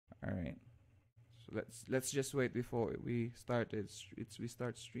All right. So let's just wait before we started. We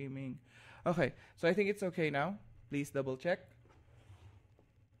start streaming. Okay. So I think it's okay now. Please double check.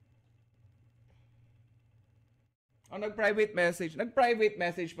 Oh, nag-private message. Nag-private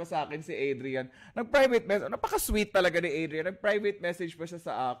message pa sa akin si Adrian. Nag-private message. Napaka-sweet talaga ni Adrian. Nag-private message pa siya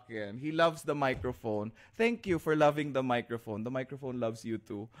sa akin. He loves the microphone. Thank you for loving the microphone. The microphone loves you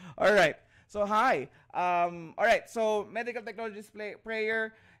too. All right. So, hi. All right. So, medical technologies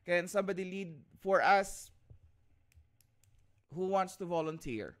prayer. Can somebody lead for us? Who wants to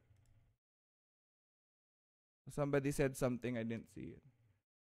volunteer? Somebody said something. I didn't see it.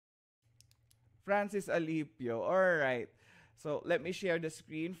 Francis Alipio. All right. So let me share the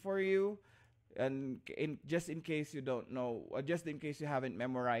screen for you, and just in case you don't know, or just in case you haven't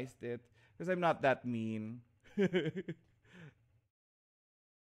memorized it, because I'm not that mean.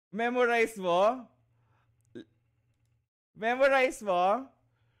 Memorize mo? Memorize mo?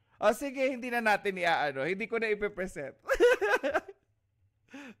 O sige, hindi na natin iaano. Hindi ko na ipipresent.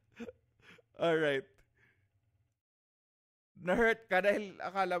 Alright. Na-hurt ka dahil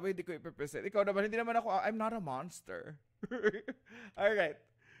akala mo hindi ko ipipresent. Ikaw naman, hindi naman ako, I'm not a monster. Alright.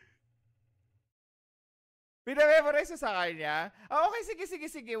 Pinamemorize sa kanya? Ah, okay,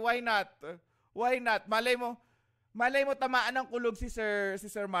 sige. Why not? Why not? Malay mo tamaan ng kulog si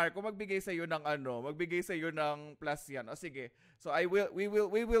Sir Marco, magbigay sa iyo ng magbigay sa iyo ng plus yan. O sige. So we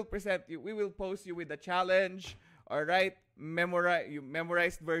will present you. We will post you with the challenge. All right?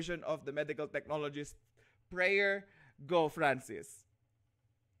 Memorized version of the medical technologist prayer. Go, Francis.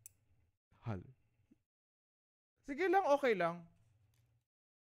 Hal. Sige lang, okay lang.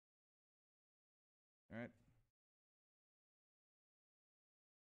 All right.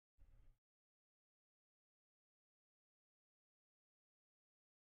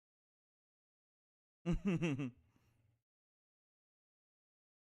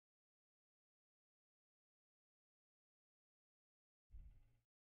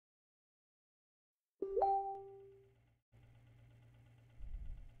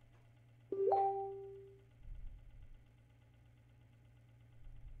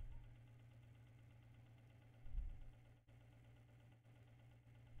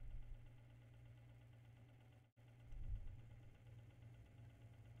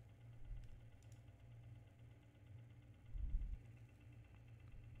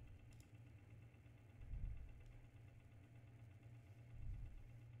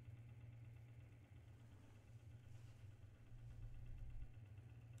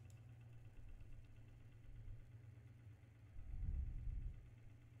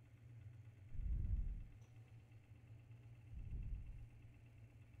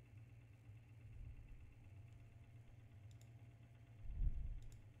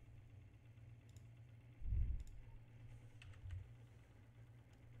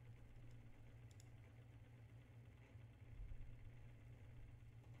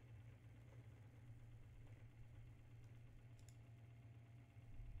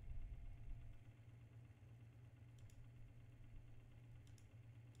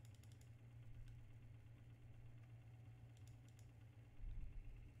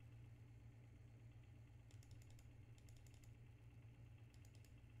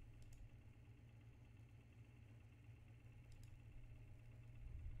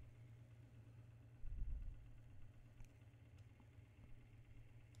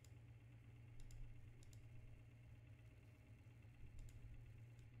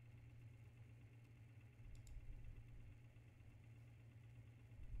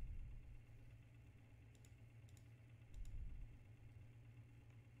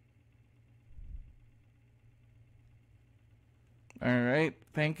 All right.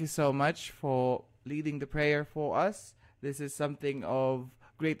 Thank you so much for leading the prayer for us. This is something of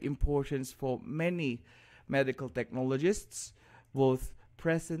great importance for many medical technologists, both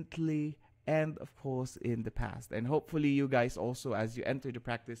presently and, of course, in the past. And hopefully, you guys also, as you enter the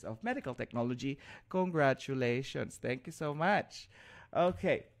practice of medical technology, congratulations. Thank you so much.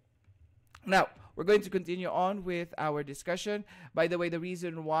 Okay. Now, we're going to continue on with our discussion. By the way, the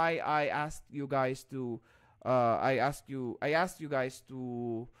reason why I asked you guys to I asked you guys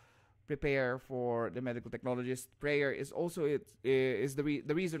to prepare for the medical technologist prayer is also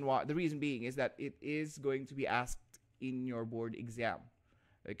the reason why, the reason being is that it is going to be asked in your board exam.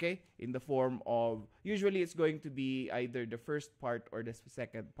 Okay, in the form of, usually it's going to be either the first part or the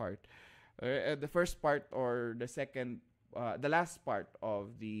second part, the first part or the second, the last part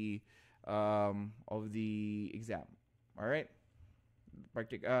of the exam. All right.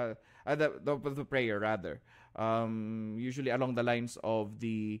 The prayer rather, usually along the lines of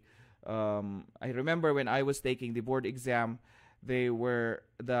the I remember when I was taking the board exam, they were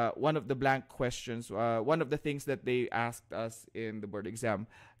one of the blank questions. One of the things that they asked us in the board exam,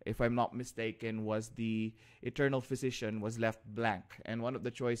 if I'm not mistaken, was the eternal physician was left blank, and one of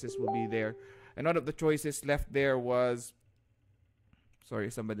the choices will be there. And one of the choices left there was,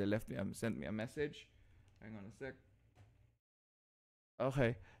 sorry, somebody sent me a message. Hang on a sec.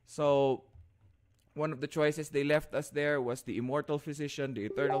 Okay, so one of the choices they left us there was the immortal physician, the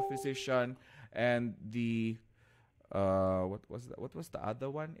eternal physician, and the what was that? What was the other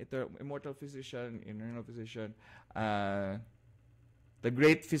one? Immortal physician, eternal physician, the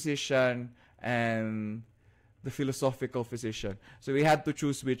great physician, and the philosophical physician. So we had to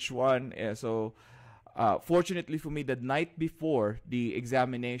choose which one. Fortunately for me, the night before the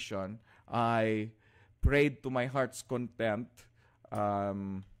examination, I prayed to my heart's content.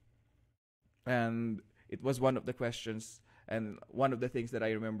 And it was one of the questions, and one of the things that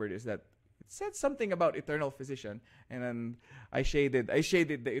I remembered is that it said something about eternal physician, and then I shaded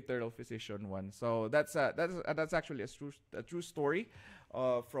the eternal physician one. So that's actually a true story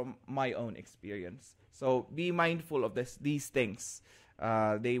from my own experience. So be mindful of these things.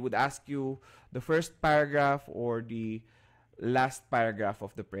 They would ask you the first paragraph or the last paragraph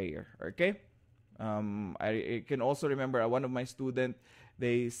of the prayer. Okay. I can also remember one of my students.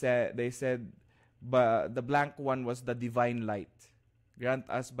 They said, but the blank one was the divine light. Grant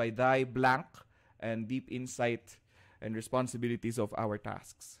us by thy blank and deep insight and responsibilities of our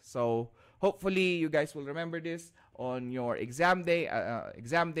tasks. So hopefully you guys will remember this on your exam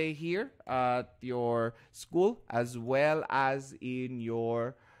day here at your school, as well as in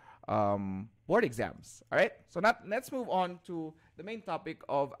your board exams. All right. So now let's move on to the main topic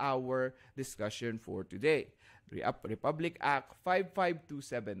of our discussion for today. Republic Act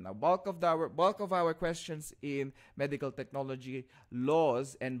 5527. Now, bulk of our questions in medical technology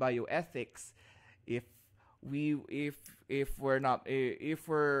laws and bioethics, if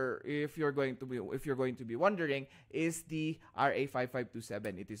you're going to be wondering, is the RA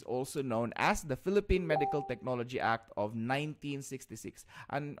 5527. It is also known as the Philippine Medical Technology Act of 1966.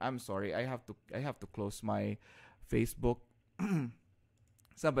 And I'm sorry, I have to close my Facebook.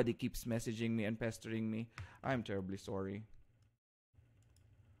 Somebody keeps messaging me and pestering me. I'm terribly sorry.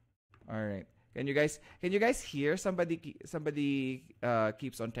 All right. Can you guys hear somebody keeps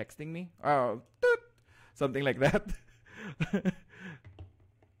on texting me? Oh, toot, something like that.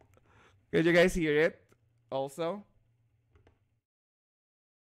 Can you guys hear it also?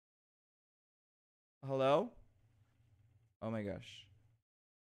 Hello? Oh my gosh.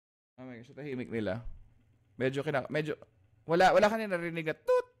 Tahimik nila. Medyo wala ka narinig na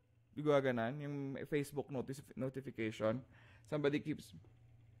toot. Gaganan yung Facebook notification. Somebody keeps.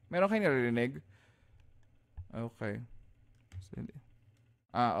 Meron kayo narinig? Okay.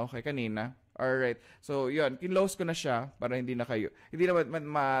 Okay, kanina. Alright. So, yun. Kinlose ko na siya para hindi na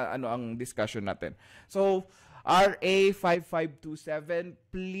ang discussion natin. So, RA 5527,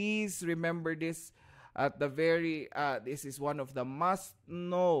 please remember this at the very, this is one of the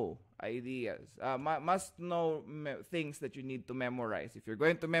must-know ideas, must-know things that you need to memorize. If you're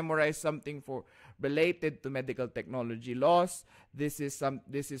going to memorize something related to medical technology laws, this is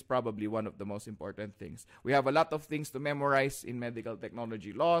probably one of the most important things. We have a lot of things to memorize in medical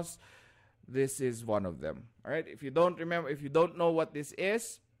technology laws. This is one of them. All right. If you don't know what this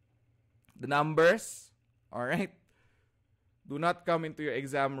is, the numbers. All right. Do not come into your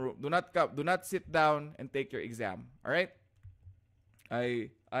exam room. Do not sit down and take your exam. All right. I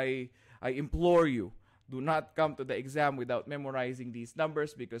implore you, do not come to the exam without memorizing these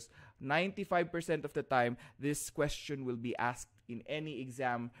numbers, because 95% of the time this question will be asked in any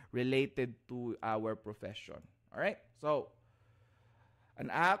exam related to our profession. All right. So,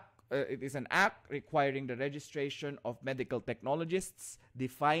 it is an act requiring the registration of medical technologists,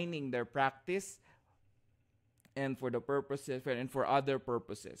 defining their practice, and for other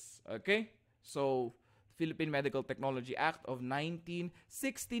purposes. Okay? So, Philippine Medical Technology Act of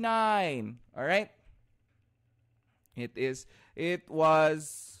 1969. All right? It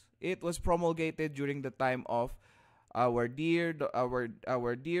was promulgated during the time of our dear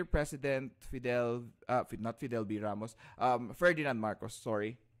President Ferdinand Marcos,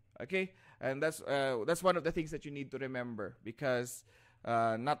 sorry. Okay? And that's one of the things that you need to remember, because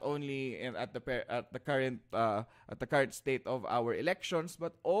not only at the current state of our elections,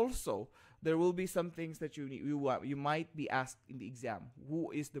 but also there will be some things that you might be asked in the exam.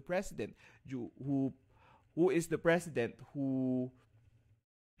 Who is the president? Who is the president who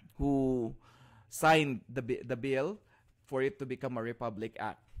signed the bill for it to become a Republic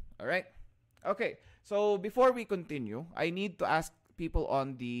Act? All right. Okay. So before we continue, I need to ask people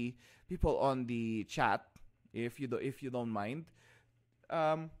on the chat, if you don't mind,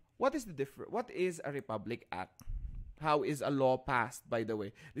 what is the difference? What is a Republic Act? How is a law passed, by the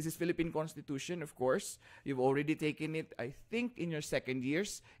way? This is Philippine Constitution, of course. You've already taken it, I think, in your second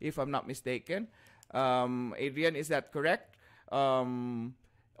years, if I'm not mistaken. Adrian, is that correct? In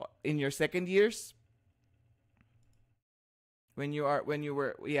your second years? When you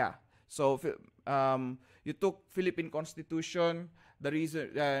were, yeah. So, you took Philippine Constitution, the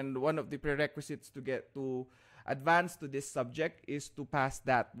reason, and one of the prerequisites to get to advance to this subject is to pass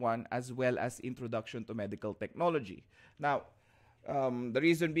that one as well as Introduction to Medical Technology. Now, the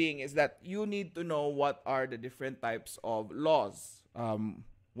reason being is that you need to know what are the different types of laws.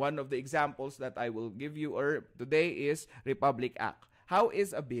 One of the examples that I will give you today is Republic Act. How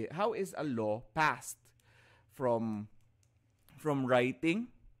is a law passed from writing?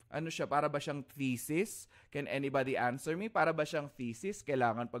 Ano siya? Para ba siyang thesis? Can anybody answer me? Para ba siyang thesis?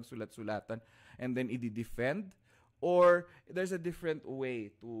 Kailangan pagsulat-sulatan and then i-defend? Or there's a different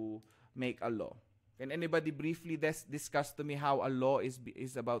way to make a law? Can anybody briefly discuss to me how a law is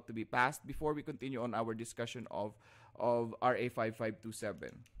about to be passed before we continue on our discussion of RA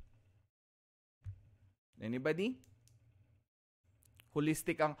 5527? Anybody?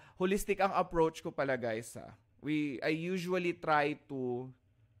 Holistic ang approach ko pala, guys. I usually try to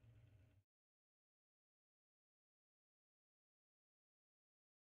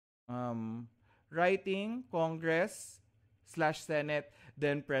writing, Congress / Senate,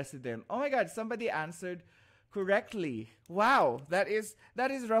 then President. Oh my God, somebody answered correctly. Wow, that is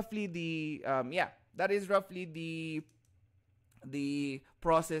roughly the the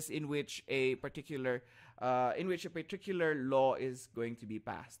process in which a particular law is going to be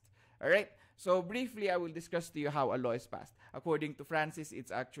passed. All right. So briefly, I will discuss to you how a law is passed. According to Francis,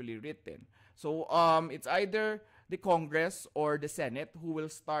 it's actually written. So it's either the Congress or the Senate who will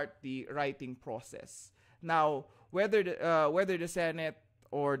start the writing process. Now, whether the Senate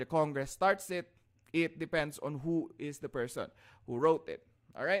or the Congress starts it, it depends on who is the person who wrote it.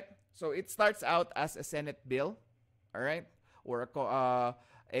 All right. So it starts out as a Senate bill. All right, or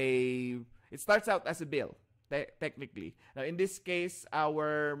it starts out as a bill. Technically. Now, in this case,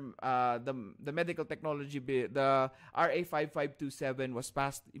 the medical technology bill, the RA 5527 was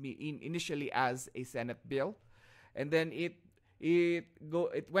passed initially as a Senate bill, and then it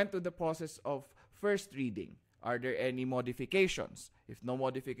went to the process of first reading. Are there any modifications? If no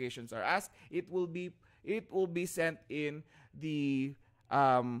modifications are asked, it will be sent in the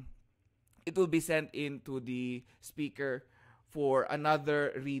into the speaker for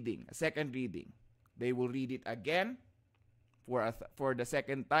another reading, a second reading. They will read it again for the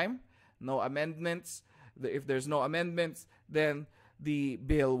second time. No amendments. If there's no amendments, then the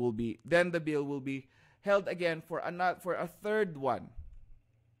bill will be held again for a third one.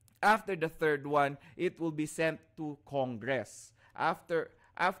 After the third one, it will be sent to Congress. After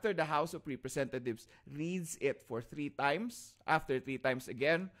the House of Representatives reads it for 3 times, after 3 times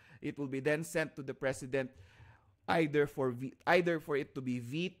again, it will be then sent to the President either for it to be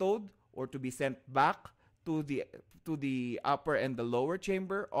vetoed or to be sent back to the upper and the lower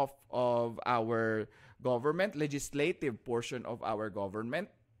chamber of our government, legislative portion of our government,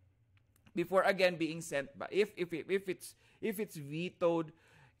 before again being sent back. If it's vetoed,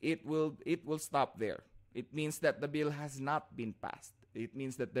 it will stop there. It means that the bill has not been passed. It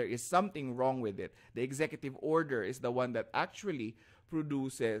means that there is something wrong with it. The executive order is the one that actually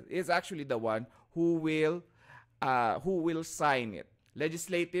is actually the one who will sign it.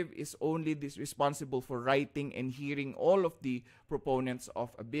 Legislative is only responsible for writing and hearing all of the proponents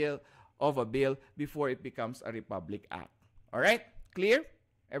of a bill before it becomes a Republic Act. All right? Clear?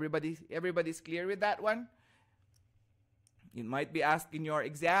 Everybody's clear with that one? It might be asked in your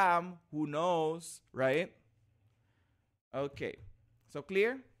exam. Who knows, right? Okay. So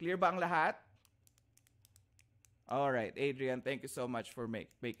clear? Clear ba ang lahat? All right, Adrian, thank you so much for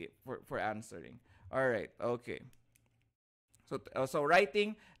for answering. All right. Okay. So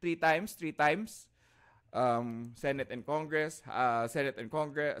writing 3 times, Senate and Congress, Senate and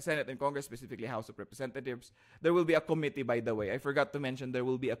Congress, specifically House of Representatives. There will be a committee, by the way. I forgot to mention there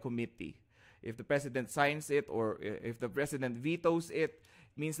will be a committee. If the president signs it or if the president vetoes it,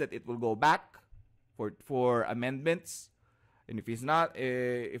 it means that it will go back for amendments. And if it's not,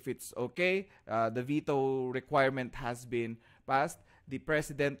 if it's okay, the veto requirement has been passed, the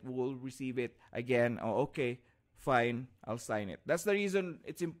president will receive it again. Oh, okay, fine, I'll sign it. That's the reason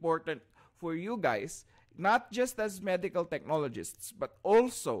it's important for you guys, not just as medical technologists, but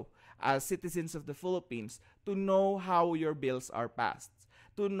also as citizens of the Philippines, to know how your bills are passed,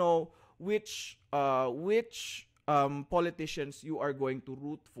 to know which politicians you are going to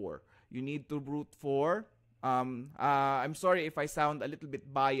root for. You need to root for I'm sorry if I sound a little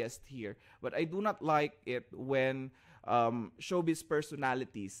bit biased here, but I do not like it when showbiz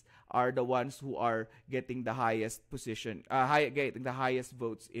personalities are the ones who are getting the highest position, getting the highest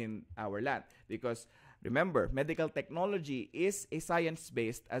votes in our land. Because remember, medical technology is a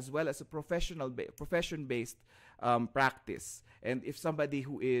science-based as well as a profession-based practice. And if somebody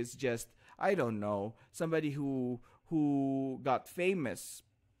who is just, I don't know, somebody who got famous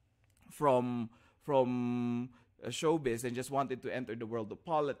from showbiz and just wanted to enter the world of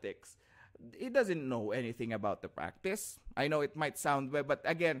politics, he doesn't know anything about the practice. I know it might sound weird, but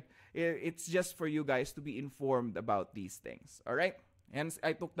again, it's just for you guys to be informed about these things. All right. Hence,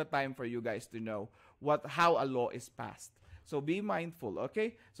 I took the time for you guys to know how a law is passed. So be mindful,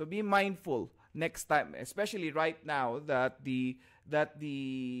 okay? So be mindful next time, especially right now that the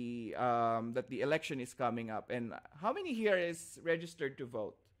election is coming up. And how many here is registered to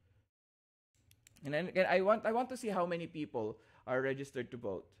vote? And then again, I want to see how many people are registered to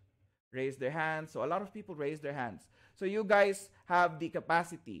vote. Raise their hands. So a lot of people raise their hands. So you guys have the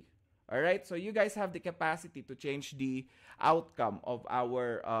capacity. All right. So you guys have the capacity to change the outcome of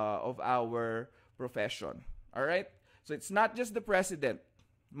our profession. All right. So it's not just the president.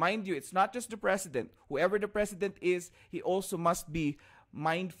 Mind you, it's not just the president. Whoever the president is, he also must be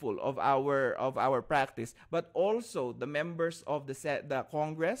mindful of our practice, but also the members of the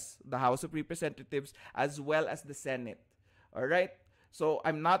Congress, the House of Representatives, as well as the Senate. All right. So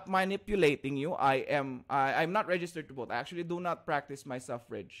I'm not manipulating you. I'm not registered to vote. I actually do not practice my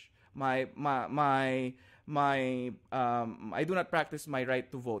suffrage. I do not practice my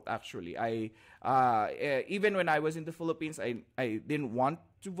right to vote. Actually, even when I was in the Philippines, I didn't want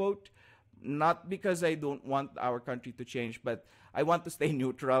to vote, not because I don't want our country to change, but I want to stay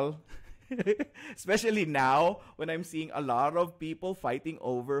neutral. Especially now when I'm seeing a lot of people fighting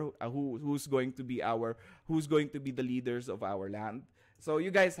over who's going to be the leaders of our land. So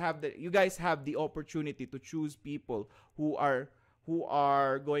you guys have the opportunity to choose people who are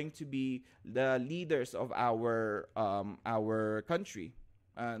going to be the leaders of our country.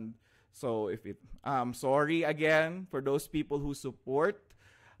 And so I'm sorry again for those people who support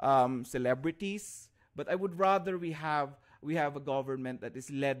celebrities, but I would rather we have a government that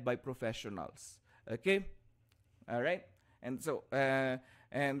is led by professionals. Okay, all right. And so and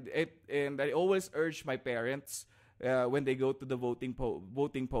I always urge my parents when they go to the voting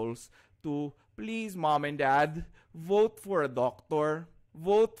polls to please, mom and dad, vote for a doctor,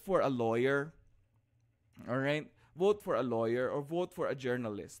 vote for a lawyer. All right, vote for a lawyer or vote for a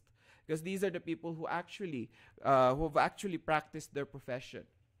journalist, because these are the people who have actually practiced their profession.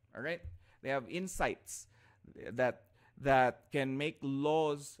 All right, they have insights that can make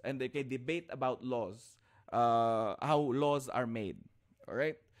laws, and they can debate about laws, how laws are made. All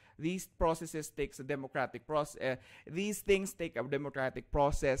right, these processes takes a democratic process. These things take a democratic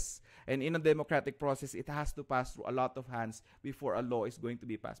process, and in a democratic process, it has to pass through a lot of hands before a law is going to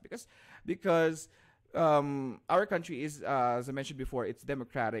be passed. Because our country is, as I mentioned before, it's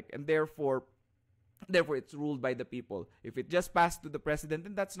democratic, and therefore it's ruled by the people. If it just passed to the president,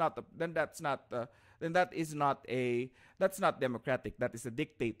 then that's not democratic. That is a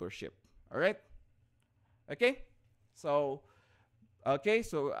dictatorship. All right. Okay. So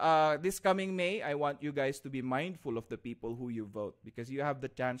this coming May, I want you guys to be mindful of the people who you vote, because you have the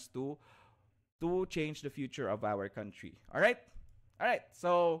chance to change the future of our country. All right.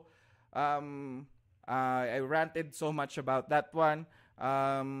 So I ranted so much about that one.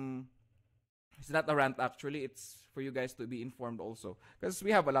 It's not a rant, actually. It's for you guys to be informed also, because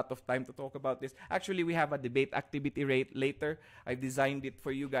we have a lot of time to talk about this. Actually, we have a debate activity rate later. I've designed it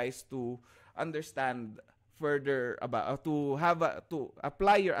for you guys to understand further about to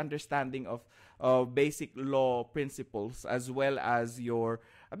apply your understanding of basic law principles, as well as your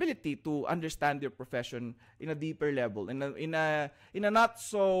ability to understand your profession in a deeper level, in a not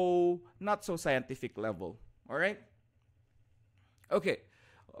so scientific level. All right. Okay.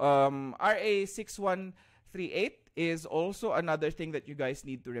 RA 6138 is also another thing that you guys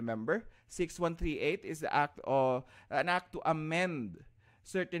need to remember. 6138 is an act to amend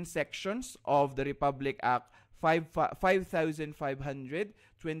certain sections of the Republic Act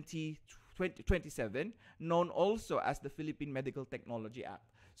 5500-2027, known also as the Philippine Medical Technology Act.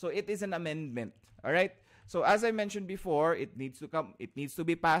 So it is an amendment. All right. So as I mentioned before, it needs to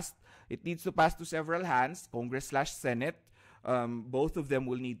be passed. It needs to pass to several hands, Congress/Senate. Both of them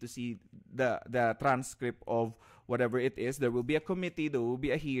will need to see the transcript of whatever it is. There will be a committee. There will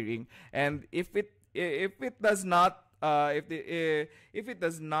be a hearing, and if it does not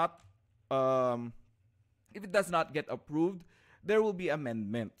get approved, there will be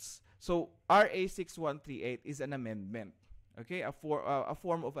amendments. So RA 6138 is an amendment. Okay, a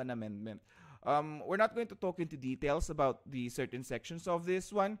form of an amendment. We're not going to talk into details about the certain sections of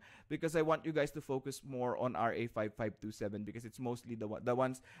this one because I want you guys to focus more on RA 5527 because it's mostly the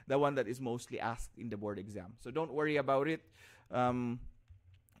one that is mostly asked in the board exam. So don't worry about it.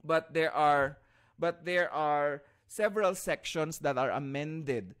 But there are several sections that are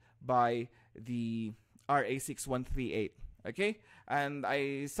amended by the RA 6138. Okay, and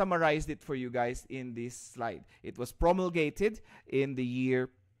I summarized it for you guys in this slide. It was promulgated in the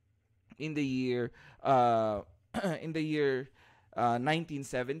year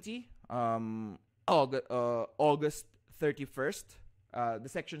 1970, August 31st. The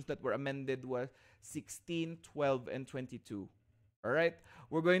sections that were amended were 16, 12, and 22. All right,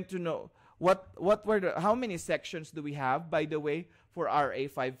 we're going to know how many sections do we have, by the way, for RA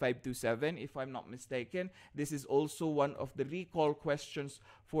 5527, if I'm not mistaken. This is also one of the recall questions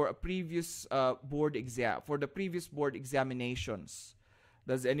for a previous board exam, for the previous board examinations.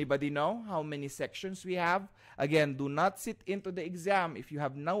 Does anybody know how many sections we have? Again, do not sit into the exam if you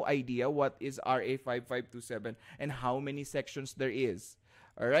have no idea what is RA 5527 and how many sections there is.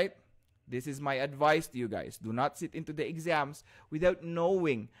 All right? This is my advice to you guys. Do not sit into the exams without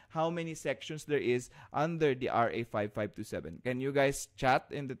knowing how many sections there is under the RA 5527. Can you guys chat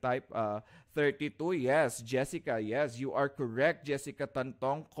in the type 32? Yes. Jessica, yes. You are correct, Jessica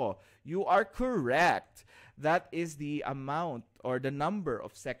Tantongko. You are correct. That is the amount or the number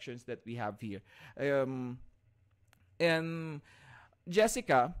of sections that we have here. And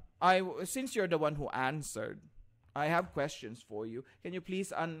Jessica, since you're the one who answered, I have questions for you. Can you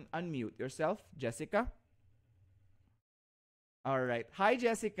please unmute yourself, Jessica? All right. Hi,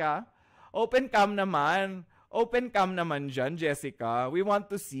 Jessica. Open cam naman. Open cam naman dyan, Jessica. We want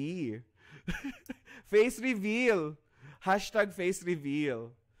to see. Face reveal. Hashtag face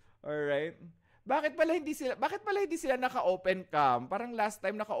reveal. All right. Bakit pala hindi sila naka-open cam? Parang last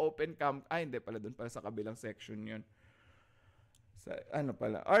time naka-open cam. Hindi pala, dun pala sa kabilang section yun. Ano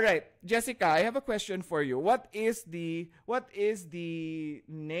pala? All right, Jessica, I have a question for you. What is the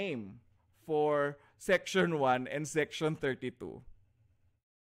name for section 1 and section 32?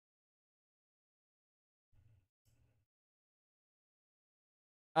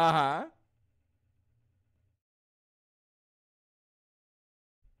 Uh-huh.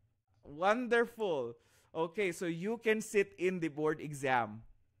 Wonderful. Okay, so you can sit in the board exam.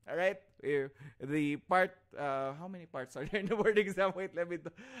 All right. The part, how many parts are there in the board exam? Wait,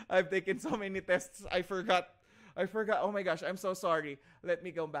 I've taken so many tests. I forgot. Oh my gosh, I'm so sorry. Let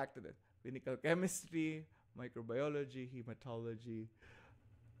me go back to the clinical chemistry, microbiology, hematology,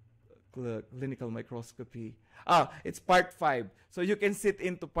 clinical microscopy. It's part 5. So you can sit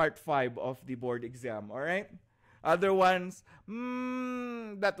into part 5 of the board exam. All right. Other ones,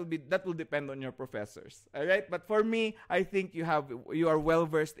 that will depend on your professors. All right, but for me, I think you are well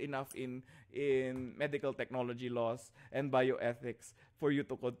versed enough in medical technology laws and bioethics for you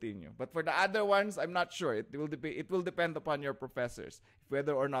to continue. But for the other ones, I'm not sure. It will depend upon your professors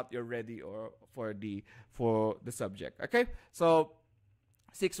whether or not you're ready or for the subject. Okay, so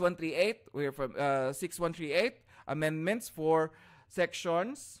 6138. We're from 6138 amendments for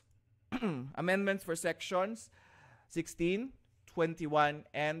sections. Amendments for sections 16, 21,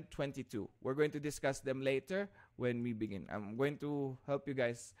 and 22. We're going to discuss them later when we begin. I'm going to help you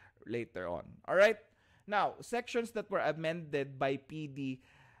guys later on. All right? Now, sections that were amended by PD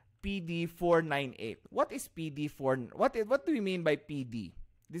 498. What is PD 4? What do we mean by PD?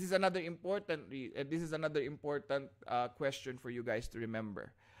 This is another important question for you guys to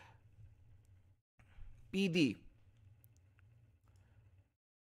remember. PD.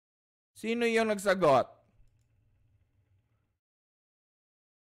 Sino yung nagsagot?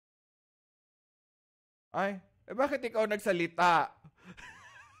 Bakit ikaw nagsalita?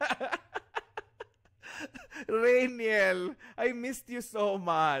 Rainiel, I missed you so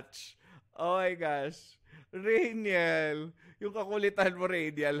much. Oh my gosh. Rainiel, yung kakulitan mo,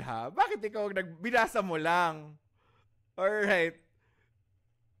 Rainiel, ha? Bakit ikaw binasa mo lang? Alright.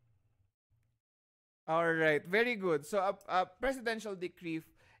 Alright, very good. So, a presidential decree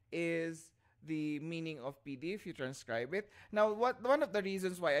is the meaning of PD if you transcribe it. Now, one of the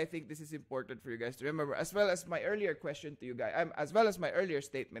reasons why I think this is important for you guys to remember, as well as my earlier question to you guys, as well as my earlier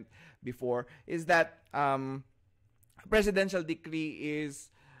statement before, is that presidential decree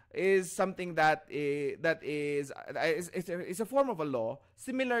is something that is a form of a law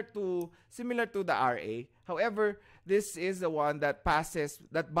similar to the RA. However, this is the one that bypasses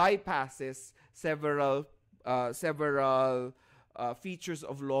several features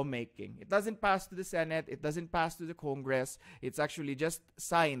of lawmaking. It doesn't pass to the Senate. It doesn't pass to the Congress. It's actually just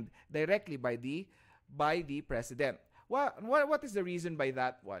signed directly by the president. What is the reason by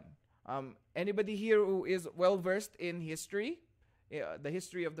that one? Anybody here who is well versed in history, the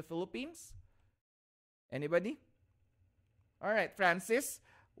history of the Philippines? Anybody? All right, Francis.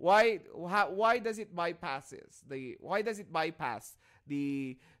 Why does it bypass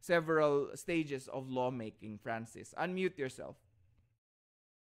the several stages of lawmaking, Francis? Unmute yourself.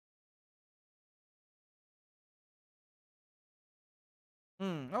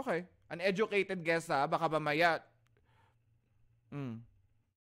 Okay. An educated guess ha, baka mamaya. Mm.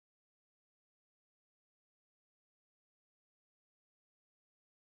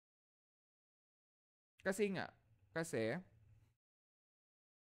 Kasi nga, kasi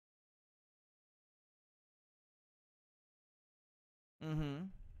mhm.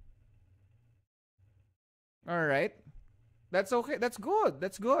 All right. That's okay. That's good.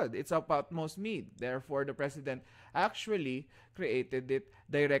 That's good. It's of utmost need. Therefore, the president actually created it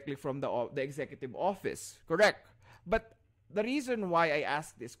directly from the executive office. Correct. But the reason why I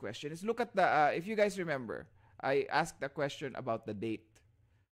asked this question is look at the if you guys remember, I asked a question about the date.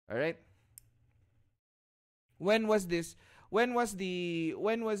 All right. When was this? When was the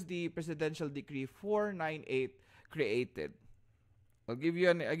presidential decree 498 created? I'll give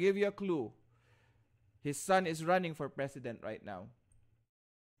you a clue. His son is running for president right now.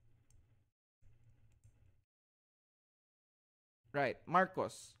 Right,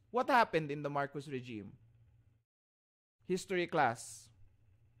 Marcos. What happened in the Marcos regime? History class.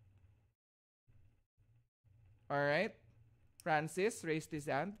 All right. Francis raised his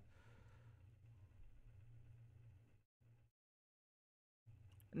hand.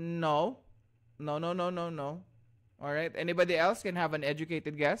 No. No, no, no, no, no. All right. Anybody else can have an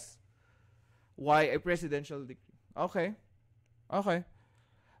educated guess? Why a presidential decree? Okay. Okay.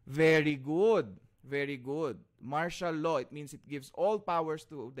 Very good. Very good. Martial law, it means it gives all powers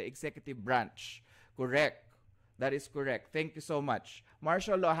to the executive branch. Correct. That is correct. Thank you so much.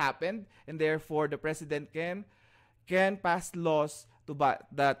 Martial law happened, and therefore the president can pass laws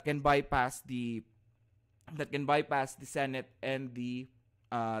that can bypass the Senate and the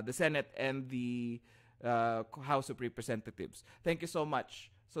House of Representatives. Thank you so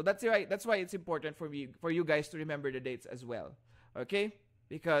much. So that's why it's important for you guys to remember the dates as well. Okay?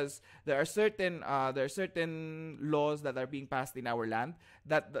 Because there are certain laws that are being passed in our land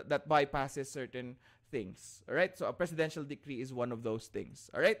that bypasses certain things. All right? So a presidential decree is one of those things.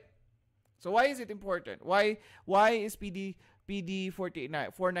 All right? So why is it important? Why is PD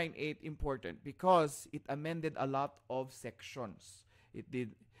 498 important? Because it amended a lot of sections. It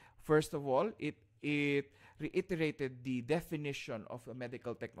did. First of all, it reiterated the definition of a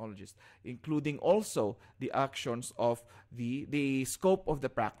medical technologist, including also the actions of the scope of the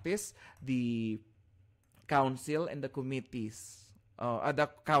practice, the council and the committees, the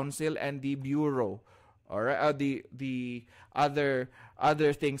council and the bureau, all right, the other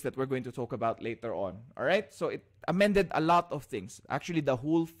things that we're going to talk about later on. All right, so it amended a lot of things. Actually, the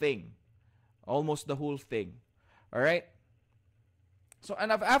whole thing, almost the whole thing. All right. So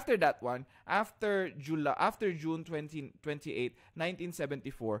and after that one, after June 28,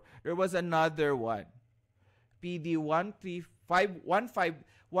 1974, there was another one. PD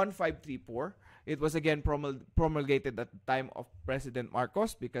 1534. It was again promulgated at the time of President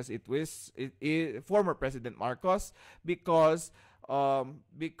Marcos because former President Marcos because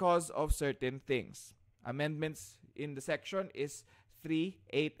of certain things. Amendments in the section is 3,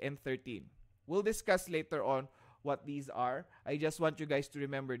 8, and 13. We'll discuss later on what these are. I just want you guys to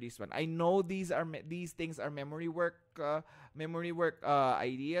remember this one. I know these things are memory work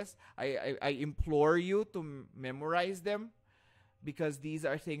ideas. I implore you to memorize them because these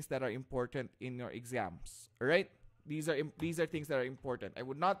are things that are important in your exams. All right? These are things that are important. I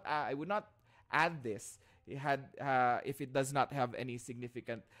would not add this if it does not have any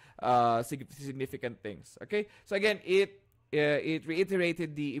significant things. Okay? So again, it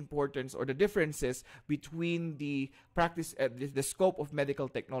reiterated the importance or the differences between the practice, the scope of medical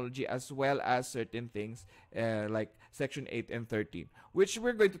technology, as well as certain things like Section 8 and 13, which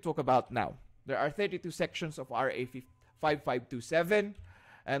we're going to talk about now. There are 32 sections of RA 5527,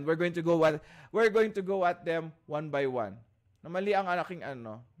 and we're going to go at them one by one. Namali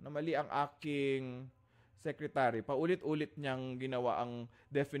ang aking secretary. Paulit-ulit niyang ginawa ang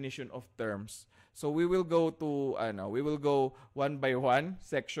definition of terms. So we will go one by one,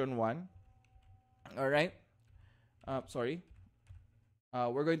 section 1. All right? Sorry.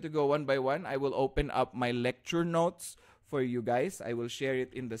 We're going to go one by one. I will open up my lecture notes for you guys. I will share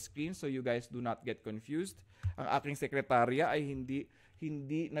it in the screen so you guys do not get confused. Ang aking sekretarya ay hindi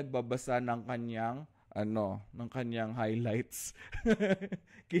nagbabasa ng kanyang ng kanyang highlights.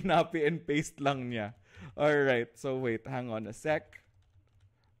 Kinapi and paste lang niya. All right. So wait, hang on a sec.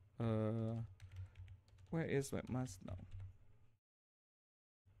 Where is my mouse now?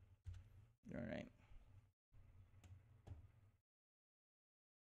 All right.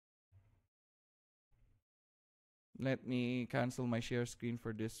 Let me cancel my share screen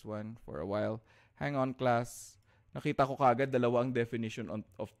for this one for a while. Hang on, class. Nakita ko kagad dalawa ang definition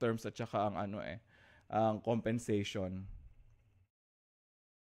of terms at saka ang ang compensation.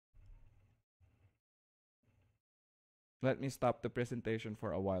 Let me stop the presentation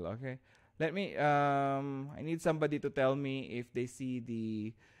for a while, okay? Let me I need somebody to tell me if they see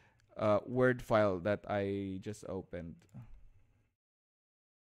the Word file that I just opened.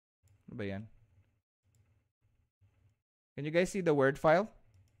 Ano ba yan? Can you guys see the Word file?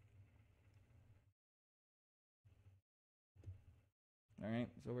 All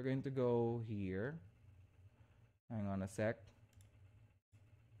right, so we're going to go here. Hang on a sec.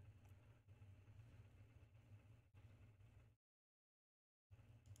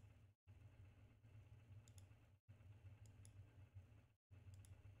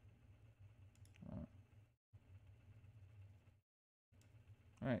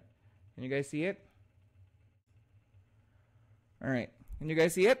 All right, can you guys see it? All right, can you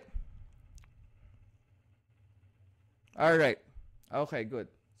guys see it? All right, okay, good.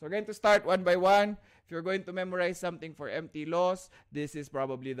 So we're going to start one by one. If you're going to memorize something for MT laws, this is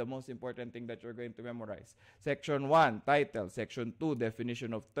probably the most important thing that you're going to memorize. Section 1, title. Section 2,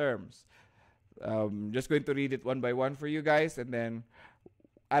 definition of terms. Just going to read it one by one for you guys, and then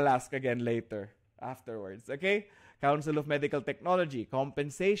I'll ask again later, afterwards, okay? Council of Medical Technology,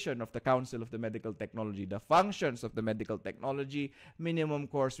 compensation of the Council of the Medical Technology, the functions of the medical technology, minimum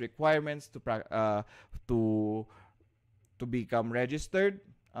course requirements to become registered.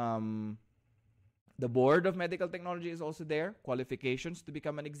 The Board of Medical Technology is also there, qualifications to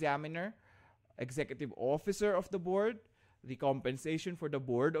become an examiner, executive officer of the board, the compensation for the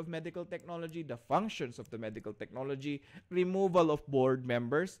Board of Medical Technology, the functions of the medical technology, removal of board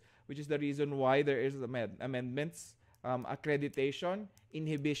members, which is the reason why there is amendments, accreditation,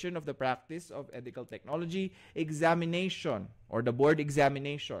 inhibition of the practice of medical technology, examination or the board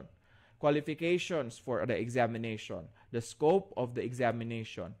examination, qualifications for the examination, the scope of the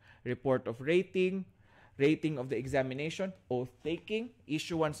examination, report of rating, rating of the examination, oath-taking,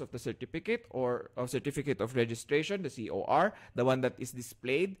 issuance of the certificate or of certificate of registration, the COR, the one that is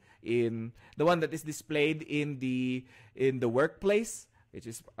displayed in the workplace, which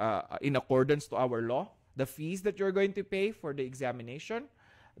is in accordance to our law, the fees that you're going to pay for the examination,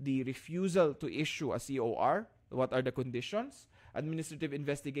 the refusal to issue a COR, what are the conditions, administrative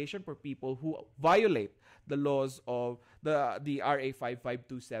investigation for people who violate the laws of the RA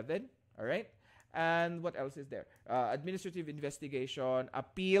 5527, all right? And what else is there? Administrative investigation,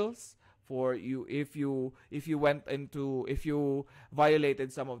 appeals for you if you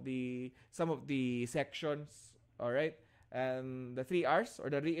violated some of the sections, all right? And the 3 R's, or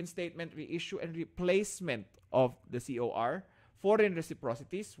the reinstatement, reissue, and replacement of the COR. Foreign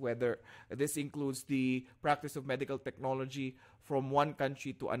reciprocities, whether this includes the practice of medical technology from one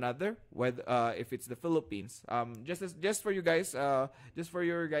country to another, whether if it's the Philippines. Just for you guys, just for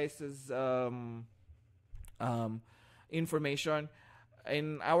your guys's information,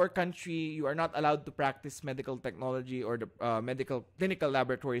 in our country, you are not allowed to practice medical technology or the medical clinical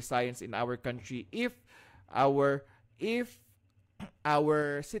laboratory science in our country if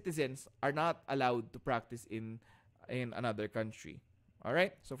our citizens are not allowed to practice in another country. All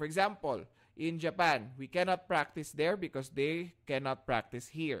right? So for example, in Japan, we cannot practice there because they cannot practice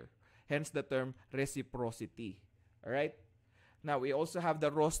here. Hence the term reciprocity. All right? Now, we also have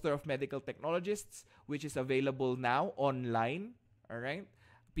the roster of medical technologists, which is available now online. All right?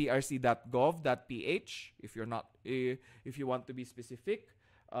 prc.gov.ph if you want to be specific.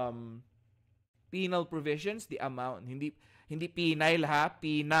 Penal provisions, the amount, hindi penal ha,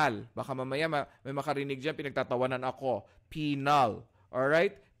 penal. Baka mamaya may makarinig dyan, pinagtatawanan ako. Penal.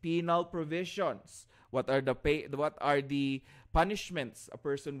 Alright? Penal provisions. What are the punishments a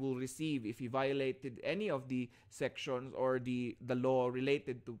person will receive if he violated any of the sections or the law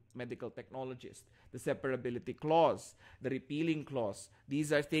related to medical technologists? The separability clause, the repealing clause.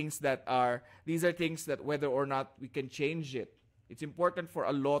 These are things that whether or not we can change it. It's important for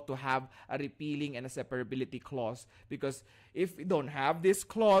a law to have a repealing and a separability clause, because if we don't have this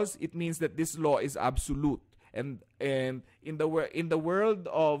clause, it means that this law is absolute. And in the world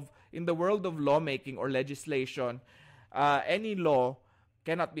of lawmaking or legislation, any law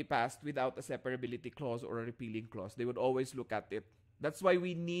cannot be passed without a separability clause or a repealing clause. They would always look at it. That's why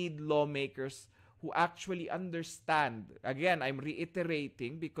we need lawmakers who actually understand. Again, I'm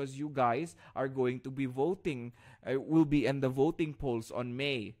reiterating because you guys are going to be voting, will be in the voting polls on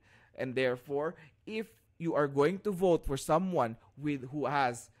May. And therefore, if you are going to vote for someone who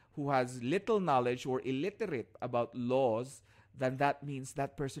has little knowledge or illiterate about laws, then that means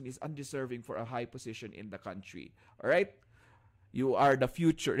that person is undeserving for a high position in the country. All right? You are the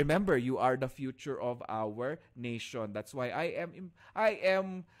future. Remember, you are the future of our nation. That's why I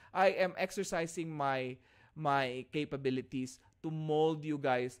am exercising my capabilities to mold you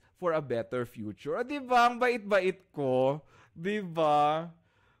guys for a better future. O, diba? Ang bait-bait ko. Diba?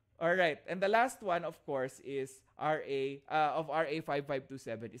 All right. And the last one, of course, is RA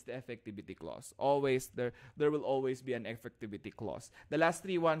 5527 is the effectivity clause. Always there will always be an effectivity clause. The last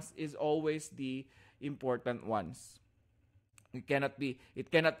three ones is always the important ones. It cannot be if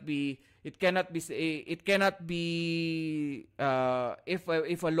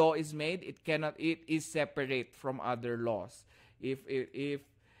a law is made, it is separate from other laws. If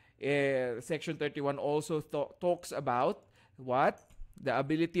Section 31 also talks about what? The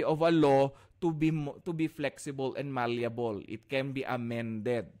ability of a law to be flexible and malleable. It can be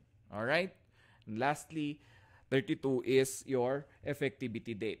amended. All right? And lastly, 32 is your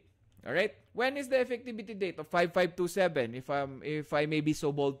effectivity date. All right? When is the effectivity date of 5527? If I may be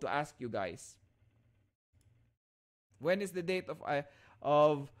so bold to ask you guys. When is the date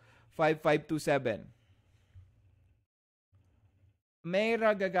of 5527?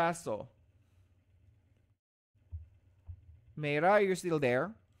 Mayra Gagaso. Mayra, are you still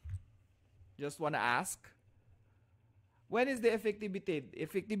there? Just want to ask. When is the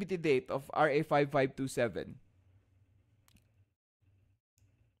effectivity date of RA 5527?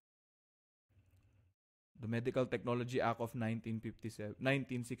 The Medical Technology Act of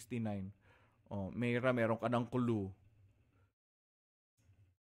 1969. Oh, Mayra, meron ka ng clue.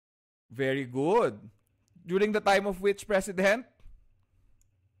 Very good. During the time of which president?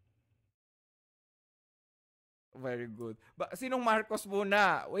 Very good. Sinong Marcos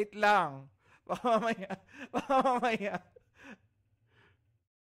muna? Wait lang. Baka mamaya.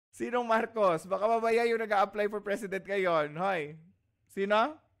 Sinong Marcos? Baka mamaya yung nag-a-apply for president ngayon. Hoy.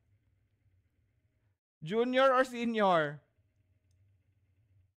 Sino? Junior or senior?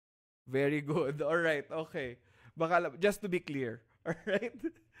 Very good. All right. Okay. Baka just to be clear. All right?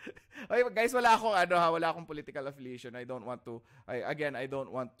 Okay, guys, wala akong political affiliation. I don't want to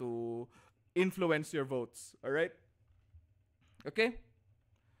influence your votes. All right? Okay?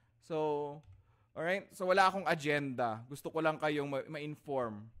 So, all right? So wala akong agenda. Gusto ko lang kayong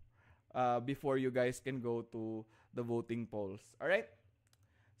ma-inform before you guys can go to the voting polls. All right?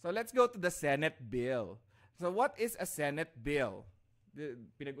 So let's go to the Senate bill. So what is a Senate bill?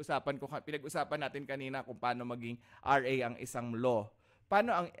 Pinag-usapan natin kanina kung paano maging RA ang isang law.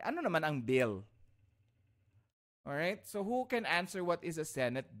 Ano naman ang bill? All right? So who can answer what is a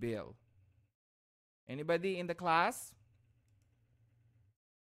Senate bill? Anybody in the class?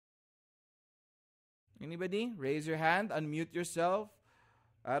 Anybody? Raise your hand, unmute yourself.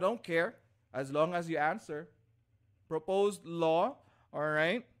 I don't care as long as you answer. Proposed law. All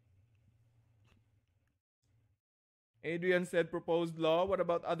right. Adrian said proposed law. What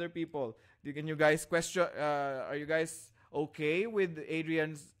about other people? Can you guys question? Are you guys okay with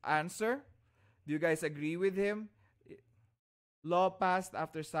Adrian's answer? Do you guys agree with him? Law passed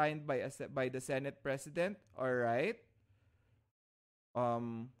after signed by the Senate President. All right.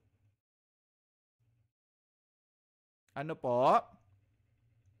 Ano po?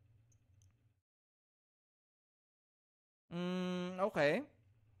 Okay.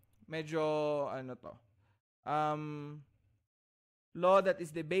 Medyo, ano to? Law that is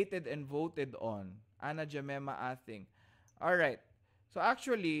debated and voted on. Ana Jamema Athing. Alright. So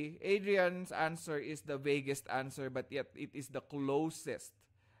actually, Adrian's answer is the vaguest answer, but yet it is the closest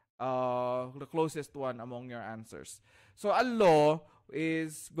one among your answers. So a law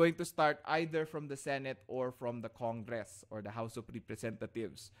is going to start either from the Senate or from the Congress or the House of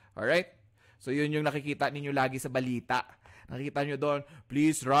Representatives. Alright? So yun yung nakikita ninyo lagi sa balita. Nakikita nyo doon,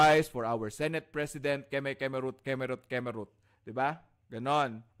 please rise for our Senate President, Kemerut. Diba?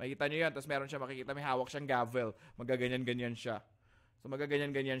 Ganon. Makikita nyo yan. Tapos meron siya makikita, may hawak siyang gavel. Magaganyan-ganyan siya. So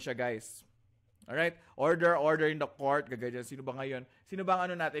magaganyan-ganyan siya, guys. Alright? Order in the court. Gaganyan. Sino ba ngayon? Sino ba ang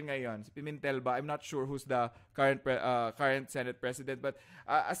ano natin ngayon? Si Pimentel ba? I'm not sure who's the current Senate President. But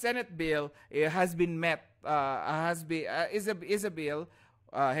a Senate bill has been met. Is a bill.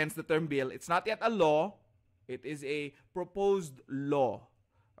 Hence the term bill. It's not yet a law. It is a proposed law.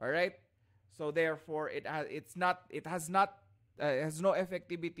 Alright? So therefore, it has no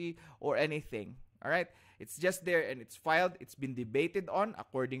effectivity or anything. All right, it's just there and it's filed. It's been debated on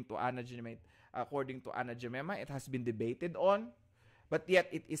according to Anna Gemema. It has been debated on, but yet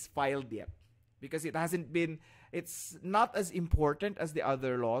it is filed yet because it hasn't been. It's not as important as the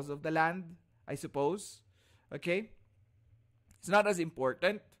other laws of the land, I suppose. Okay, it's not as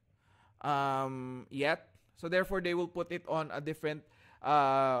important yet. So therefore, they will put it on a different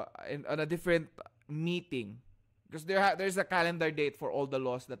on a different meeting. Because there's a calendar date for all the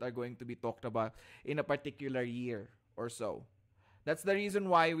laws that are going to be talked about in a particular year or so. That's the reason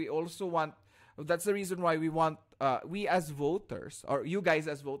why we also want, that's the reason why we want, we as voters, or you guys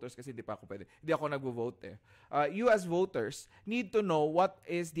as voters, kasi hindi pa ako pwede, hindi ako nagvo-vote you as voters need to know what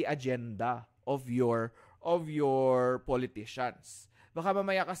is the agenda of your politicians. Baka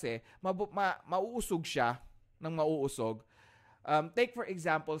mamaya kasi, mauusog siya ng mauusog. Take for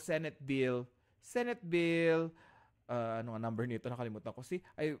example, Senate Bill, ano ang number nito? Nakalimutan ko.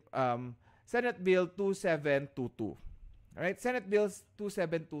 Senate Bill 2722. Alright? Senate Bill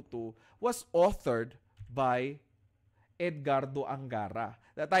 2722 was authored by Edgardo Angara.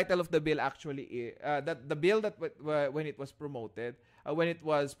 The title of the bill actually, the bill that when it was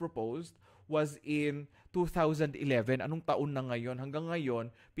proposed, was in 2011. Anong taon na ngayon? Hanggang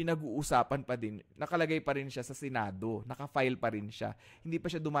ngayon, pinag-uusapan pa din. Nakalagay pa rin siya sa Senado. Naka-file pa rin siya. Hindi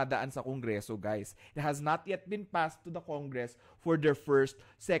pa siya dumadaan sa Kongreso, guys. It has not yet been passed to the Congress for their first,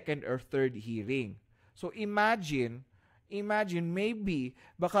 second, or third hearing. So imagine maybe,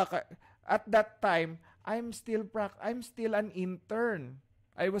 baka at that time, I'm still an intern.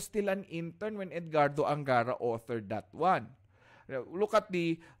 I was still an intern when Edgardo Angara authored that one. Look at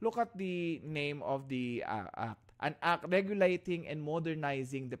the name of the act. An act regulating and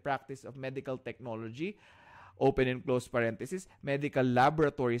modernizing the practice of medical technology, open and close parenthesis, medical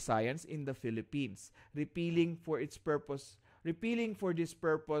laboratory science in the Philippines, repealing for this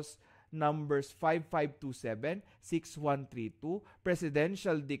purpose numbers 5527, 6132,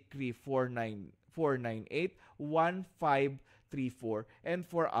 Presidential Decree 498, 1534, and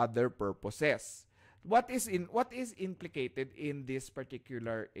for other purposes. What is implicated in this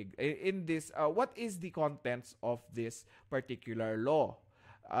particular what is the contents of this particular law?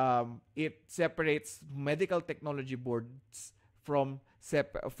 It separates medical technology boards from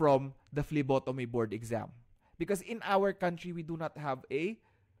the phlebotomy board exam, because in our country we do not have a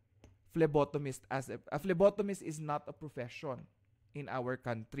phlebotomist. A phlebotomist is not a profession in our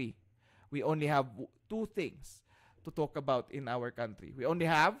country. We only have two things to talk about in our country. We only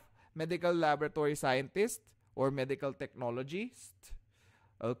have medical laboratory scientist or medical technologist.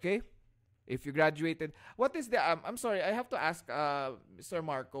 Okay? If you graduated, what is the I'm sorry, I have to ask Sir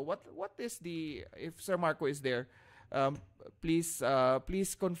Marco, what is the, if Sir Marco is there, please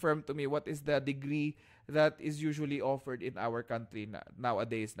confirm to me what is the degree that is usually offered in our country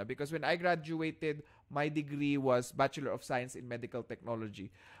nowadays na, because when I graduated, my degree was Bachelor of Science in Medical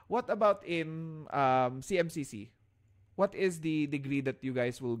Technology. What about in CMCC? What is the degree that you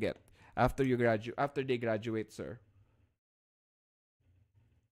guys will get after they graduate, sir?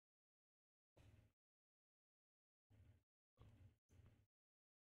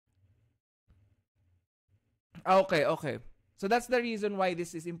 Okay. So that's the reason why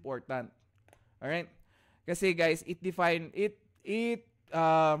this is important. All right? Kasi guys, it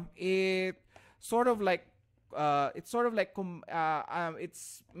sort of like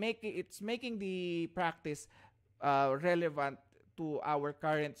it's making the practice relevant to our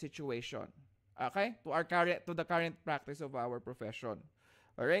current situation. Okay? To the current practice of our profession.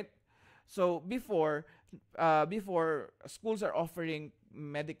 All right? So before schools are offering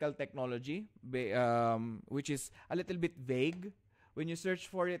medical technology, which is a little bit vague. When you search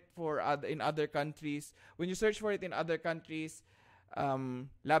for it in other countries,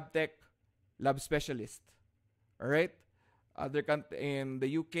 lab tech, lab specialist. All right? In the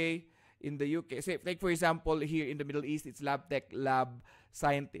UK, say, like for example, here in the Middle East, it's lab tech, lab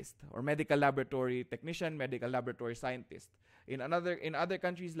scientist, or medical laboratory technician, medical laboratory scientist. In other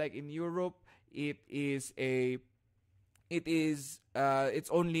countries like in Europe, it's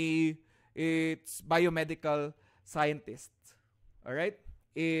biomedical scientist. All right?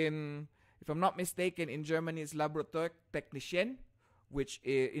 If I'm not mistaken, in Germany it's laboratory technician, which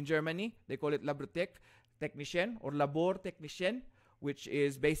in Germany they call it laborotech technician or labor technician, which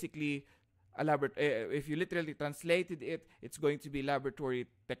is basically a if you literally translated it, it's going to be laboratory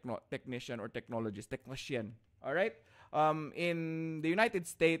technician or technician. All right? In the United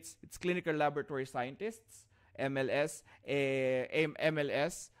States, it's clinical laboratory scientists, MLS.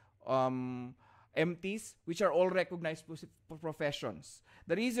 MTs, which are all recognized professions.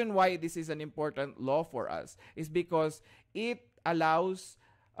 The reason why this is an important law for us is because it allows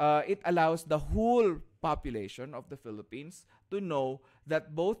the whole population of the Philippines to know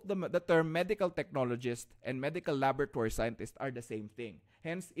that both the term medical technologist and medical laboratory scientist are the same thing.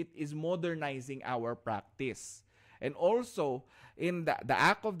 Hence, it is modernizing our practice. And also, in the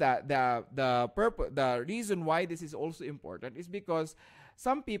act of that, the reason why this is also important is because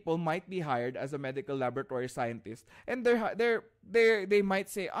some people might be hired as a medical laboratory scientist, and they might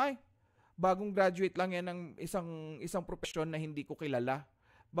say, ay, bagong graduate lang yan ng isang profesyon na hindi ko kilala.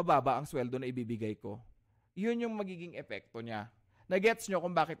 Bababa ang sweldo na ibibigay ko. Yun yung magiging epekto niya. Nagets nyo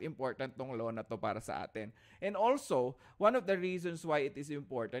kung bakit important tong law na to para sa atin. And also, one of the reasons why it is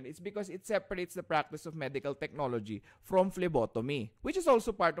important is because it separates the practice of medical technology from phlebotomy, which is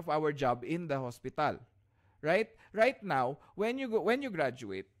also part of our job in the hospital. Right? Right now, when you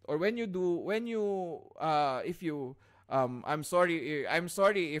graduate, or I'm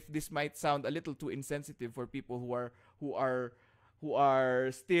sorry if this might sound a little too insensitive for people who are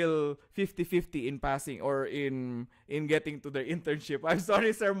still 50-50 in passing or in getting to their internship. I'm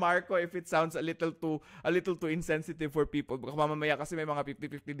sorry, Sir Marco, if it sounds a little too insensitive for people. Baka mamaya kasi may mga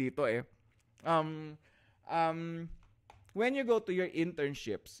 50-50 dito eh. When you go to your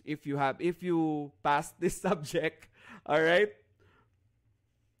internships, if you pass this subject, all right,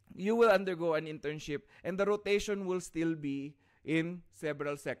 you will undergo an internship, and the rotation will still be in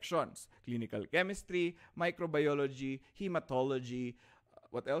several sections: clinical chemistry, microbiology, hematology,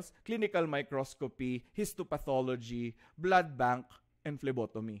 what else? Clinical microscopy, histopathology, blood bank, and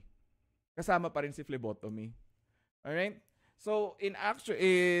phlebotomy. Kasama pa rin si phlebotomy. All right? So in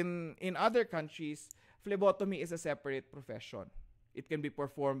other countries, phlebotomy is a separate profession. It can be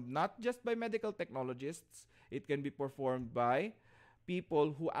performed not just by medical technologists, it can be performed by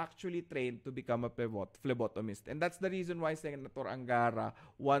people who actually trained to become a phlebotomist. And that's the reason why Senator Angara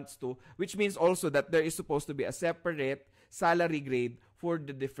wants to, which means also that there is supposed to be a separate salary grade for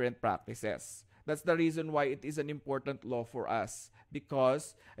the different practices. That's the reason why it is an important law for us,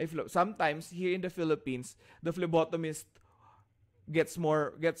 because sometimes here in the Philippines, the phlebotomist gets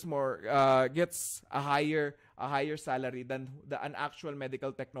a higher salary than an actual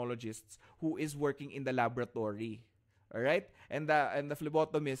medical technologist who is working in the laboratory. All right? And the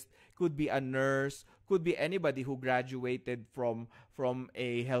phlebotomist could be a nurse, could be anybody who graduated from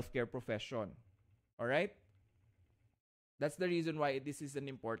a healthcare profession. All right? That's the reason why this is an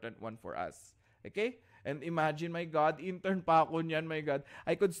important one for us. Okay? And imagine, my God, intern pa ako niyan, my God.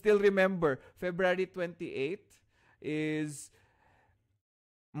 I could still remember February 28th is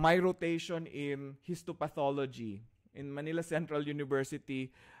my rotation in histopathology in Manila Central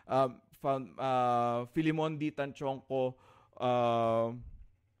University, Filimon D. Tanchonco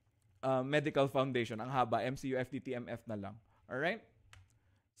Medical Foundation. Ang haba, MCU FDTMF na lang. Alright?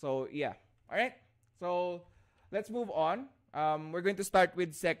 So, yeah. Alright? So, let's move on. We're going to start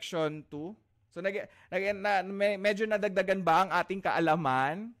with section 2. So, medyo nadagdagan ba ang ating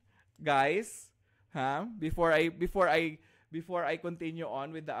kaalaman, guys? Before I continue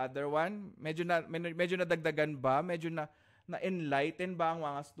on with the other one, medyo nadagdagan ba? Medyo na-enlighten ba ang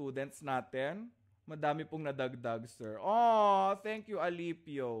mga students natin? Madami pong nadagdag, sir. Oh, thank you,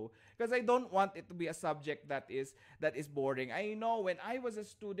 Alipio. Because I don't want it to be a subject that is boring. I know when I was a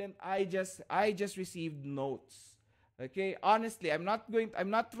student, I just received notes. Okay? Honestly, I'm not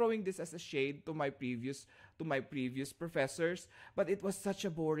throwing this as a shade to my previous professors, but it was such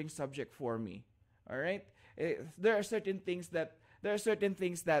a boring subject for me. All right? There are certain things that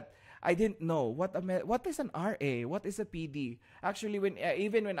I didn't know. What is an RA? What is a PD? Actually,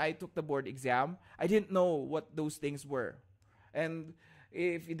 even when I took the board exam, I didn't know what those things were. And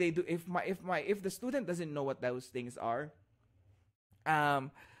if the student doesn't know what those things are,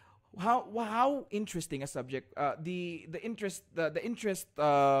 how interesting a subject, the interest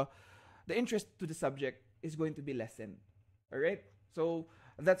to the subject is going to be lessened. All right? So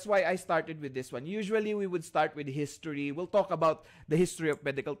that's why I started with this one. Usually we would start with history. We'll talk about the history of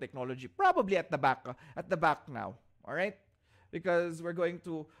medical technology probably at the back now. All right? Because we're going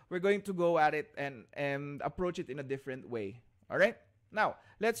to go at it and approach it in a different way. All right? Now,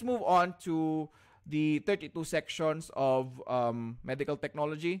 let's move on to the 32 sections of medical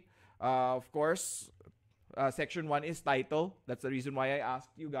technology. Of course, section 1 is title. That's the reason why I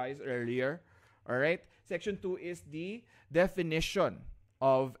asked you guys earlier. All right? Section 2 is the definition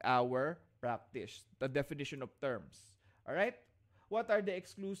of our practice, the definition of terms. All right? What are the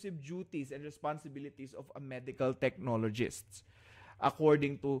exclusive duties and responsibilities of a medical technologist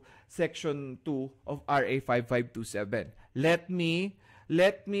according to section 2 of RA 5527? Let me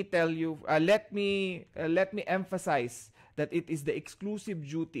let me tell you, let me emphasize that it is the exclusive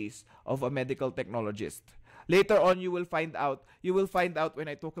duties of a medical technologist. Later on, you will find out when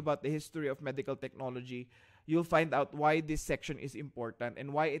I talk about the history of medical technology, you'll find out why this section is important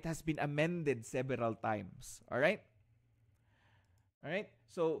and why it has been amended several times. All right? All right?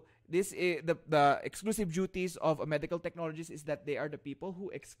 So, this is the exclusive duties of a medical technologist is that they are the people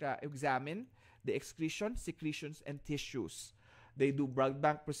who examine the excretion, secretions, and tissues. They do blood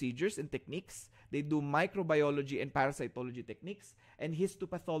bank procedures and techniques. They do microbiology and parasitology techniques, and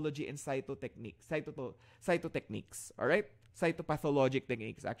histopathology and cytotechniques. All right, cytopathologic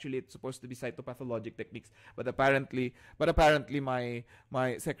techniques. Actually, it's supposed to be cytopathologic techniques, but apparently, my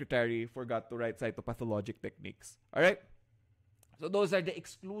secretary forgot to write cytopathologic techniques. All right. So those are the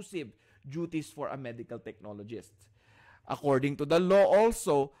exclusive duties for a medical technologist. According to the law,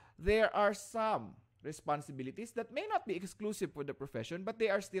 also there are some responsibilities that may not be exclusive for the profession, but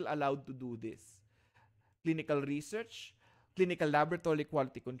they are still allowed to do this. Clinical research, clinical laboratory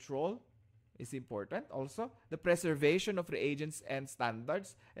quality control is important also. The preservation of reagents and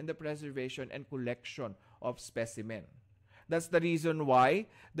standards, and the preservation and collection of specimen. That's the reason why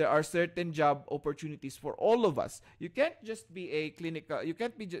there are certain job opportunities for all of us. You can't just be a clinical, you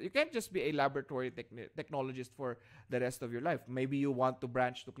can't just be a laboratory technologist for the rest of your life. Maybe you want to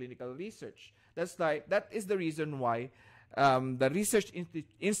branch to clinical research. That is the reason why the Research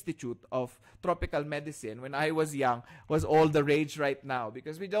Institute of Tropical Medicine, when I was young, was all the rage right now,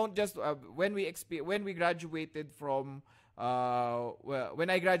 because we don't just when we graduated from when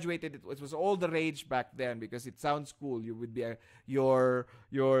I graduated, it was all the rage back then, because it sounds cool. You would be your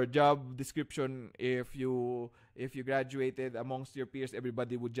job description, if you graduated amongst your peers,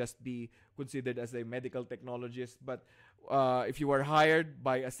 everybody would just be considered as a medical technologist. But if you were hired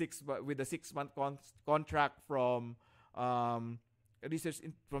by with a 6-month contract from the Research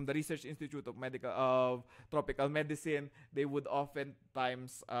Institute of Tropical Medicine, they would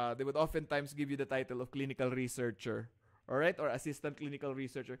oftentimes give you the title of clinical researcher. All right, or assistant clinical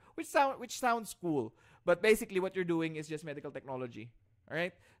researcher, which sounds cool, but basically what you're doing is just medical technology. All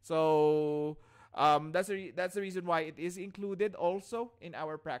right, so that's the reason why it is included also in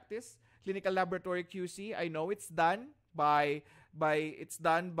our practice. Clinical laboratory QC, I know it's done by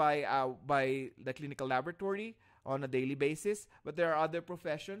the clinical laboratory on a daily basis, but there are other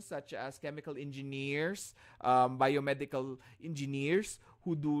professions such as chemical engineers, biomedical engineers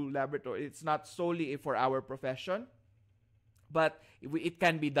who do laboratory. It's not solely for our profession, but it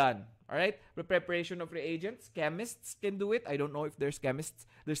can be done. All right? The preparation of reagents, chemists can do it. I don't know if there's chemists.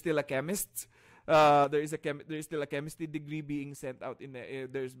 There's still a chemist. There is still a chemistry degree being sent out in the,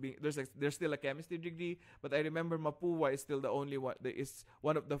 there's still a chemistry degree, but I remember Mapua is still the only one. There is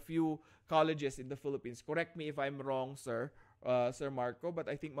one of the few colleges in the Philippines. Correct me if I'm wrong, sir, Sir Marco, but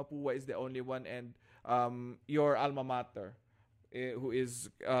I think Mapua is the only one, and your alma mater, who is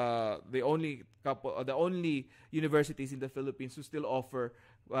the only universities in the Philippines who still offer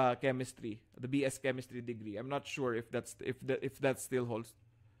chemistry, the BS chemistry degree. I'm not sure if that still holds.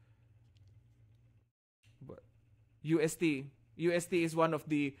 But UST is one of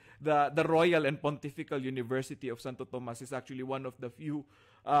the Royal and Pontifical University of Santo Tomas is actually one of the few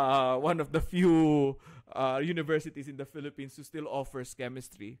universities in the Philippines who still offers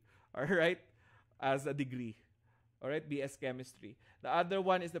chemistry. All right, as a degree. All right, BS chemistry. The other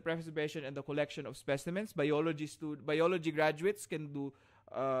one is the preservation and the collection of specimens. Biology graduates can do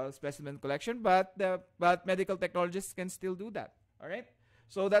specimen collection, but medical technologists can still do that. All right.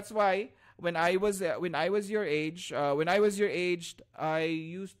 So that's why when I was your age, I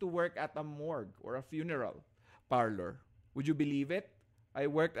used to work at a morgue or a funeral parlor. Would you believe it? I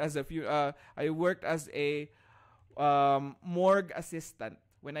worked as a morgue assistant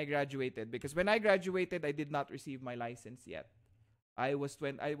when I graduated, because when I graduated, I did not receive my license yet. I was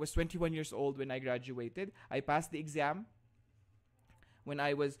 21 years old when I graduated. I passed the exam when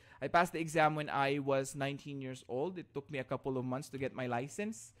I was 19 years old. It took me a couple of months to get my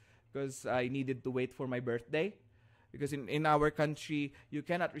license because I needed to wait for my birthday. Because in our country, you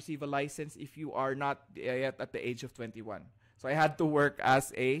cannot receive a license if you are not yet at the age of 21. So I had to work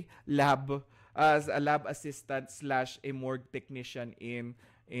as a lab assistant / a morgue technician in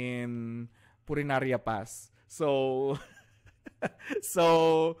Purinaria Pass. So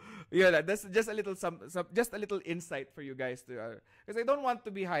yeah, that's just a little insight for you guys to, because I don't want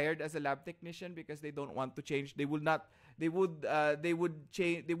to be hired as a lab technician, because they don't want to change. They wouldn't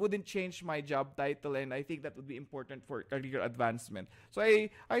change my job title, and I think that would be important for career advancement. So I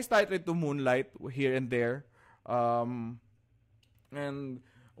started to moonlight here and there, and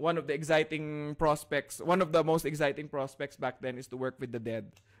one of the exciting prospects, one of the most exciting prospects back then is to work with the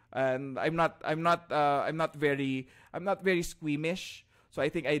dead. And I'm not very squeamish. So I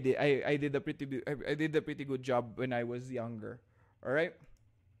think I did I did a pretty good job when I was younger. All right?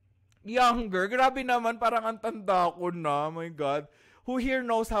 Younger, grabe naman, parang ang tanda ko na. My God. Who here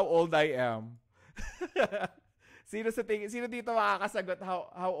knows how old I am? Sino dito makakasagot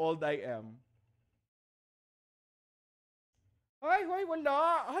how old I am? Ay,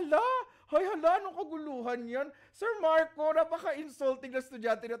 wala. Hala. Ay, hala, anong kaguluhan yan? Sir Marco, napaka-insulting na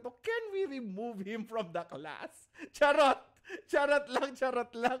estudyante na to. Can we remove him from the class? Charot. Charot lang, charot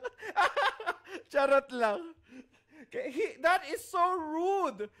lang. Charot lang. That is so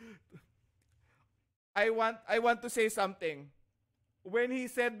rude. I want to say something. When he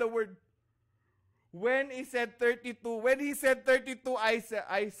said 32, I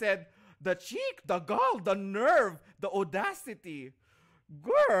said, the cheek, the gall, the nerve, the audacity.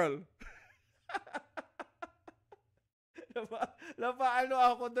 Girl. Ano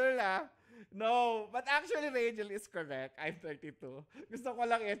ako doon No, but actually Rachel is correct. I'm 32. Gusto ko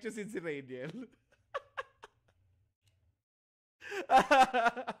lang etchusin si Rachel.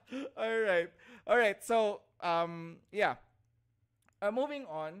 All right. So, yeah. Moving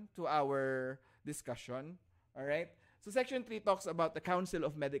on to our discussion. All right. So section 3 talks about the Council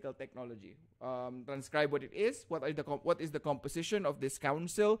of Medical Technology. Transcribe what it is. What is the composition of this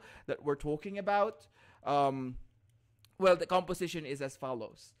council that we're talking about? Well, the composition is as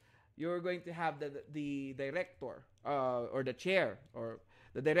follows. You're going to have the director or the chair, or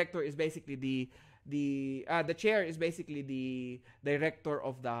the director is basically the chair is basically the director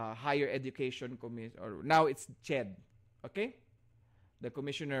of the higher education commission, or now it's CHED, okay, the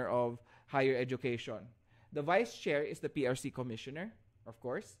commissioner of higher education. The vice chair is the PRC commissioner, of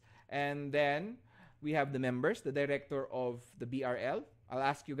course, and then we have the members, the director of the BRL. I'll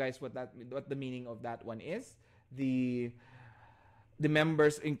ask you guys what the meaning of that one is. The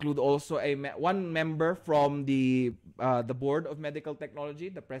members include also one member from the Board of Medical Technology,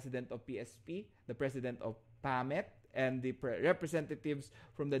 the president of PSP, the president of PAMET, and the representatives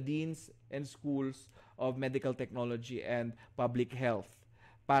from the deans and schools of medical technology and public health,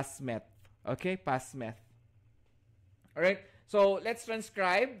 PASMET. Okay, PASMET. All right. So let's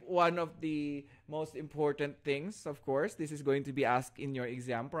transcribe one of the most important things. Of course, this is going to be asked in your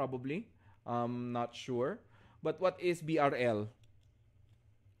exam probably. Not sure. But what is BRL?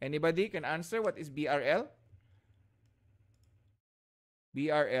 Anybody can answer what is BRL?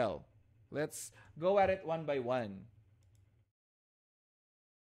 BRL. Let's go at it one by one.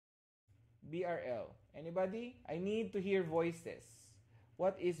 BRL. Anybody? I need to hear voices.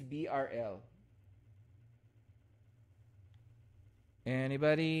 What is BRL?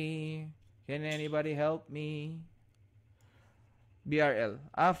 Anybody? Can anybody help me? BRL.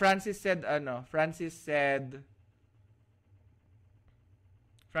 Francis said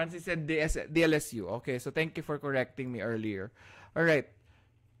DLSU. Okay, so thank you for correcting me earlier. All right.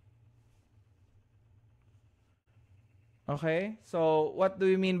 Okay, so what do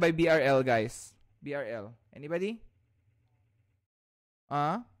you mean by BRL, guys? BRL. Anybody?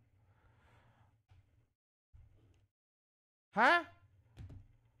 Huh?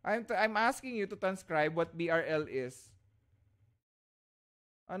 I'm asking you to transcribe what BRL is.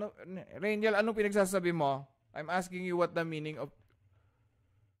 Ano, Rangel, anong pinagsasabi mo? I'm asking you what the meaning of...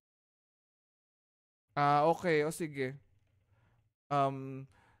 Okay. O sige.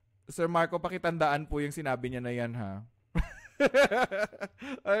 Sir Marco, pakitandaan po yung sinabi niya na yan, ha?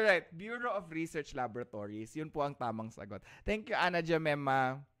 Alright. Bureau of Research Laboratories. Yun po ang tamang sagot. Thank you, Ana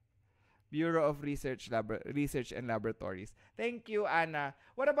Jamema. Bureau of Research and Laboratories. Thank you, Anna.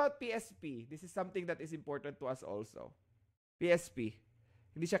 What about PSP? This is something that is important to us also. PSP.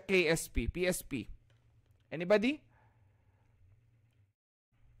 Hindi siya KSP. PSP. Anybody?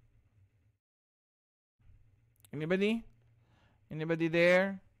 Anybody? Anybody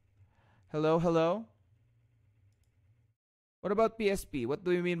there? Hello? What about PSP? What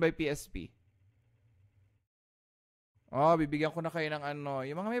do you mean by PSP? Bibigyan ko na kayo ng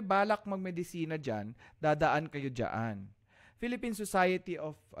yung mga may balak magmedisina dyan, dadaan kayo dyan. Philippine Society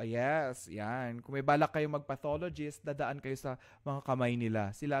of, yes, yan. Kung may balak kayo magpathologist, dadaan kayo sa mga kamay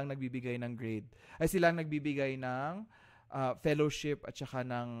nila. Sila ang nagbibigay ng grade. Sila ang nagbibigay ng fellowship at saka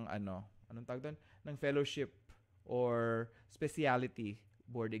ng, anong tawag doon? Ng fellowship or specialty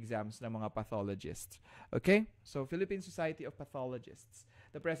board exams ng mga pathologists. Okay? So, Philippine Society of Pathologists.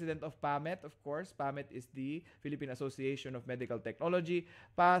 The president of PAMET, of course. PAMET is the Philippine Association of Medical Technology.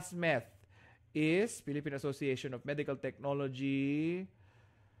 PASMET is Philippine Association of Medical Technology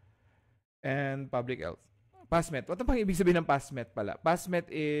and Public Health. PASMET. What ang ibig sabihin ng PASMET pala?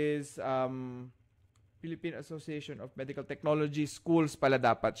 PASMET is Philippine Association of Medical Technology Schools pala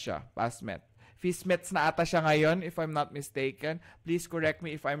dapat siya. PASMET. FISMETs na ata siya ngayon, if I'm not mistaken. Please correct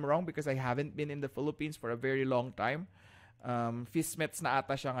me if I'm wrong because I haven't been in the Philippines for a very long time. FISMETs na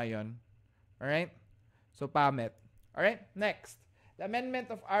ata siya ngayon. Alright? So, PAMET. Alright? Next. The amendment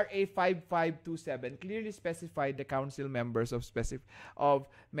of RA 5527 clearly specified the council members of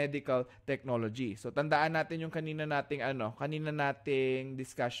medical technology. So, tandaan natin yung kanina nating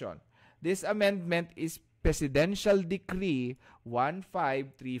discussion. This amendment is Presidential Decree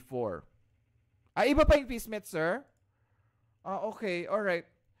 1534. Iba pa yung FISMET, sir? Okay, alright.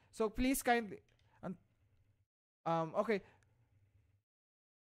 So, please kindly... okay.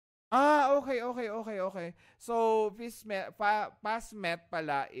 Okay. So, FISMET, PASMET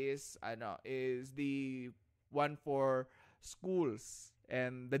pala is the one for schools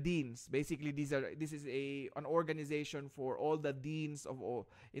and the deans. Basically, this is an organization for all the deans of all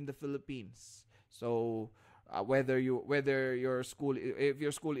in the Philippines. So, whether your school, if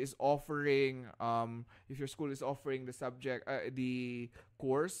your school is offering the subject, the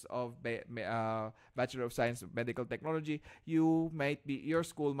course of Bachelor of Science of Medical Technology, your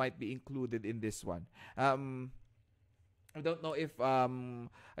school might be included in this one. I don't know if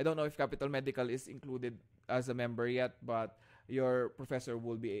Capital Medical is included as a member yet, but your professor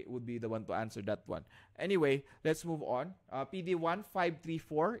would be the one to answer that one. Anyway, let's move on. PD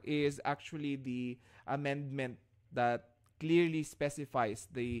 1534 is actually the amendment that clearly specifies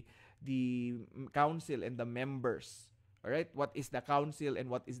the council and the members. All right, what is the council and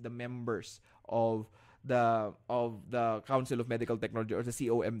what is the members of the Council of Medical Technology, or the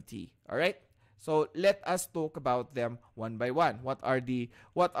COMT? All right. So let us talk about them one by one. What are the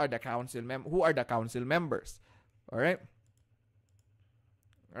council who are the council members? All right.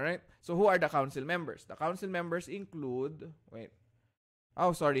 Alright? So, who are the council members? The council members include... Wait.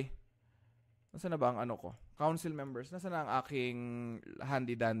 Oh, sorry. Nasaan na ba ang ko? Council members. Nasaan na ang aking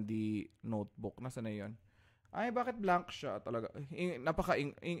handy-dandy notebook? Nasaan na yun? Ay, bakit blank siya talaga?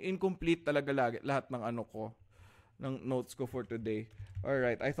 Incomplete talaga lahat ng ko. Ng notes ko for today.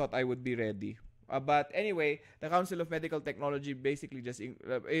 Alright. I thought I would be ready. But anyway, the Council of Medical Technology basically just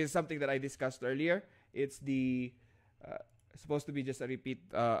is something that I discussed earlier. It's the... supposed to be just a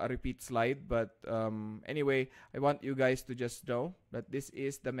repeat slide, but anyway, I want you guys to just know that this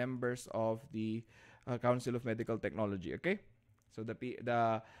is the members of the Council of Medical Technology. Okay, so the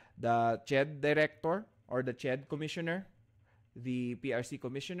CHED director or the CHED commissioner, the PRC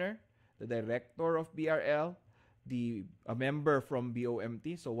commissioner, the director of BRL, a member from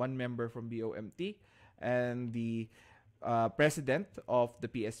BOMT, so one member from BOMT, and the president of the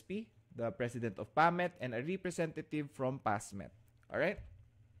PSP, the president of PAMET, and a representative from PASMET. Alright?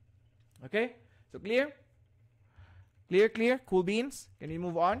 Okay? So, clear? Clear? Cool beans? Can we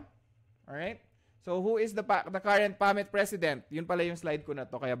move on? Alright? So, who is the current PAMET president? Yun pala yung slide ko na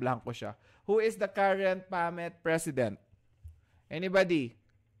to, kaya blanco siya. Who is the current PAMET president? Anybody?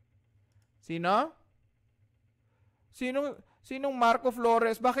 Sino? Sinong Marco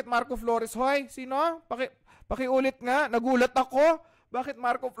Flores? Bakit Marco Flores? Hoy, sino? Pakiulit nga. Nagulat ako. Bakit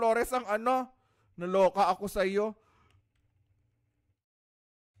Marco Flores ang Naloka ako sa iyo.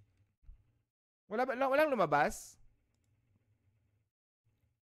 Walang lumabas?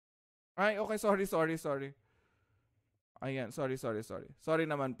 Ay, okay, sorry. Ayan, sorry. Sorry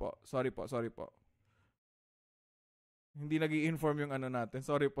naman po. Sorry po. Hindi nag-i-inform yung natin.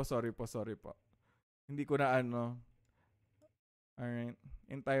 Sorry po. Hindi ko na Alright.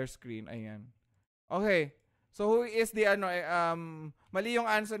 Entire screen. Ayan. Okay. So, who is the mali yung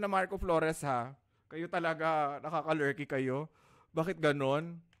answer na Marco Flores, ha? Kayo talaga, nakakalurky kayo. Bakit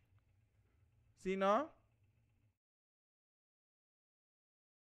ganon? Sino?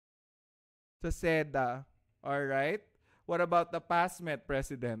 Sa SEDA. Alright. What about the PASMET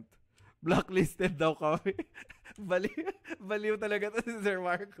president? Blacklisted daw kami. Baliw talaga to si Sir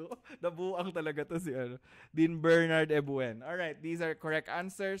Marco. Nabuang talaga to si Dean Bernard Ebuen. Alright, these are correct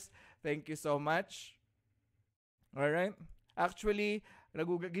answers. Thank you so much. Alright? Actually,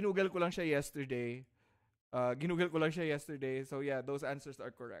 ginugol ko lang siya yesterday. So yeah, those answers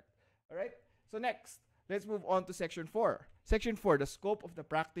are correct. Alright? So next, let's move on to Section 4. Section 4, the scope of the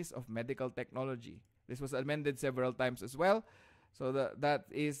practice of medical technology. This was amended several times as well. So that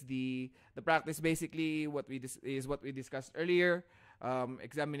is the practice, basically what we discussed earlier.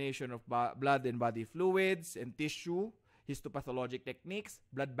 Examination of blood and body fluids and tissue, histopathologic techniques,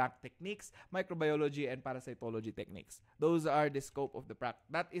 blood bank techniques, microbiology, and parasitology techniques. Those are the scope of the practice.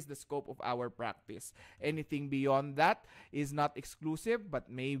 That is the scope of our practice. Anything beyond that is not exclusive, but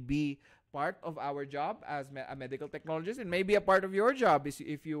may be part of our job as a medical technologist, and maybe a part of your job is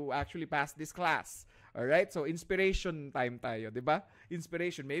if you actually pass this class. All right? So inspiration time tayo, 'di ba?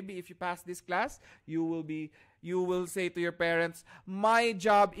 Inspiration. Maybe if you pass this class, you will say to your parents, "My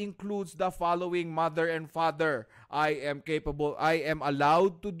job includes the following, mother and father. I am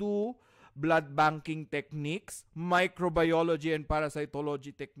allowed to do blood banking techniques, microbiology and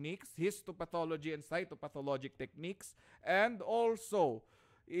parasitology techniques, histopathology and cytopathologic techniques, and also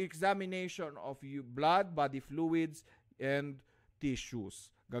examination of blood, body fluids, and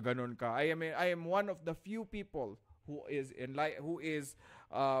tissues." Gaganon ka. I am one of the few people who is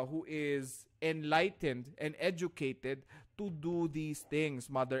enlightened and educated to do these things,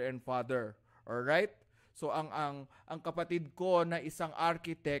 mother and father. All right? So ang kapatid ko na isang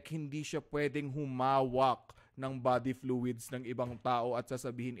architect, hindi siya pwedeng humawak ng body fluids ng ibang tao at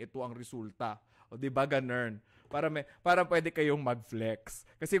sasabihin ito ang resulta. O 'di ba ganun? Para pwede kayong mag-flex.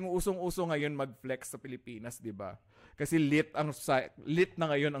 Kasi yung usong-uso ngayon mag-flex sa Pilipinas, 'di ba? Kasi lit na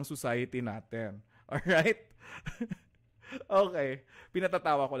ngayon ang society natin. All right? Okay.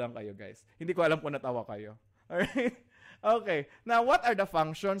 Pinatatawa ko lang kayo, guys. Hindi ko alam kung natawa kayo. All right? Okay. Now, what are the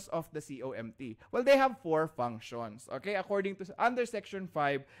functions of the COMT? Well, they have 4 functions. Okay? According to under Section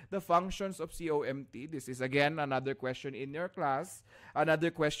 5, the functions of COMT, this is again another question in your class, another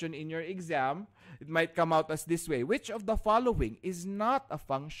question in your exam. It might come out as this way. Which of the following is not a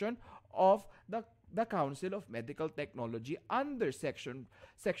function of the Council of Medical Technology under Section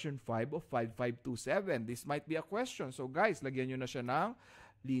 5 of 5527? This might be a question. So guys, lagyan nyo na siya ng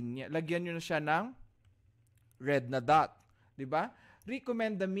linya, lagyan nyo na siya ng red na dot, 'di ba?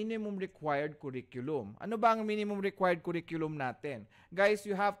 Recommend the minimum required curriculum. Ano ba ang minimum required curriculum natin? Guys,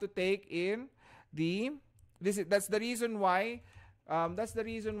 you have to take in that's the reason why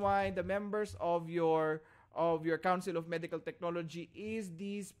the members of your Council of Medical Technology is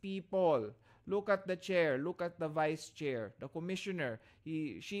these people. Look at the chair, look at the vice chair, the commissioner.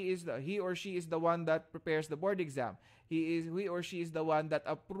 He or she is the one that prepares the board exam. He or she is the one that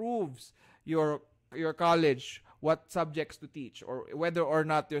approves your college what subjects to teach, or whether or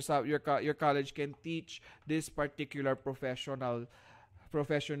not your college can teach this particular professional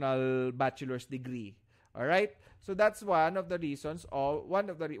bachelor's degree. All right? So that's one of the reasons, or one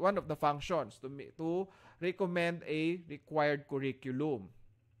of the functions to recommend a required curriculum.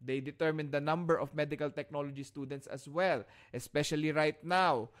 They determine the number of medical technology students as well, especially right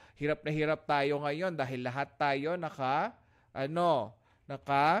now. Hirap na hirap tayo ngayon dahil lahat tayo naka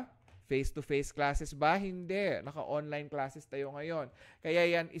face-to-face classes ba? Hindi. Naka-online classes tayo ngayon.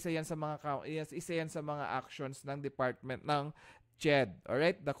 Kaya isa yan sa mga actions ng department ng CHED, all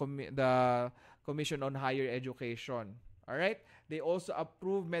right? The Commission on Higher Education. All right? They also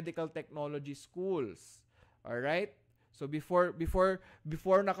approve medical technology schools. All right? So before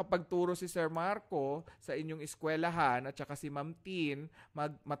nakapagturo si Sir Marco sa inyong eskwelahan at saka si Ma'am Tin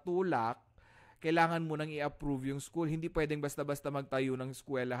matulak, kailangan mo nang i-approve yung school. Hindi pwedeng basta-basta magtayo ng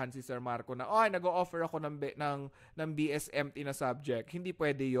eskwelahan si Sir Marco na, nag-o-offer ako ng BSMT na subject. Hindi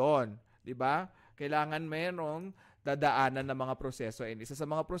pwede yon, 'di ba? Kailangan merong dadaanan ng mga proseso. And isa sa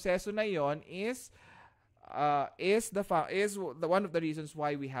mga proseso na yon is one of the reasons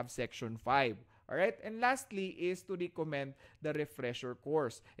why we have Section 5. Alright? And lastly is to recommend the refresher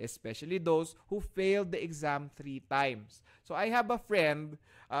course, especially those who failed the exam 3 times. So I have a friend,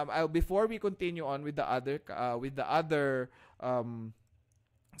 before we continue on with the other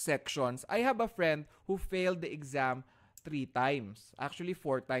sections, I have a friend who failed the exam 3 times. Actually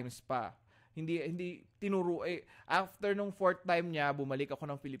 4 times pa. Hindi tinuro after nung 4th time niya, bumalik ako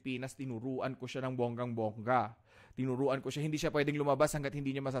ng Pilipinas, tinuruan ko siya ng bonggang-bongga. Tinuruan ko siya, hindi siya pwedeng lumabas hanggat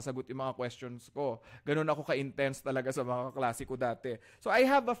hindi niya masasagot yung mga questions ko. Ganun ako ka-intense talaga sa mga klase ko dati. So I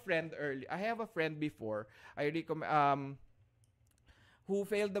have a friend before, who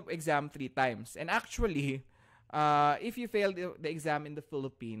failed the exam 3 times. And actually, if you failed the exam in the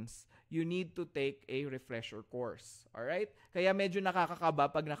Philippines, you need to take a refresher course. Alright? Kaya medyo nakakakaba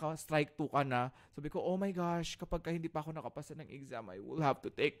pag naka-strike 2 ka na. Sabi ko, oh my gosh, kapag hindi pa ako nakapasa ng exam, I will have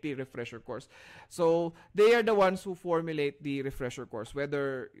to take the refresher course. So, they are the ones who formulate the refresher course.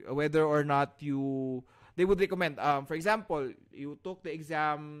 Whether or not they would recommend, for example, you took the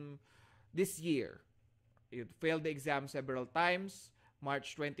exam this year. You failed the exam several times.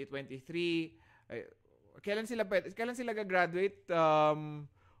 March 2023. Kailan sila gagraduate?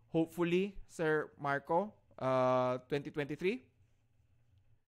 Hopefully, Sir Marco, 2023?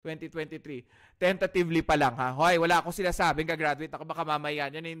 2023. Tentatively pa lang, ha? Hoy, wala akong sinasabing gagraduate ako. Baka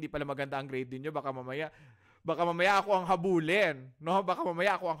mamaya niyan, hindi pala maganda ang grade niyo. Baka mamaya ako ang habulin. No? Baka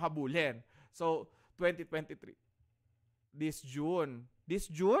mamaya ako ang habulin. So, 2023. This June.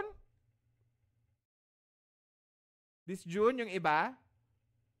 This June, yung iba?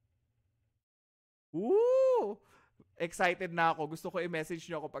 Woo! Excited na ako. Gusto ko i-message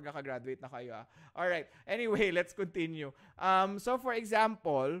nyo ako pag nakagraduate na kayo. Alright. Anyway, let's continue. So for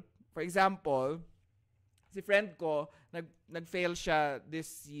example, si friend ko, nag-fail siya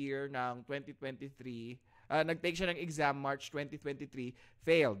this year ng 2023. Nag-take siya ng exam March 2023,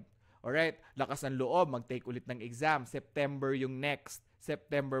 failed. Alright, lakas ng loob, mag-take ulit ng exam. September yung next,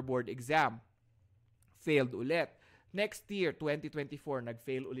 September board exam. Failed ulit. Next year, 2024,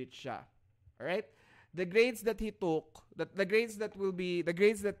 nag-fail ulit siya. Alright? The grades that he took, the grades that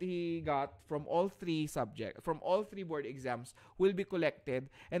he got from all three board exams will be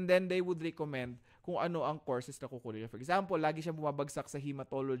collected, and then they would recommend kung ano ang courses na kukunin niya. For example, lagi siyang bumabagsak sa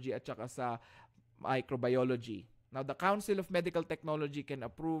hematology at saka sa microbiology. Now, the Council of Medical Technology can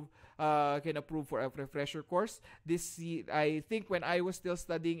approve for a refresher course. I think when I was still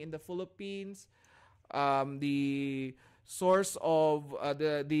studying in the Philippines, the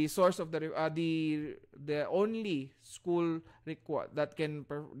only school that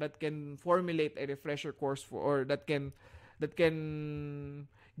can formulate a refresher course or that can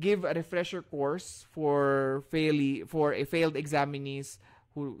give a refresher course for a failed examinees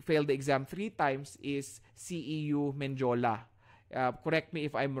who failed the exam 3 times is CEU Menjola. Correct me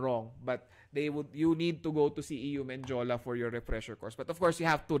if I'm wrong, but you need to go to CEU Menjola for your refresher course. But of course, you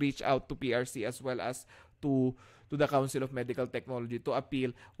have to reach out to PRC as well as to the Council of Medical Technology to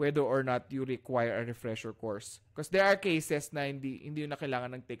appeal whether or not you require a refresher course. Because there are cases na hindi na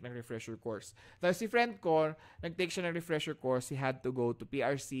kailangan ng take ng refresher course. Tapos si friend ko, nag-take siya ng refresher course, he had to go to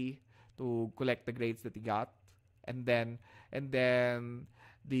PRC to collect the grades that he got. And then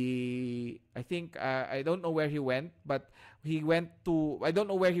I think I don't know where he went, but I don't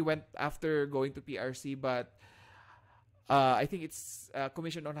know where he went after going to PRC, but I think it's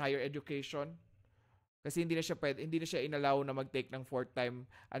Commission on Higher Education. Kasi hindi na siya inallow na mag-take ng fourth time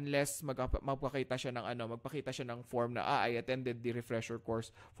unless magpakita siya ng form na I attended the refresher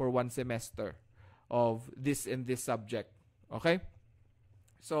course for 1 semester of this and this subject. Okay?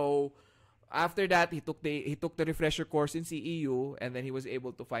 So after that, he took the refresher course in CEU, and then he was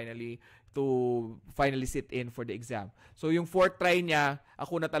able to finally sit in for the exam. So yung fourth try niya,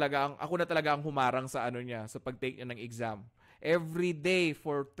 ako na talaga ang humarang sa sa pag-take niya ng exam. Every day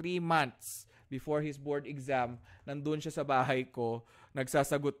for 3 months before his board exam, nandun siya sa bahay ko,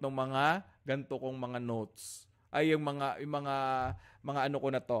 nagsasagot ng mga ganto kong mga notes. Ay yung mga ano ko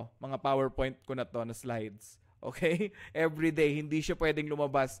na to, mga PowerPoint ko na to na slides. Okay? Every day, hindi siya pwedeng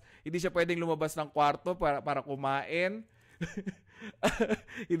lumabas ng kwarto para kumain.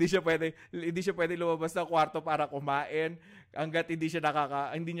 hindi siya pwedeng lumabas ng kwarto para kumain hangga't hindi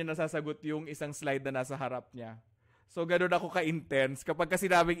niya nasasagot yung isang slide na nasa harap niya. So ganoon ako ka-intense. Kapag kasi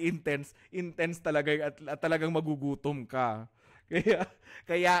sinabing intense talaga at talagang magugutom ka.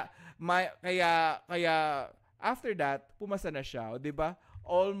 Kaya after that, pumasa na siya, 'di ba?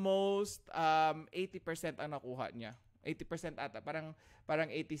 Almost 80% ang nakuha niya. 80% ata, parang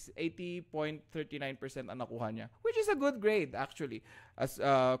 80.39% ang nakuha niya, which is a good grade actually, as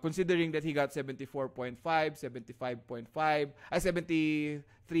considering that he got 74.5, 75.5, 73.5,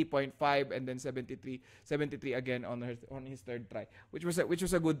 and then 73 again on his third try, which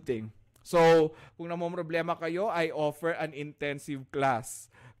was a good thing. So, kung namomroblema kayo, I offer an intensive class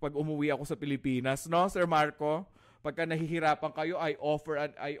pag umuwi ako sa Pilipinas, no, Sir Marco? Pagka nahihirapan kayo, I offer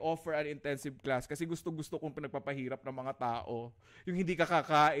an intensive class kasi gusto kong pinagpapahirap ng mga tao. Yung hindi ka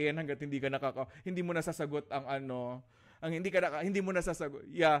kakain hangga't hindi mo nasasagot ang hindi mo nasasagot.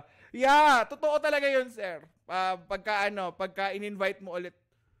 Yeah, totoo talaga 'yun, sir. Pagka in-invite mo ulit,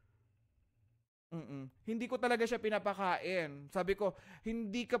 hindi ko talaga siya pinapakain. Sabi ko,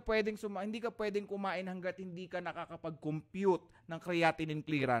 hindi ka pwedeng kumain hangga't hindi ka nakakapag-compute ng creatinine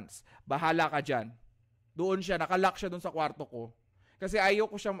clearance. Bahala ka diyan. Doon siya, nakalock siya doon sa kwarto ko. Kasi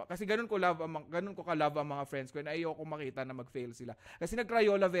ganun ko ka-love ang mga friends ko, and ayoko makita na mag-fail sila. Kasi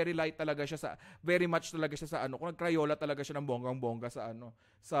nag-Crayola very much talaga siya sa kung nag-Crayola talaga siya ng bonggang-bongga sa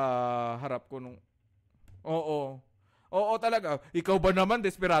harap ko nung, Oo talaga. Ikaw ba naman,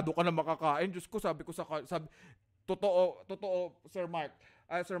 desperado ka na makakain? Diyos ko, totoo, Sir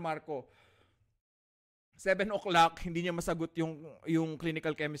Marco. 7 o'clock, hindi niya masagot yung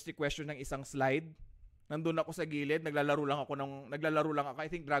clinical chemistry question ng isang slide. Nandun ako sa gilid, naglalaro lang ako.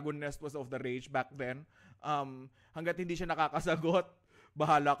 I think Dragon Nest was of the rage back then. Hanggat hindi siya nakakasagot,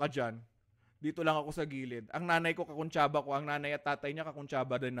 bahala ka dyan. Dito lang ako sa gilid. Ang nanay ko kakuntsaba ko, ang nanay at tatay niya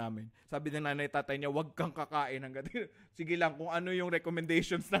kakuntsaba din namin. Sabi ng nanay at tatay niya, wag kang kakain hanggat sige lang kung ano yung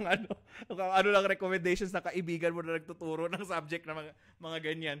recommendations ng recommendations na kaibigan mo na nagtuturo ng subject na mga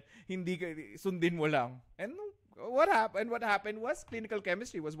ganyan. Hindi sundin mo lang. And What happened? What happened was clinical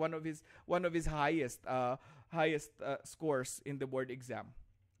chemistry was one of his highest scores in the board exam,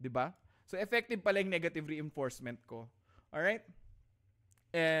 'di ba? So effective pala yung negative reinforcement ko. All right?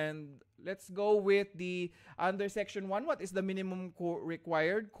 And let's go with the under section 1. What is the minimum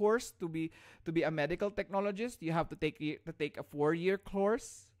required course to be a medical technologist? You have to take a 4-year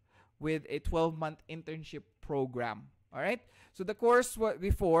course with a 12-month internship program. All right? So the course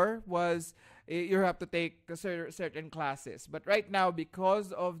before was you have to take certain classes. But right now,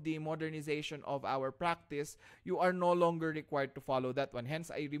 because of the modernization of our practice, you are no longer required to follow that one. Hence,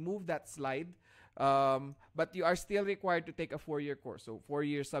 I removed that slide. But you are still required to take a 4-year course. So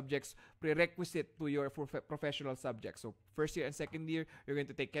 4-year subjects prerequisite to your professional subjects. So first year and second year, you're going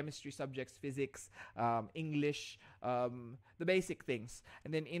to take chemistry subjects, physics, English, the basic things.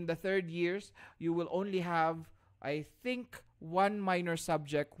 And then in the third years, you will only have, I think, one minor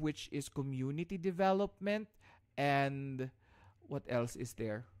subject, which is community development. And what else is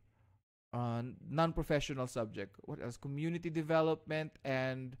there? Non-professional subject. What else? Community development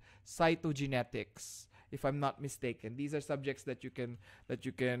and cytogenetics, if I'm not mistaken. These are subjects that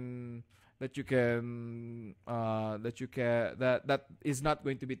is not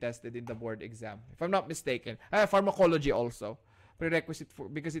going to be tested in the board exam, if I'm not mistaken. Pharmacology also prerequisite for,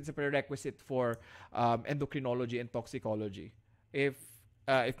 because it's a prerequisite for endocrinology and toxicology, if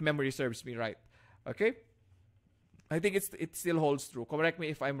memory serves me right. Okay. I think it still holds true. Correct me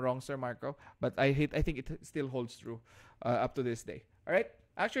if I'm wrong, Sir Marco, but I think it still holds true up to this day. All right.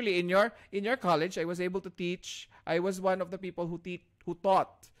 Actually, in your college, I was able to teach. I was one of the people who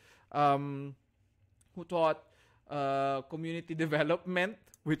taught community development,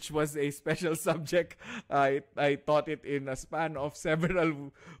 which was a special subject. I taught it in a span of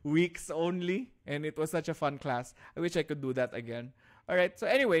several weeks only, and it was such a fun class. I wish I could do that again. All right. So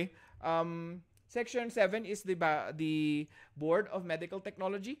anyway, Section 7 is the Board of Medical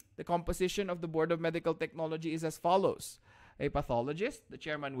Technology. The composition of the Board of Medical Technology is as follows. A pathologist. The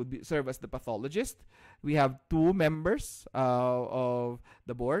chairman would serve as the pathologist. We have 2 members of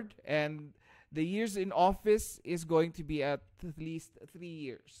the board. And the years in office is going to be at least 3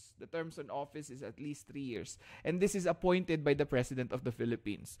 years. The terms in office is at least 3 years. And this is appointed by the President of the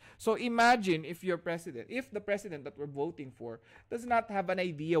Philippines. So imagine if the president that we're voting for does not have an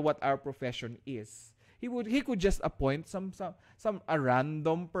idea what our profession is. He could just appoint a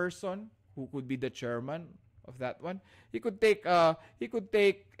random person who could be the chairman of that one. He could take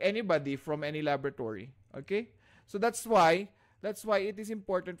anybody from any laboratory. Okay? So that's why it is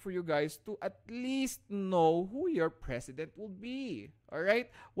important for you guys to at least know who your president will be. All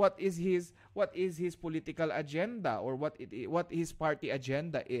right? What is his political agenda, or what his party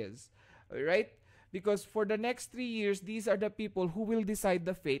agenda is. All right? Because for the next 3 years, these are the people who will decide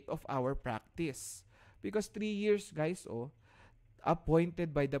the fate of our practice. Because 3 years, guys,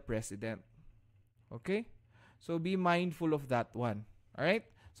 appointed by the president. Okay? So be mindful of that one. All right?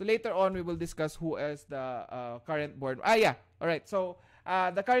 So later on, we will discuss who is the current board. All right. So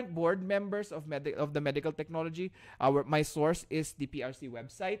the current board members of the medical technology. My source is the PRC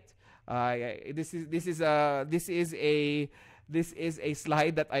website. This is a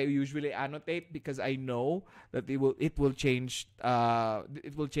slide that I usually annotate because I know that it will change.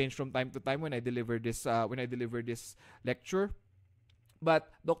 It will change from time to time when I deliver this lecture. But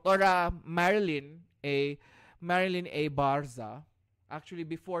Dr. Marilyn A. Barza. Actually,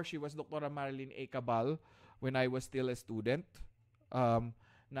 before she was Dr. Marilyn A. Cabal when I was still a student.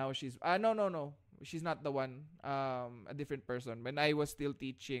 Now she's... No. She's not the one. A different person. When I was still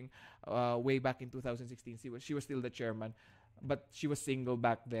teaching way back in 2016, she was still the chairman. But she was single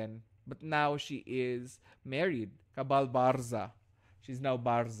back then. But now she is married. Cabal Barza. She's now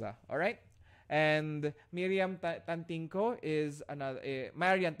Barza. All right? And Marian Tantinko is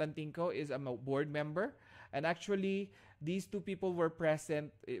a board member. And actually, these 2 people were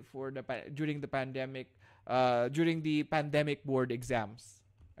present during the pandemic board exams.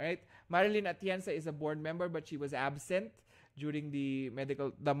 All right. Marilyn Atienza is a board member, but she was absent during the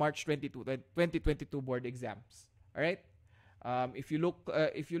March 2022 board exams. All right. If you look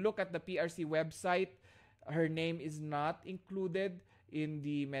at the PRC website, her name is not included in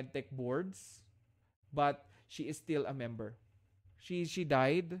the medtech boards, but she is still a member. She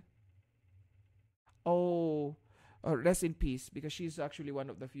died. Rest in peace, because she's actually one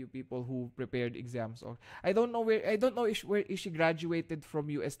of the few people who prepared exams. Or I don't know where she graduated from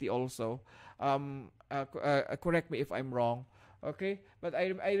UST also. Correct me if I'm wrong. Okay, but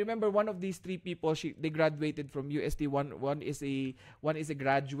I remember one of these 3 people. They graduated from UST. One is a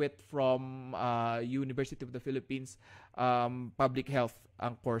graduate from University of the Philippines, public health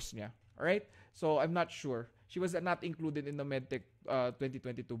ang course niya. All right, so I'm not sure. She was not included in the MedTech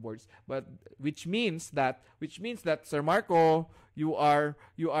 2022 boards. But which means that Sir Marco, you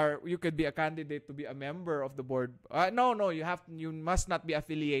could be a candidate to be a member of the board. No, you must not be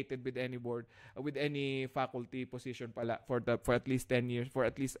affiliated with any board, with any faculty position pala for at least 10 years, for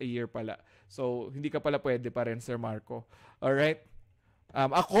at least a year pala. So hindi ka pala pwede pa rin, Sir Marco. All right?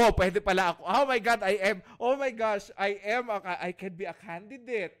 Ako, pwede pala ako. Oh my God, I can be a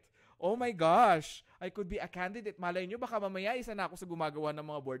candidate. Oh my gosh, I could be a candidate. Malay nyo, baka mamaya isa na ako sa gumagawa ng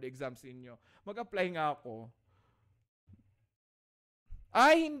mga board exams ninyo. Mag-apply nga ako.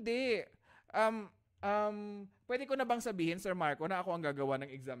 Ay, hindi. Pwede ko na bang sabihin, Sir Marco, na ako ang gagawa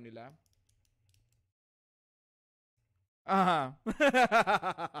ng exam nila? Aha.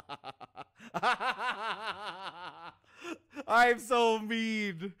 I'm so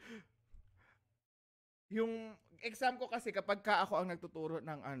mean. Yung exam ko kasi kapag ka ako ang nagtuturo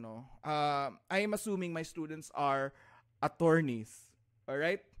ng I'm assuming my students are attorneys.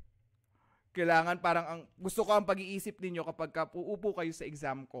 Alright? Kailangan gusto ko ang pag-iisip ninyo kapag ka uupo kayo sa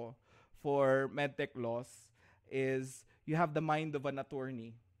exam ko for medtech laws is you have the mind of an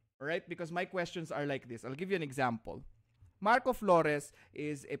attorney. Alright? Because my questions are like this. I'll give you an example. Marco Flores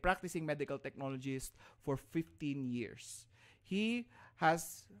is a practicing medical technologist for 15 years. He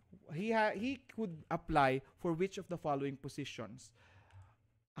could apply for which of the following positions?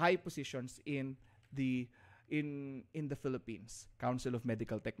 High positions in the Philippines. Council of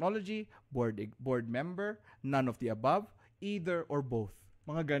Medical Technology, board member, none of the above, either or both.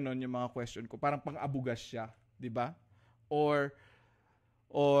 Mga ganon yung mga question ko. Parang pang-abugas siya, 'di ba? Or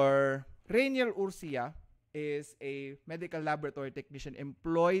Rainiel Urcia is a medical laboratory technician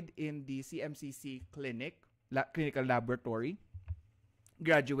employed in the CMCC clinical laboratory.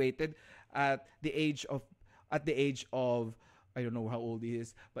 Graduated at the age of I don't know how old he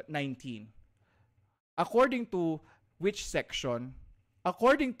is, but 19. According to which section of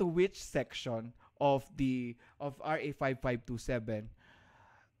RA 5527,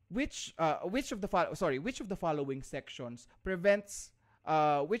 which of the following sections prevents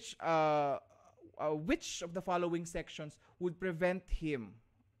which of the following sections would prevent him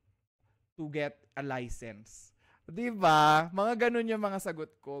to get a license? Diba? Mga ganun yung mga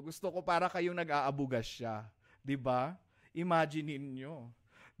sagot ko. Gusto ko para kayong nag-aabugas siya. Diba? Imagine niyo.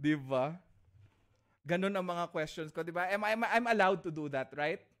 Diba? Ganun ang mga questions ko. Diba? I'm allowed to do that,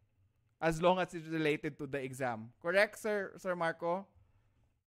 right? As long as it's related to the exam. Correct, Sir Marco?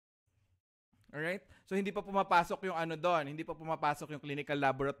 Alright? So, hindi pa pumapasok yung doon. Hindi pa pumapasok yung Clinical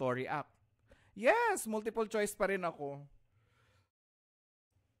Laboratory Act. Yes, multiple choice pa rin ako.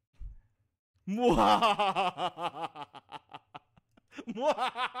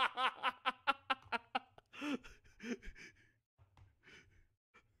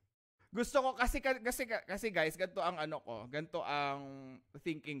 Gusto ko kasi guys, ganito ang ganito ang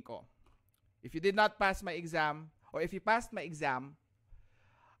thinking ko. If you did not pass my exam, or if you passed my exam,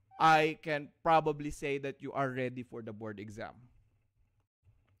 I can probably say that you are ready for the board exam.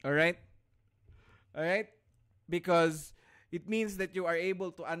 Alright? Alright? Because it means that you are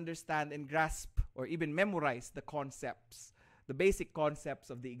able to understand and grasp or even memorize the concepts, the basic concepts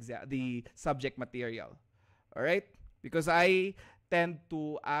of the subject material. Alright? Because I tend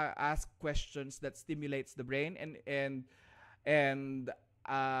to ask questions that stimulates the brain and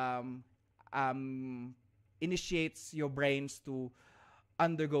initiates your brains to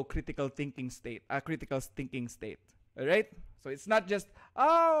undergo critical thinking state. Alright? So it's not just,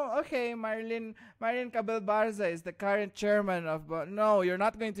 okay, Marilyn Cabelbarza is the current chairman of... No, you're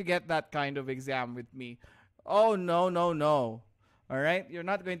not going to get that kind of exam with me. Oh, no. Alright? You're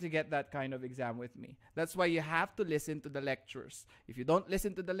not going to get that kind of exam with me. That's why you have to listen to the lectures. If you don't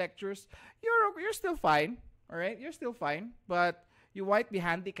listen to the lectures, you're still fine. Alright? You're still fine. But you might be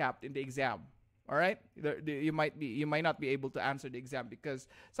handicapped in the exam. Alright? You might not be able to answer the exam because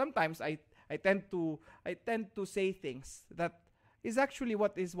sometimes I tend to say things that is actually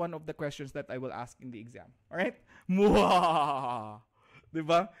what is one of the questions that I will ask in the exam. Alright? Muha!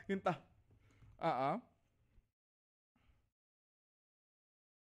 Diba?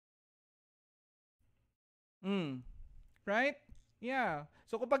 Right? Yeah.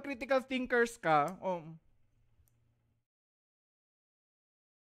 So kapag critical thinkers ka,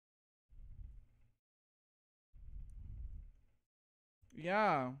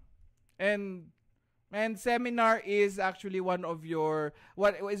 yeah. And seminar is actually one of your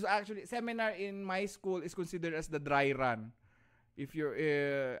seminar in my school is considered as the dry run. If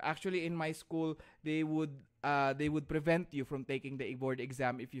you're actually in my school, they would prevent you from taking the board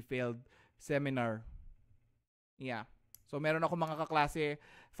exam if you failed seminar. Yeah. So, meron ako mga kaklase,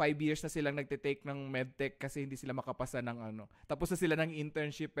 5 years na silang nagtitake ng medtech kasi hindi sila makapasa ng ano. Tapos na sila ng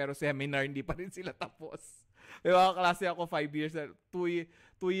internship pero seminar, hindi pa rin sila tapos. May mga kaklase ako 5 years,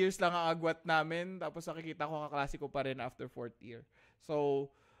 2 years lang ang agwat namin. Tapos nakikita ko kaklase ko pa rin after 4th year.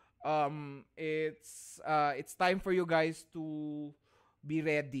 So, it's time for you guys to be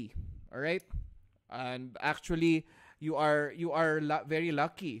ready. Alright? And actually, you are very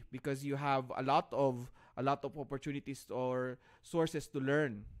lucky because you have a lot of opportunities or sources to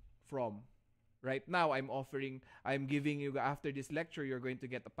learn from. Right now, I'm giving you, after this lecture, you're going to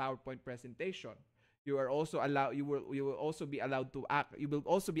get a PowerPoint presentation. You will also be allowed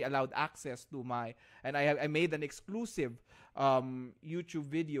access to and I made an exclusive YouTube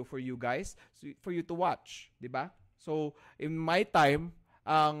video for you guys, for you to watch, 'di ba? So, in my time,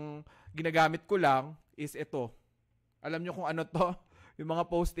 ang ginagamit ko lang is ito. Alam nyo kung ano to? Yung mga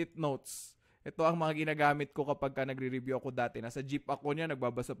post-it notes. Ito ang mga ginagamit ko kapag nagre-review ako dati. Nasa jeep ako niya,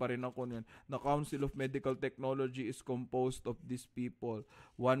 nagbabasa pa rin ako niyan. The Council of Medical Technology is composed of these people.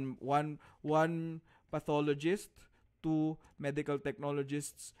 One pathologist, 2 medical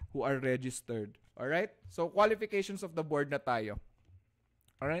technologists who are registered. Alright? So, qualifications of the board na tayo.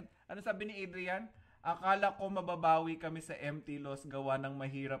 Alright? Ano sabi ni Adrian? Akala ko mababawi kami sa MT laws gawa ng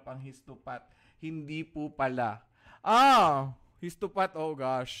mahirap ang histopath. Hindi po pala. Histopath, oh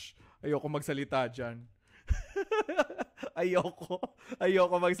gosh. Ayoko magsalita dyan. Ayoko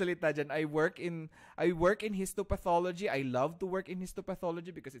magsalita dyan. I work in histopathology. I love to work in histopathology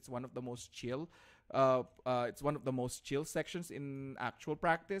because it's one of the most chill sections in actual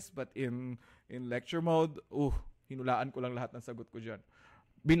practice, but in lecture mode, hinulaan ko lang lahat ng sagot ko dyan.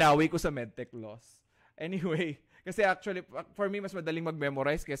 Binawi ko sa medtech laws. Anyway, kasi actually for me mas madaling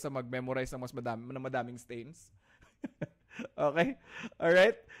mag-memorize kaysa mag-memorize ng madaming stains. Okay?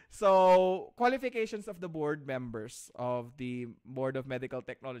 Alright? So, qualifications of the board members of the Board of Medical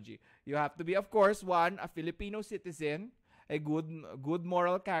Technology. You have to be, of course, 1, a Filipino citizen, a good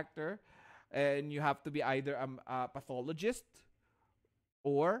moral character, and you have to be either a pathologist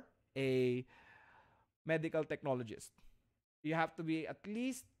or a medical technologist. You have to be at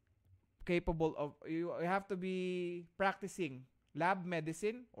least you have to be practicing lab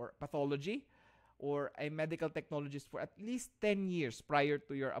medicine or pathology, or a medical technologist for at least 10 years prior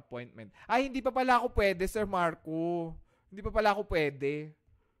to your appointment. Hindi pa pala ako pwede, Sir Marco. Hindi pa pala ako pwede.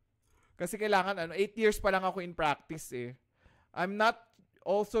 Kasi kailangan 8 years pa lang ako in practice eh. I'm not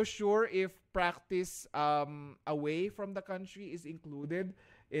also sure if practice away from the country is included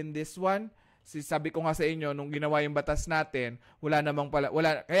in this one. Sabi ko nga sa inyo, nung ginawa yung batas natin,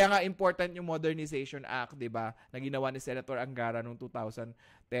 kaya nga important yung Modernization Act, 'di ba? Na ginawa ni Senator Angara noong 2011.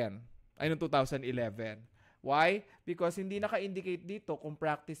 Why? Because hindi naka-indicate dito kung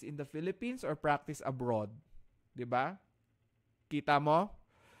practice in the Philippines or practice abroad. 'Di ba? Kita mo?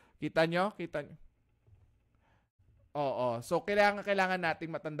 Kita nyo? Oo. So kailangan nating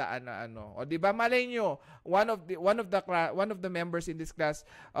matandaan na ano. O 'di ba malay nyo, one of the members in this class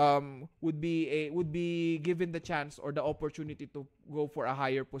would be given the chance or the opportunity to go for a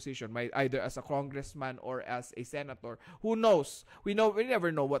higher position, either as a congressman or as a senator. Who knows? We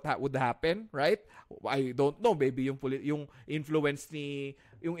never know what would happen, right? I don't know, maybe yung influence ni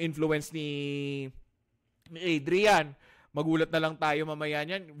Adrian. Magulat na lang tayo mamaya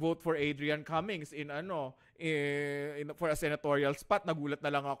niyan, vote for Adrian Cummings for a senatorial spot. Nagulat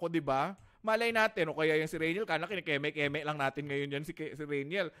na lang ako, 'di ba? Malay natin o kaya yung si Rainiel, kana kinikeme-keme lang natin ngayon yan si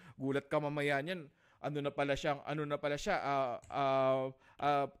Rainiel. Gulat ka mamaya niyan. Ano na pala siya,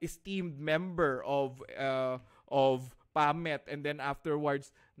 esteemed member of PAMET, and then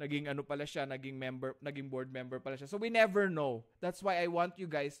afterwards naging board member pala siya. So we never know. That's why I want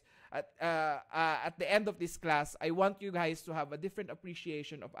you guys at the end of this class, I want you guys to have a different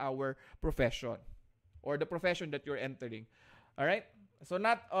appreciation of our profession or the profession that you're entering. All right? So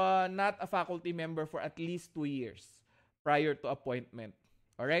not a faculty member for at least 2 years prior to appointment.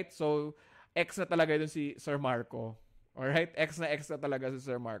 All right? So extra talaga dun si Sir Marco. Alright? Extra talaga si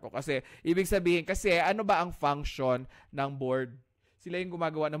Sir Marco. Kasi, ibig sabihin, ano ba ang function ng board? Sila yung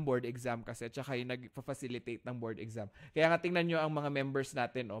gumagawa ng board exam kasi, tsaka yung nag-facilitate ng board exam. Kaya nga tingnan nyo ang mga members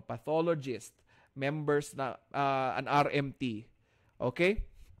natin, pathologist, members na an RMT. Okay?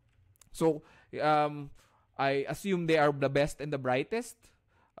 So, I assume they are the best and the brightest.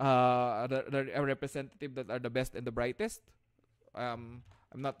 The representative that are the best and the brightest. I'm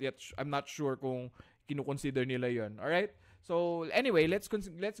not sure kung kino-consider nila yon. All right? So anyway, let's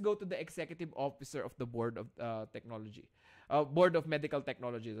go to the executive officer of the Board of Technology. Board of Medical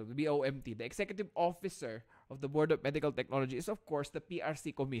Technology, so the BOMT. The executive officer of the Board of Medical Technology is of course the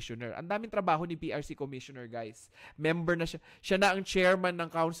PRC Commissioner. Ang daming trabaho ni PRC Commissioner, guys. Member na siya. Siya na ang chairman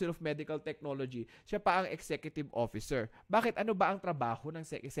ng Council of Medical Technology. Siya pa ang executive officer. Bakit? Ano ba ang trabaho ng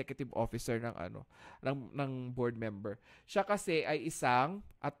executive officer ng board member? Siya kasi ay isang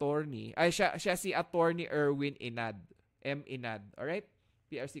attorney. Siya si Attorney Erwin Inad. M. Inad. Alright?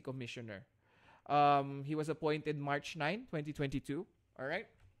 PRC Commissioner. He was appointed March 9, 2022. Alright?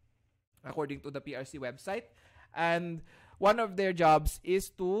 According to the PRC website. And one of their jobs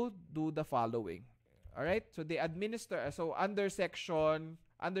is to do the following. All right? So they administer, so under section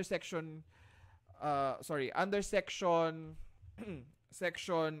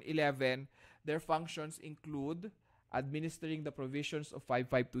section 11, their functions include administering the provisions of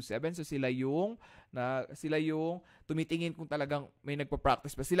 5527. So sila yung tumitingin kung talagang may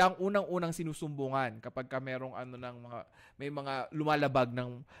nagpa-practice pa. Sila ang unang-unang sinusumbungan kapag merong may mga lumalabag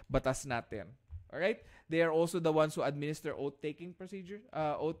ng batas natin. Alright? They are also the ones who administer oath-taking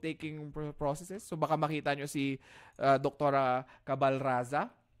processes. So baka makita nyo si Dr. Cabalraza.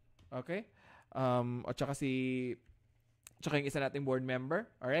 Okay? At saka yung isa nating board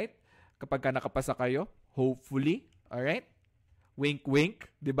member. Alright? Kapag ka nakapasa kayo, hopefully. Alright? Wink, wink.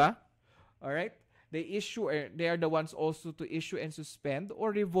 Diba? Alright? They are the ones also to issue and suspend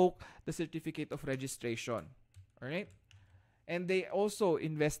or revoke the certificate of registration. Alright? And they also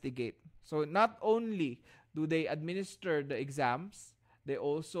investigate. So not only do they administer the exams, they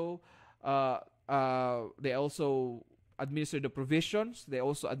also administer the provisions, they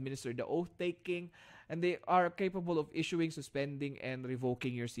also administer the oath-taking, and they are capable of issuing, suspending, and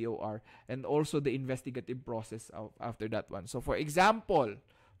revoking your COR, and also the investigative process after that one. So for example,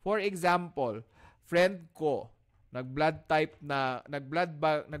 friend ko,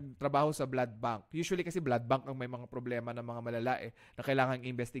 nagtrabaho sa blood bank. Usually kasi blood bank ang may mga problema ng mga malala na kailangang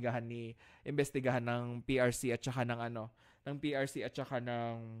imbestigahan ng PRC at saka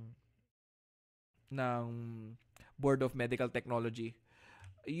ng Board of Medical Technology.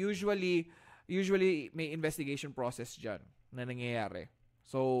 Usually may investigation process dyan na nangyayari.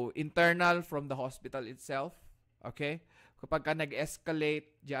 So, internal from the hospital itself. Okay? Kapag ka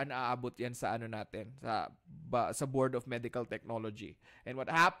nag-escalate, diyan aabot yan sa sa Board of Medical Technology. And what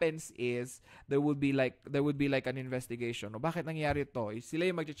happens is there would be like an investigation. O bakit nangyari to? Sila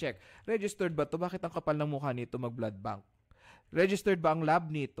yung mag-check. Registered ba to? Bakit ang kapal ng mukha nito mag-blood bank? Registered ba ang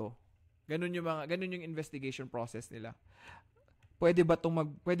lab nito? Ganun yung investigation process nila. Pwede ba itong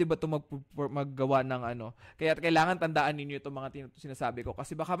maggawa ng Kaya kailangan tandaan ninyo itong mga sinasabi ko.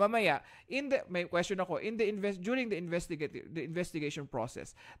 Kasi baka mamaya, may question ako, during the investigation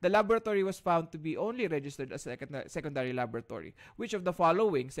process, the laboratory was found to be only registered as a secondary laboratory. Which of the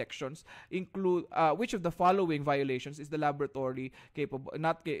following sections which of the following violations is the laboratory capable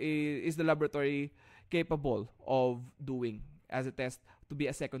of doing as a test to be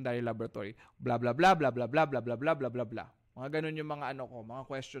a secondary laboratory? Blah, blah, blah, blah, blah, blah, blah, blah, blah, blah, blah, blah. Mga ganun yung mga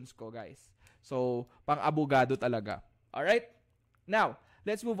questions ko, guys. So, pang-abogado talaga. Alright? Now,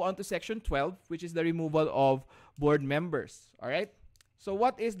 let's move on to section 12, which is the removal of board members. Alright? So,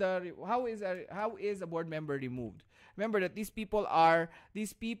 how is a board member removed? Remember that these people are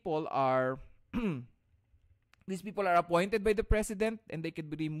appointed by the president and they can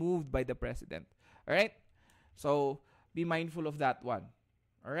be removed by the president. Alright? So, be mindful of that one.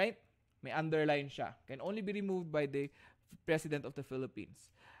 Alright? May underline siya. Can only be removed by the President of the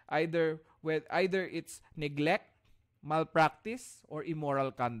Philippines. Either it's neglect, malpractice, or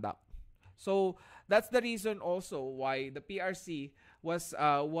immoral conduct. So that's the reason also why the PRC was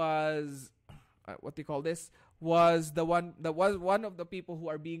one of the people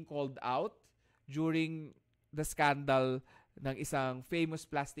who are being called out during the scandal ng isang famous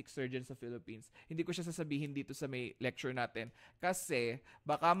plastic surgeon sa Philippines. Hindi ko siya sasabihin dito sa may lecture natin kasi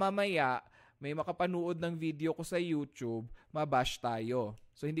baka mamaya may makapanood ng video ko sa YouTube, mabash tayo.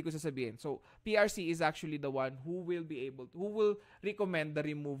 So hindi ko sasabihin. So PRC is actually the one who will recommend the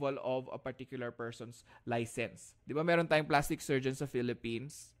removal of a particular person's license. 'Di ba meron tayong plastic surgeon sa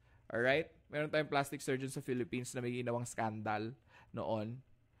Philippines? Alright? Meron tayong plastic surgeon sa Philippines na may ginawang scandal noon.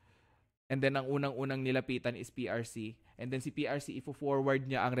 And then ang unang-unang nilapitan is PRC. And then si PRC ifo-forward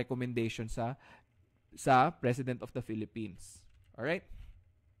niya ang recommendation sa President of the Philippines. Alright?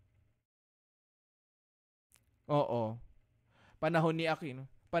 Oo. Panahon ni Aquino.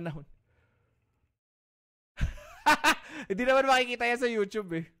 Panahon. Hindi naman makikita yan sa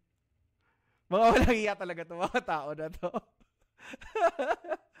YouTube eh. Mga walang iya talaga to, mga tao na to.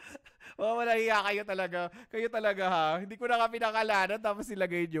 Mga walang iya kayo talaga. Kayo talaga ha. Hindi ko na nga pinakalanan tapos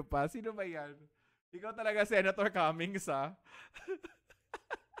silagay nyo pa. Sino ba yan? Ikaw talaga, Senator Cummings, ha?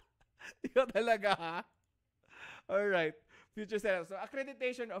 Ikaw talaga, ha? Alright. Future setup. So,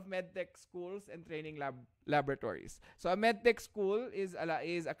 accreditation of medtech schools and training laboratories. So, a medtech school is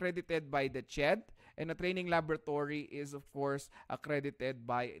accredited by the CHED, and a training laboratory is, of course, accredited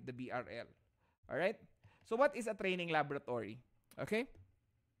by the BRL. Alright? So, what is a training laboratory? Okay?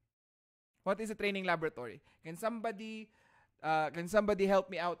 What is a training laboratory? Can somebody help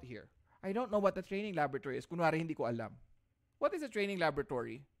me out here? I don't know what a training laboratory is. Kunwari, hindi ko alam. What is a training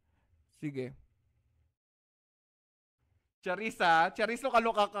laboratory? Sige. Charissa, Charis,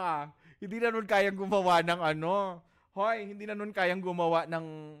 kaloka ka. Hindi na nun kayang gumawa ng ano. Hoy, hindi na nun kayang gumawa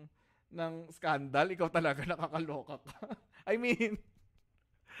ng scandal. Ikaw talaga nakakaloka ka. I mean,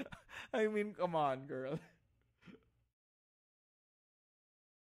 come on, girl.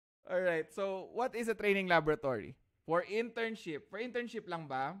 Alright, so what is a training laboratory? For internship. For internship lang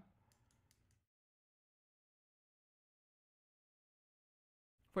ba?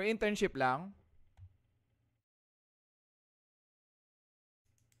 For internship lang?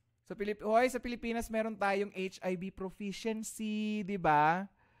 Sa Pilipinas meron tayong HIV proficiency, 'di ba?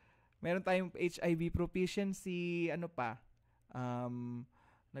 Meron tayong HIV proficiency, ano pa? Um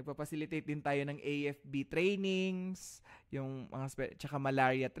Nagpa-facilitate din tayo ng AFB trainings, yung mga tsaka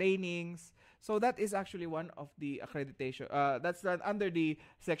malaria trainings. So that is actually one of the accreditation. That's under the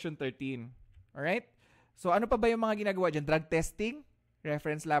Section 13. All right? So ano pa ba yung mga ginagawa diyan? Drug testing,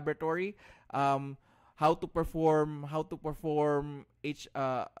 reference laboratory, how to perform not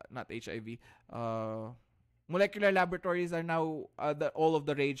HIV. Molecular laboratories are now all of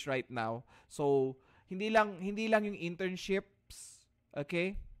the rage right now. So hindi lang yung internships,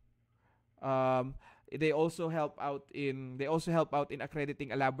 okay? They also help out in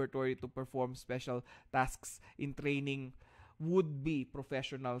accrediting a laboratory to perform special tasks in training would-be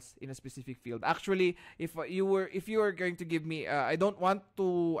professionals in a specific field. Actually, if you were going to give me, I don't want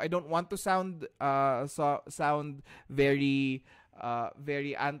to sound very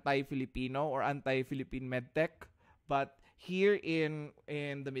very anti-Filipino or anti-Philippine medtech, but here in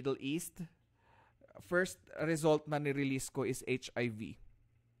the Middle East, first result na ni-release ko is HIV,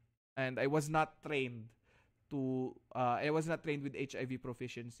 and I was not trained with HIV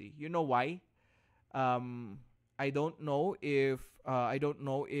proficiency. You know why? I don't know if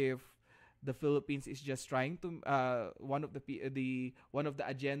the Philippines is just trying to one of the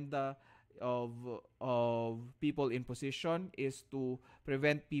agenda of people in position is to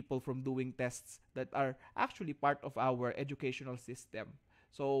prevent people from doing tests that are actually part of our educational system.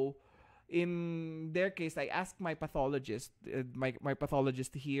 So in their case, I asked my pathologist, my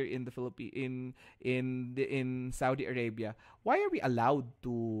pathologist here in the Philippines, in Saudi Arabia, why are we allowed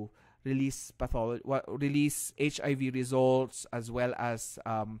to release HIV results as well as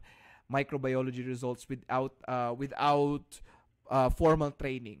microbiology results without formal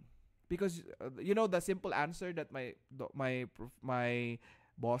training? Because the simple answer that my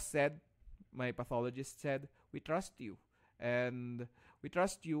boss said, my pathologist said, we trust you, and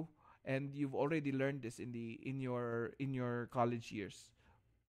you've already learned this in your college years.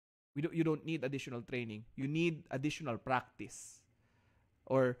 You don't need additional training. You need additional practice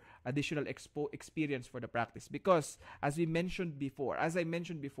or additional experience for the practice, because as I mentioned before,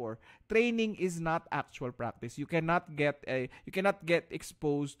 training is not actual practice. You cannot get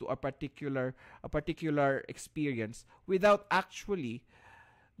exposed to a particular experience without actually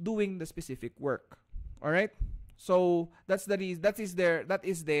doing the specific work. All right? So that's the reason. That is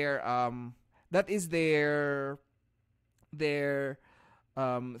their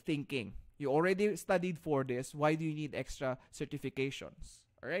thinking. You already studied for this. Why do you need extra certifications?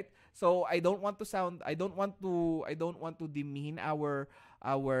 All right. So I don't want to demean our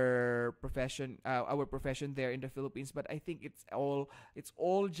profession there in the Philippines, but I think it's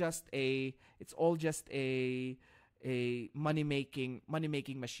all just a money making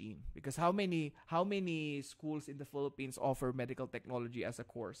machine, because how many schools in the Philippines offer medical technology as a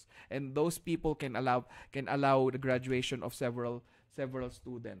course, and those people can allow the graduation of several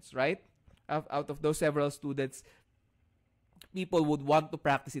students, right? Out of those several students, people would want to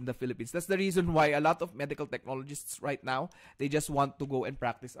practice in the Philippines. That's the reason why a lot of medical technologists right now, they just want to go and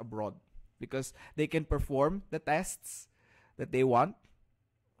practice abroad, because they can perform the tests that they want,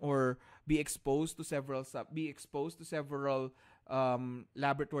 or be exposed to several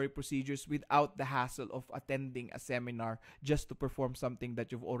laboratory procedures without the hassle of attending a seminar just to perform something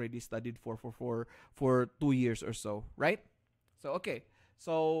that you've already studied for 2 years or so, right? So okay.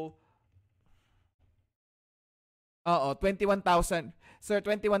 So 21,000. Sir,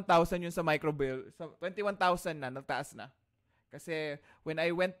 21,000 yun sa microbill. So 21,000 na, nagtaas na. Kasi when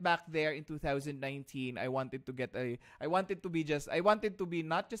I went back there in 2019, I wanted to be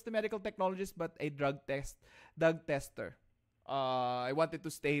not just a medical technologist but a drug tester. I wanted to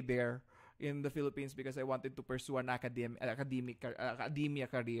stay there in the Philippines because I wanted to pursue an academia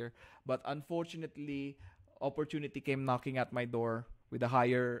career. But unfortunately, opportunity came knocking at my door with a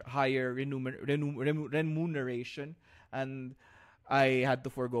higher remuneration, and I had to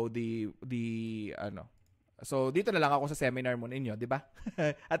forgo the ano. So dito na lang ako sa seminar mo ninyo, 'di ba?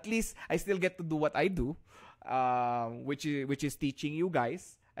 At least I still get to do what I do, which is teaching you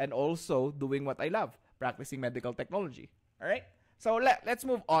guys and also doing what I love, practicing medical technology. All right? So let's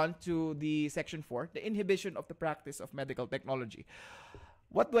move on to the section 4, the inhibition of the practice of medical technology.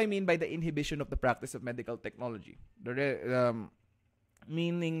 What do I mean by the inhibition of the practice of medical technology?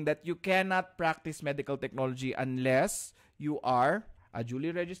 Meaning that you cannot practice medical technology unless you are a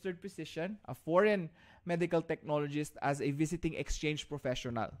duly registered physician, a foreign medical technologist, as a visiting exchange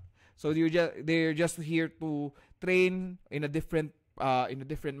professional. So they're just here to train in a different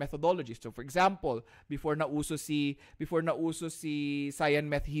methodology. So for example, before nauso si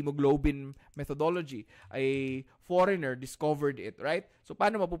cyan-methemoglobin methodology, a foreigner discovered it, right? So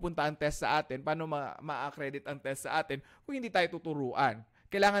paano mapupunta ang test sa atin? Paano ma-accredit ang test sa atin kung hindi tayo tuturuan?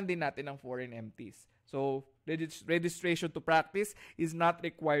 Kailangan din natin ng foreign MTs. So registration to practice is not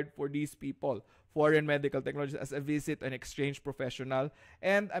required for these people. Foreign medical technologist as a visit and exchange professional,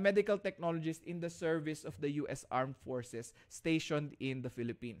 and a medical technologist in the service of the U.S. Armed Forces stationed in the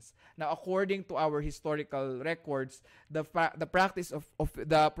Philippines. Now, according to our historical records, the practice of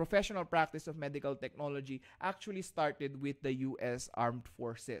the professional practice of medical technology actually started with the U.S. Armed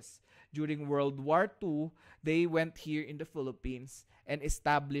Forces. During World War II, they went here in the Philippines and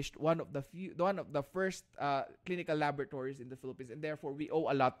established one of the first clinical laboratories in the Philippines, and therefore we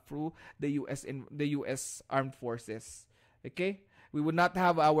owe a lot through the U.S. Armed Forces. Okay, we would not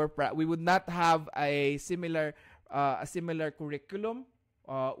have a similar curriculum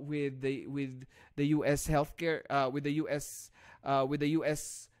with the U.S. healthcare with the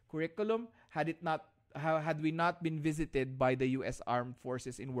U.S. curriculum had we not been visited by the U.S. Armed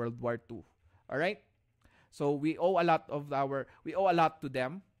Forces in World War II. All right. So we owe a lot to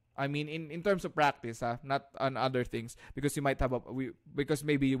them. I mean, in terms of practice, not on other things, because because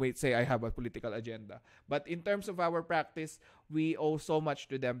maybe you might say I have a political agenda. But in terms of our practice, we owe so much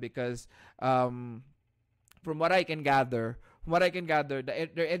to them because, from what I can gather,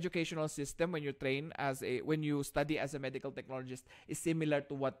 their educational system when you study as a medical technologist is similar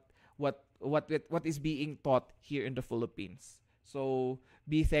to what is being taught here in the Philippines. So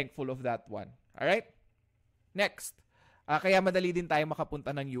be thankful of that one. All right. Next, kaya madali din tayo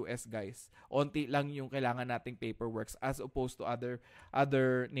makapunta ng US, guys. Onti lang yung kailangan nating paperworks as opposed to other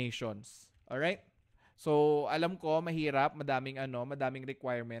nations. All right? So, alam ko mahirap, madaming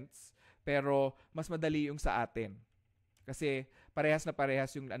requirements, pero mas madali yung sa atin. Kasi parehas na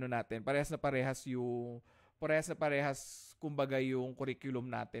parehas yung natin, parehas kumbaga yung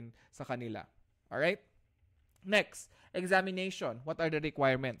curriculum natin sa kanila. All right? Next, examination. What are the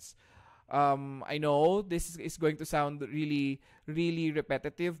requirements? I know this is going to sound really, really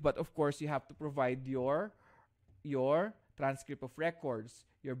repetitive, but of course you have to provide your transcript of records,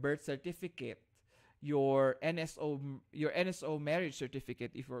 your birth certificate, your NSO marriage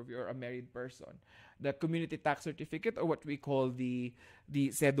certificate if you're a married person, the community tax certificate, or what we call the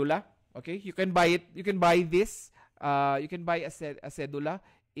cedula. Okay, you can buy it. You can buy this. You can buy a cedula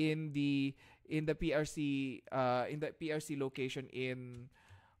in the PRC location in.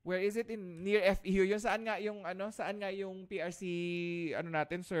 Where is it? In near FEU. Yung saan nga yung PRC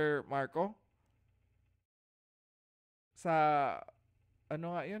natin, Sir Marco? Sa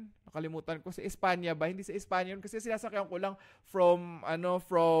nga yun? Nakalimutan ko. Sa Espanya ba? Hindi sa Espanya yun kasi sinasakyan ko lang from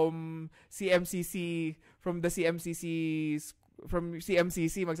CMCC, from CMCC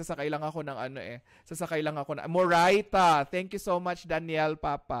magsasakay lang ako ng Moraita. Thank you so much, Daniel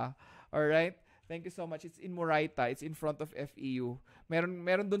Papa. All right? Thank you so much. It's in Moraita. It's in front of FEU.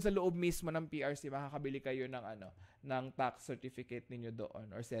 Meron doon sa loob mismo ng PRC, makakabili kayo ng tax certificate ninyo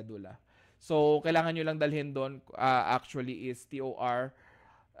doon or cedula. So, kailangan nyo lang dalhin doon actually is TOR,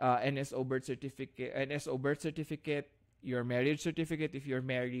 NSO birth certificate, your marriage certificate if you're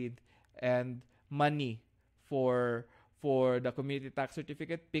married, and money for the community tax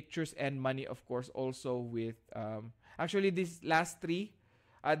certificate, pictures and money of course also with actually these last three,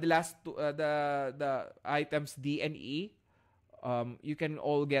 the last two, the items D and E, you can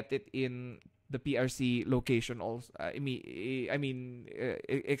all get it in the PRC location also.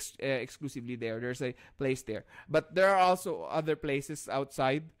 Exclusively there. There's a place there, but there are also other places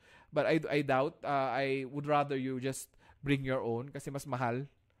outside. But I doubt. I would rather you just bring your own kasi mas mahal.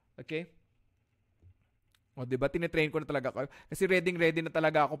 Okay? O, diba? Tinetrain ko na talaga kayo. Kasi ready na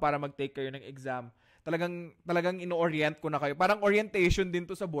talaga ako para mag-take kayo ng exam. Talagang ino-orient ko na kayo. Parang orientation din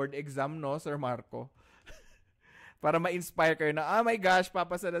to sa board exam, no, Sir Marco? Para ma-inspire kayo na, oh my gosh,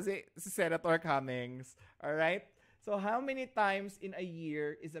 papasa na si Senator Cummings. Alright? So, how many times in a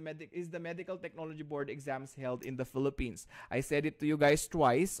year is the Medical Technology Board exams held in the Philippines? I said it to you guys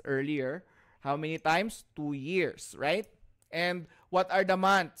twice earlier. How many times? 2 years, right? And what are the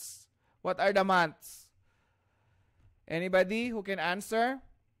months? What are the months? Anybody who can answer?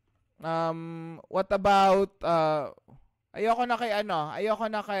 What about ayoko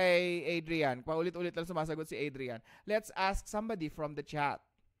na kay Adrian. Paulit-ulit lang sumasagot si Adrian. Let's ask somebody from the chat.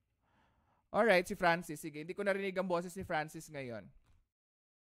 Alright, si Francis. Sige, hindi ko narinig ang boses ni Francis ngayon.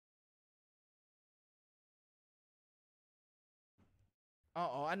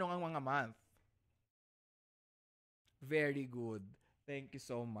 Oo, ano ang mga month? Very good. Thank you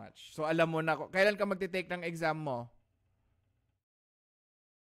so much. So, alam mo na, kailan ka magte-take ng exam mo?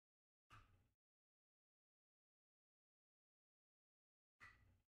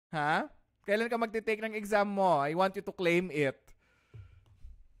 Ha? Kailan ka magte-take ng exam mo? I want you to claim it.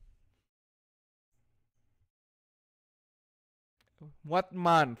 What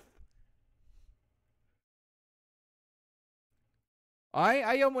month? Ay,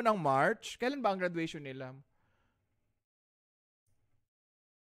 ayaw mo ng March? Kailan ba ang graduation nila?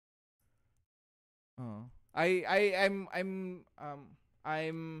 Oh. I'm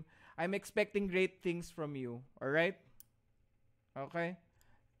expecting great things from you. All right? Okay?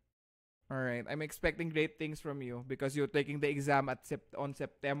 All right. I'm expecting great things from you because you're taking the exam on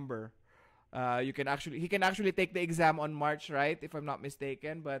September. He can actually take the exam on March, right? If I'm not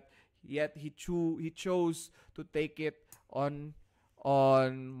mistaken, but yet he chose to take it on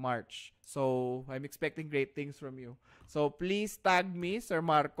March. So I'm expecting great things from you. So please tag me, Sir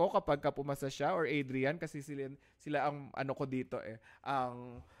Marco, kapag ka pumasa siya, or Adrian, kasi sila ang ano ko dito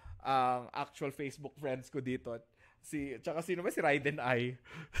ang actual Facebook friends ko dito. Tsaka sino ba? Si Raiden I.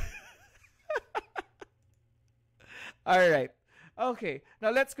 Alright. Okay, now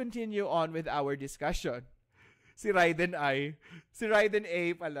let's continue on with our discussion. Si Raiden I. Si Raiden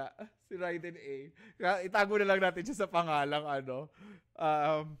A pala. Si Raiden A. Itago na lang natin siya sa pangalang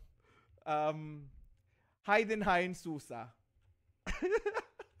Hayden Sousa.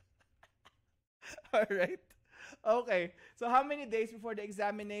 Alright. Okay. So how many days before the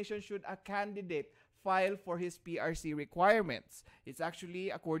examination should a candidate file for his PRC requirements? It's actually,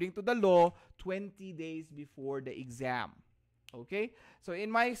 according to the law, 20 days before the exam. Okay? So in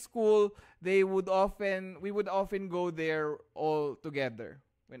my school, we would often go there all together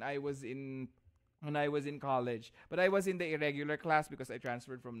when I was in college. But I was in the irregular class because I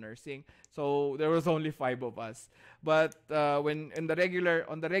transferred from nursing. So there was only 5 of us. But when on the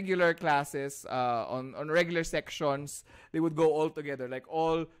regular classes, on regular sections, they would go all together, like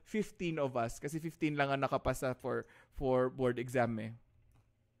all 15 of us, kasi 15 lang ang nakapasa for board exam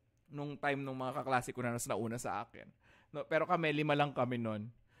nung time nung mga kaklase ko na nauna sa akin. No, pero kami 5 lang kami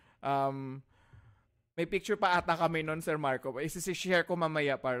noon. May picture pa ata kami noon, Sir Marco. I-share ko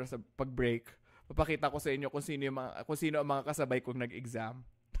mamaya para sa pag-break. Papakita ko sa inyo kung sino ang mga kasabay kong nag-exam.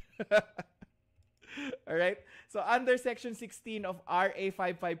 Alright? So, under Section 16 of RA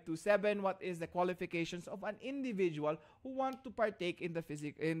 5527, what is the qualifications of an individual who want to partake in the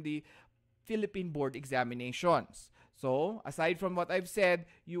Philippine board examinations? So, aside from what I've said,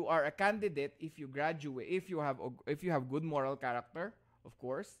 you are a candidate if you graduate, if you have good moral character, of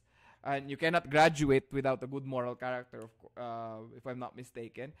course. And you cannot graduate without a good moral character, if I'm not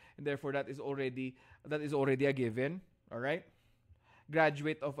mistaken. And therefore, that is already a given. All right.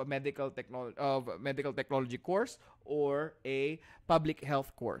 Graduate of a medical technology course or a public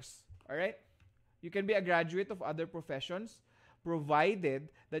health course. All right. You can be a graduate of other professions, provided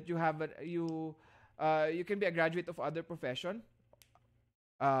that you have you can be a graduate of other profession,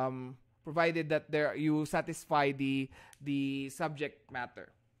 provided that you satisfy the subject matter.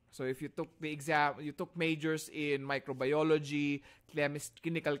 So if you took the exam, you took majors in microbiology,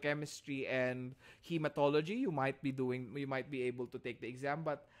 clinical chemistry, and hematology, you might be able to take the exam.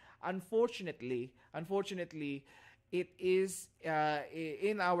 But unfortunately, it is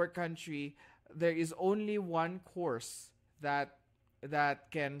in our country, there is only one course that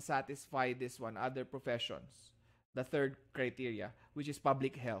can satisfy this one, other professions. The third criteria, which is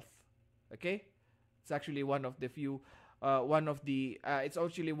public health. Okay? It's actually one of the few it's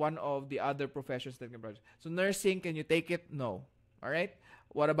actually one of the other professions that can project. So nursing, can you take it? No. All right.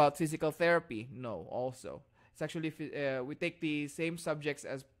 What about physical therapy? No. Also, it's actually we take the same subjects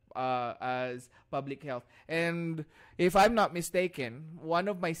as as public health. And if I'm not mistaken, one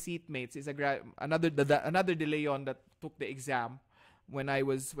of my seatmates is another De Leon that took the exam when I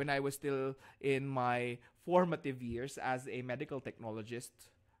was still in my formative years as a medical technologist,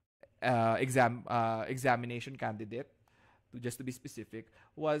 examination candidate, just to be specific,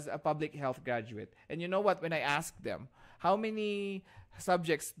 was a public health graduate. And you know what? When I asked them, how many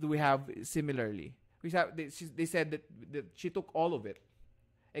subjects do we have similarly? They said that she took all of it,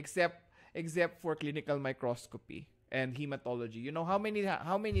 except for clinical microscopy and hematology. You know how many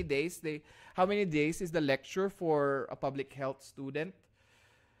days is the lecture for a public health student?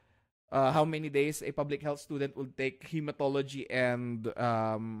 How many days a public health student will take hematology and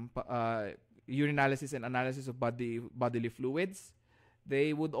urinalysis and analysis of bodily fluids?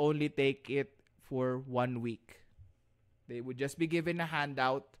 They would only take it for 1 week. They would just be given a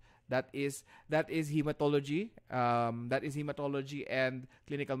handout that is hematology, and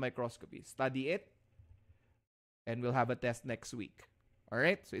clinical microscopy. Study it, and we'll have a test next week. All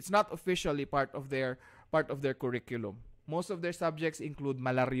right, so it's not officially part of their curriculum. Most of their subjects include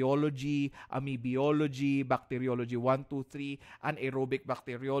malariology, amoebiology, bacteriology 1, 2, 3, anaerobic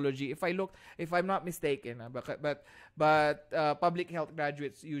bacteriology. If I'm not mistaken, but public health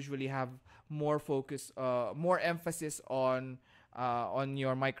graduates usually have more emphasis on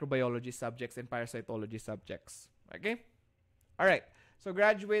your microbiology subjects and parasitology subjects. Okay, all right. So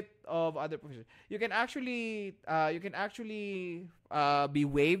graduate of other professions, you can actually be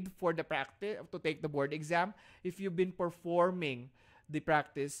waived for the practice to take the board exam if you've been performing the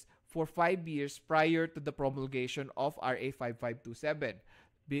practice for 5 years prior to the promulgation of RA 5527,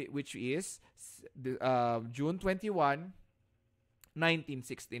 which is June 21,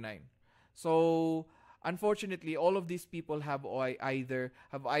 1969. So unfortunately, all of these people have either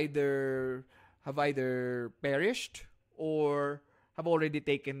perished or have already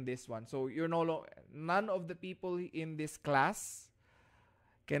taken this one. So none of the people in this class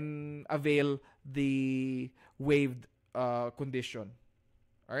can avail the waived condition.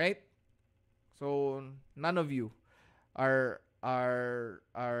 All right? So none of you are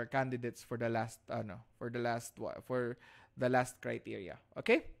candidates for the last criteria.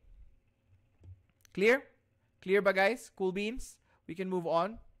 Okay? Clear? Clear ba, guys? Cool beans? We can move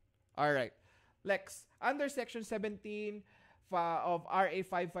on. All right. Lex, under section 17 of RA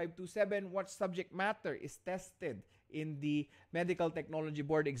 5527, what subject matter is tested in the medical technology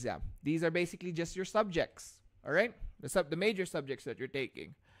board exam? These are basically just your subjects. All right? The major subjects that you're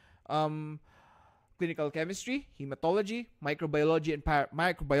taking. Clinical chemistry, hematology, microbiology and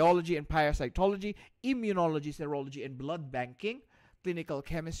parasitology, immunology, serology, and blood banking, clinical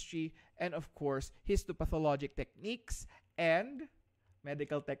chemistry, and of course, histopathologic techniques, and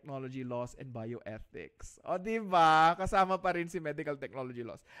medical technology laws and bioethics. O, diba? Kasama pa rin si medical technology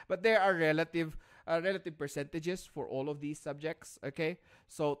laws. But there are relative percentages for all of these subjects, okay?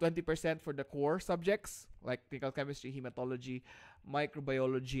 So, 20% for the core subjects, like clinical chemistry, hematology,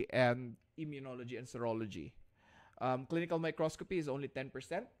 microbiology, and immunology and serology. Clinical microscopy is only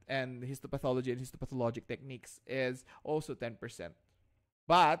 10%, and histopathology and histopathologic techniques is also 10%.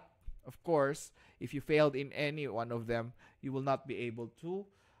 But, of course, if you failed in any one of them, you will not be able to.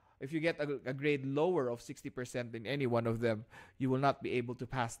 If you get a grade lower of 60% in any one of them, you will not be able to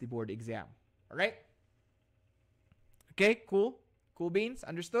pass the board exam. All right? Okay, cool? Cool beans?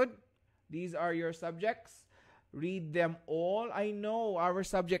 Understood? These are your subjects. Read them all. I know our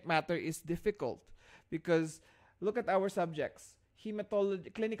subject matter is difficult because look at our subjects.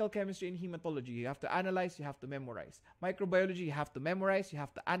 Hematology, clinical chemistry, and hematology. You have to analyze, you have to memorize. Microbiology, you have to memorize, you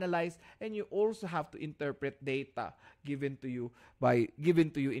have to analyze, and you also have to interpret data given to you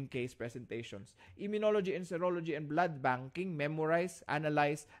in case presentations. Immunology and serology and blood banking, memorize,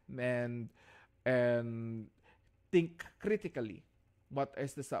 analyze, and think critically. What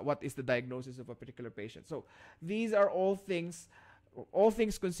is the diagnosis of a particular patient? So these are all things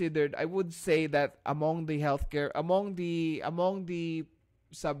considered, I would say that among the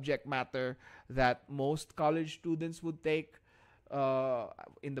subject matter that most college students would take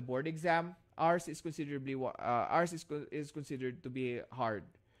in the board exam, ours is considered to be hard.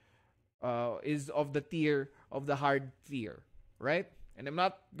 Is of the hard tier, right? And I'm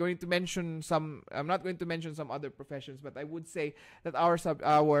not going to mention some other professions, but I would say that our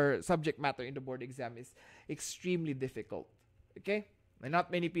subject matter in the board exam is extremely difficult. Okay? And not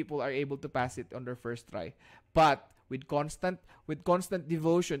many people are able to pass it on their first try. But with constant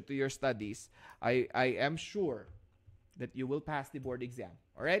devotion to your studies, I am sure that you will pass the board exam.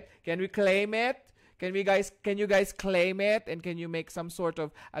 All right? Can we claim it? Can you guys claim it? And can you make some sort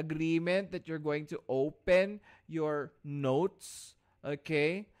of agreement that you're going to open your notes?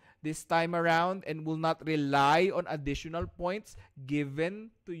 Okay? this time around and will not rely on additional points given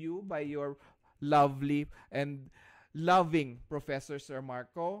to you by your lovely and loving Professor Sir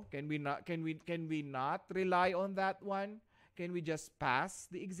Marco? Can we not rely on that one? Can we just pass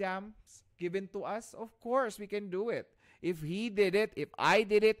the exams given to us? Of course, we can do it. If he did it, if I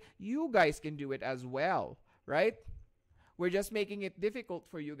did it, you guys can do it as well, right? We're just making it difficult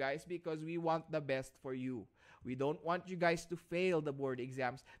for you guys because we want the best for you. We don't want you guys to fail the board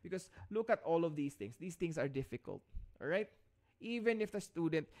exams because look at all of these things. These things are difficult, all right? Even if the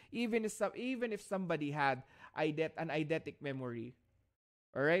student, even if somebody had an eidetic memory,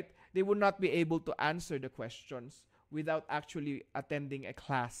 all right, they would not be able to answer the questions without actually attending a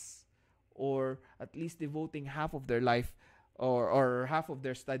class or at least devoting half of their life or half of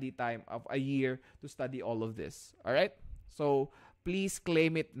their study time of a year to study all of this. All right? So please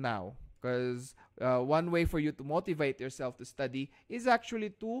claim it now because one way for you to motivate yourself to study is actually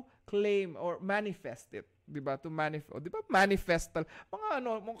to claim or manifest it. Diba? To manifest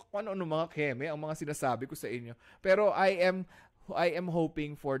mga keme ang mga sinasabi ko sa inyo. Pero I am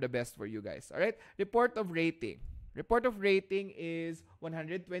hoping for the best for you guys. All right? Report of rating. Report of rating is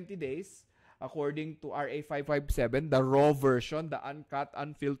 120 days according to RA 557, the raw version, the uncut,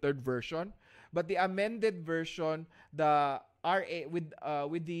 unfiltered version. But the amended version, the RA with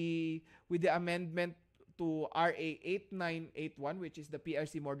the amendment to RA 8981, which is the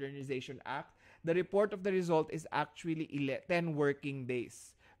PRC Modernization Act, the report of the result is actually 10 working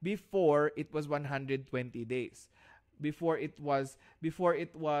days. Before it was 120 days. Before it was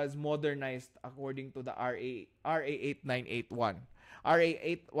modernized according to the RA 8981. RA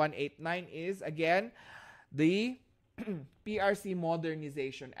 8189 is again the PRC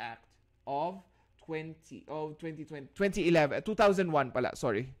Modernization Act of 2011 2001 pala,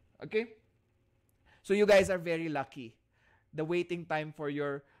 sorry. Okay? So you guys are very lucky. The waiting time for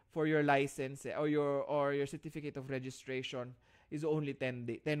your license or your certificate of registration is only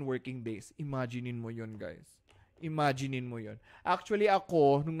 10 working days. Imaginein mo 'yon, guys. Imaginein mo 'yon. Actually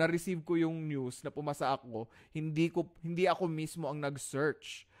ako, nung na-receive ko yung news na pumasa ako, hindi ako mismo ang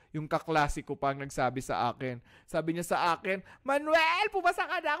nag-search. Yung kaklase ko pang nagsabi sa akin. Sabi niya sa akin, "Manuel, pumasa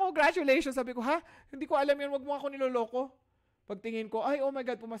ka na. Congratulations." Sabi ko, "Ha? Hindi ko alam 'yan. Wag mo ako niloloko." Pagtingin ko, "Ay, oh my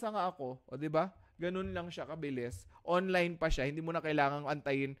God, pumasa nga ako." O, 'di ba? Ganun lang siya kabilis. Online pa siya. Hindi mo na kailangang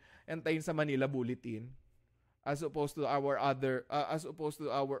antayin sa Manila Bulletin as opposed to our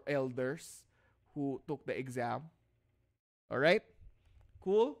elders who took the exam. All right?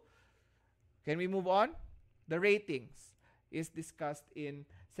 Cool? Can we move on? The ratings is discussed in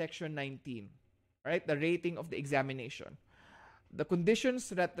section 19. All right? The rating of the examination. The conditions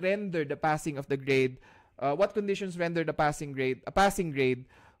that render the passing of the grade, what conditions render the passing grade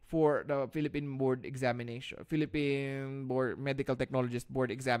for the Philippine Board Examination, Philippine Medical Technologist Board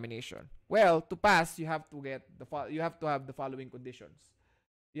Examination? Well, to pass, you have to have the following conditions.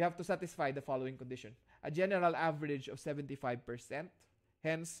 You have to satisfy the following condition. A general average of 75%.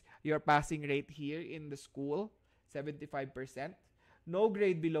 Hence, your passing rate here in the school, 75%. No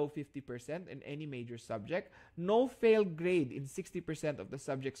grade below 50% in any major subject. No failed grade in 60% of the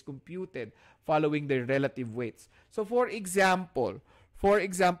subjects computed following their relative weights. So, for example,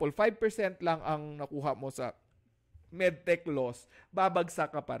 5% lang ang nakuha mo sa medtech laws,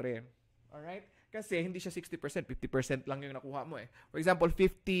 babagsak ka pa rin. Alright? Kasi hindi siya 60%, 50% lang yung nakuha mo eh. For example,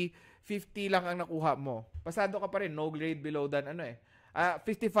 50 lang ang nakuha mo. Pasado ka pa rin, no grade below than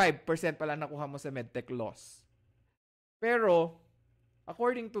 55% pala nakuha mo sa medtech laws. Pero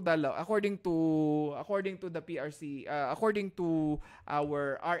according to the PRC, according to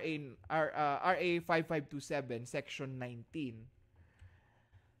our RA 5527 section 19,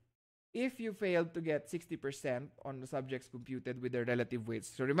 if you failed to get 60% on the subjects computed with their relative weights.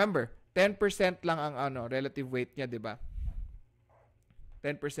 So remember, 10% lang ang relative weight niya, 'di ba?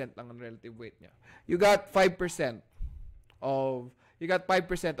 10% lang ang relative weight niya. You got 5%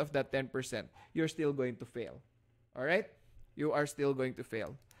 of that 10%. You're still going to fail. All right? You are still going to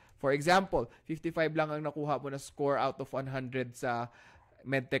fail. For example, 55 lang ang nakuha mo na score out of 100 sa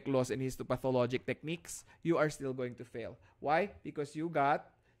medtech laws and histopathologic techniques. You are still going to fail. Why? Because you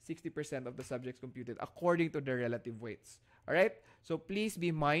got 60% of the subjects computed according to their relative weights. Alright? So, please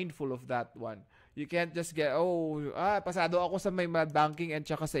be mindful of that one. You can't just get, pasado ako sa may math banking and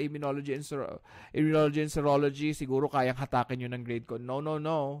tsaka sa immunology and serology, siguro kayang hatakin yun ng grade ko. No.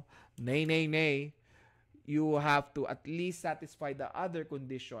 Nay. You have to at least satisfy the other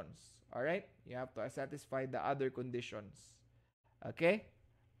conditions. Alright? You have to satisfy the other conditions. Okay?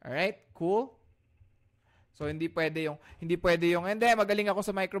 Alright? Cool? So hindi pwede yung hindi magaling ako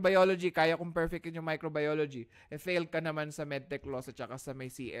sa microbiology, kaya kong perfect yung microbiology. Fail ka naman sa medtech laws at saka sa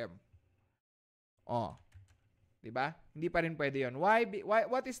may CM. Oh, 'di ba? Hindi pa rin pwede 'yon. Why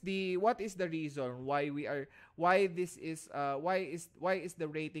what is the reason why is the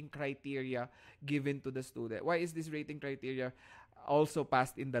rating criteria given to the student? Why is this rating criteria also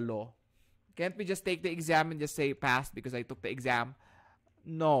passed in the law? Can't we just take the exam and just say passed because I took the exam?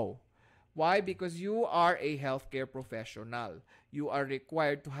 No. Why? Because you are a healthcare professional. You are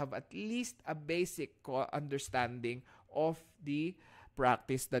required to have at least a basic understanding of the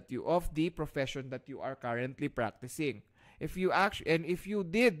profession that you are currently practicing. If you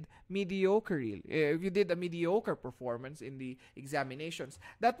did a mediocre performance in the examinations,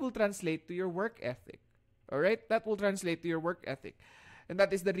 that will translate to your work ethic. All right? That will translate to your work ethic. And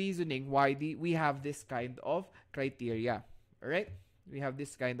that is the reasoning why we have this kind of criteria. All right? We have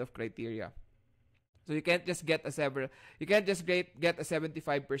this kind of criteria. So you can't just get a 75%.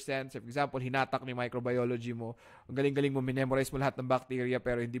 So for example, hinatak ni microbiology mo. Ang galing-galing mo, memorize mo lahat ng bacteria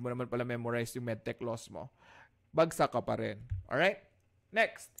pero hindi mo naman pala memorize yung medtech laws mo. Bagsak ka pa rin. Alright?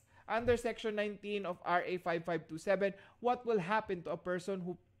 Next. Under Section 19 of RA 5527, what will happen to a person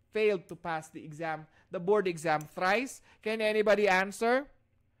who failed to pass the board exam thrice? Can anybody answer?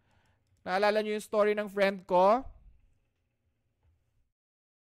 Naalala niyo yung story ng friend ko?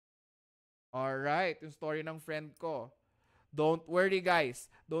 Alright, yung story ng friend ko. Don't worry guys.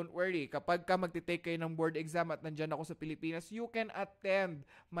 Don't worry. Kapag ka magtitake kayo ng board exam at nandyan ako sa Pilipinas, you can attend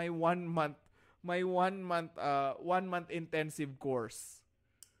my one month intensive course.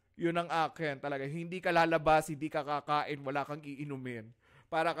 Yun ang akin talaga. Hindi ka lalabas, hindi ka kakain, wala kang iinumin.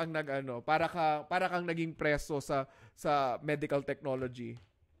 Para kang para kang naging preso sa medical technology.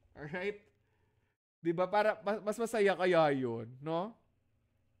 Alright? 'Di ba? Para mas masaya kaya 'yun, no?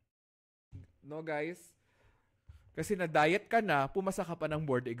 No, guys? Kasi na-diet ka na, pumasa ka pa ng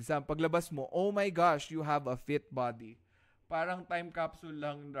board exam. Paglabas mo, oh my gosh, you have a fit body. Parang time capsule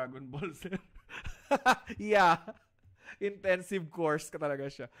lang Dragon Ball Z. Yeah. Intensive course ka talaga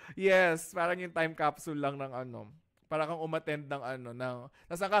siya. Yes, parang yung time capsule lang ng para kang umattend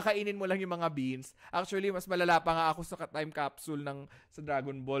tapos kakainin mo lang yung mga beans. Actually, mas malala pa nga ako sa time capsule sa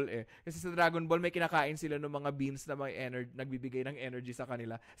Dragon Ball eh. Kasi sa Dragon Ball, may kinakain sila ng mga beans na may nagbibigay ng energy sa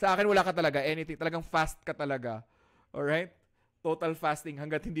kanila. Sa akin, wala ka talaga. Anything. Talagang fast ka talaga. Alright? Total fasting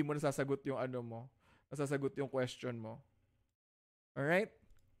hanggat hindi mo nasasagot yung nasasagot yung question mo. Alright?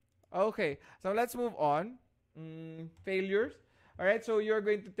 Okay. So, let's move on. Failures. Alright, so you're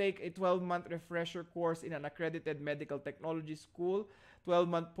going to take a 12-month refresher course in an accredited medical technology school,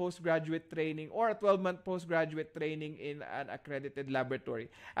 12-month postgraduate training, or a 12-month postgraduate training in an accredited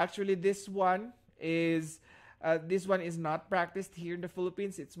laboratory. Actually, this one is not practiced here in the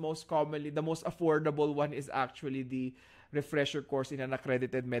Philippines. It's most commonly, the most affordable one is actually the refresher course in an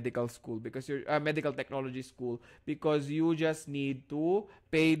accredited medical school because you're medical technology school, because you just need to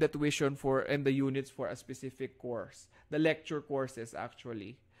pay the tuition and the units for a specific course, the lecture courses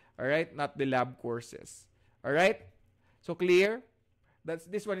actually. All right, not the lab courses. All right, so clear.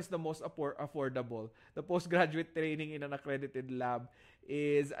 This one is the most affordable. The postgraduate training in an accredited lab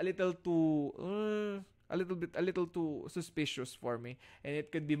is a little too suspicious for me, and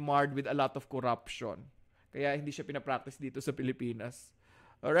it could be marred with a lot of corruption. Kaya hindi siya pinapractice dito sa Pilipinas.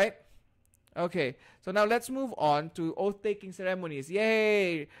 Alright? Okay. So now let's move on to oath-taking ceremonies.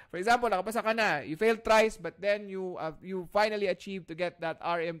 Yay! For example, nakapasa ka na. You failed thrice, but then you finally achieved to get that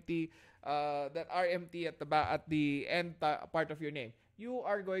RMT at the end part of your name. You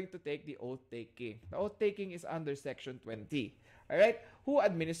are going to take the oath-taking. The oath-taking is under Section 20. Alright? Who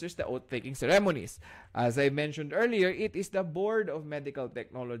administers the oath-taking ceremonies? As I mentioned earlier, it is the Board of Medical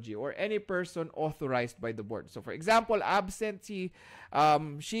Technology or any person authorized by the board. So for example, absentee,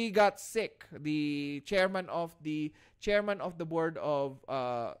 she got sick. The chairman of the board of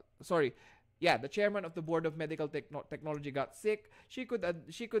the chairman of the Board of Medical Technology got sick. She could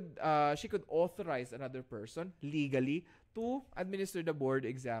authorize another person legally to administer the board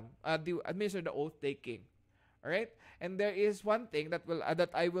exam, administer the oath taking. All right? And there is one thing that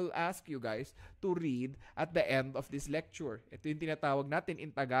I will ask you guys to read at the end of this lecture. Ito yung tinatawag natin in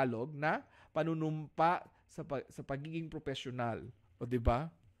Tagalog na panunumpa sa pagiging professional. O 'di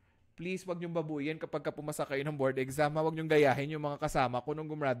ba? Please wag niyong babuyin kapag pumasa kayo ng board exam. Wag niyong gayahin yung mga kasama ko nung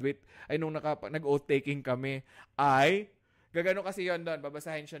gumraduate nung nag-oath taking kami. Gagano kasi yon doon.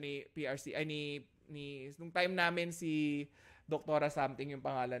 Babasahin siya ni PRC nung time namin si Doktora something yung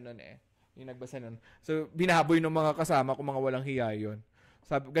pangalan nun eh. Yung nagbasa nun. So, binaboy ng mga kasama ko, mga walang hiya yun.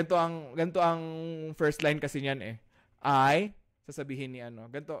 Sabi, ganito ang first line kasi niyan eh. sasabihin ni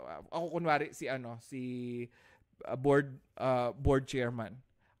ano, ganito, ako kunwari si board chairman.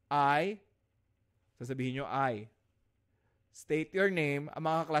 Sasabihin nyo, state your name. Ang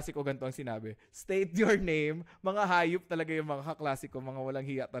mga kaklase ko ganito ang sinabi. State your name. Mga hayop talaga yung mga kaklase ko. Mga walang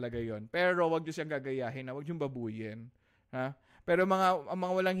hiya talaga yon. Pero wag nyo siyang gagayahin. Wag nyo babuyin. Ha? Pero ang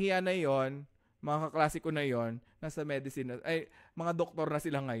mga walang hiya na yon, mga kaklase ko na yon, nasa medicine, mga doktor na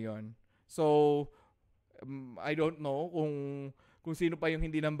sila ngayon. So, I don't know kung sino pa yung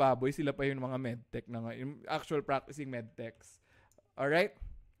hindi ng baboy, sila pa yung mga medtech na nga, yung actual practicing medtechs. Alright?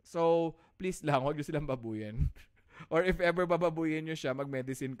 So, please lang, wag nyo silang babuyin. Or if ever bababuyin nyo siya,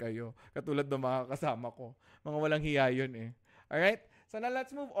 mag-medicine kayo. Katulad ng mga kasama ko. Mga walang hiya yun eh. Alright? So now let's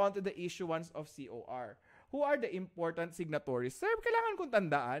move on to the issuance of COR. Who are the important signatories? Sir, kailangan kong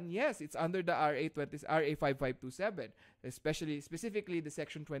tandaan. Yes, it's under the RA 5527, specifically the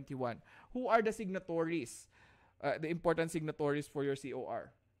Section 21. Who are the signatories? The important signatories for your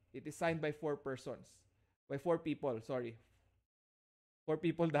COR. It is signed by 4 persons. By 4 people, sorry. 4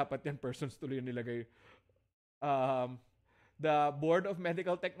 people dapat yan. Persons tuloy yung nilagay. The Board of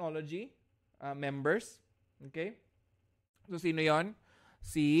Medical Technology members. Okay? So, sino yon?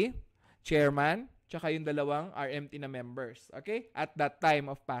 Si chairman, tsaka yung dalawang RMT na members. Okay? At the time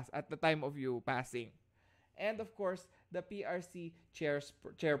of you passing. And of course, the PRC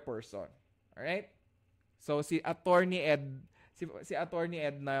chairperson. Alright? So, si Attorney Ed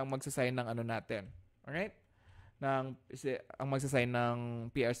na yung magsasign ng ano natin. Alright? Ang magsasign ng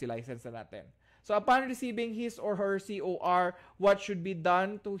PRC license na natin. So, upon receiving his or her COR, what should be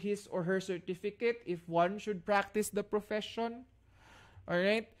done to his or her certificate if one should practice the profession?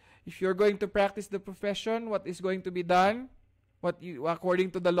 Alright? If you're going to practice the profession, what is going to be done?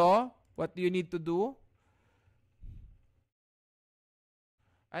 According to the law, what do you need to do?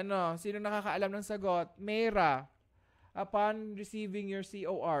 Sino nakakaalam ng sagot? Mayra. Upon receiving your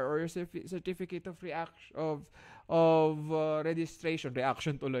COR or your certificate of registration,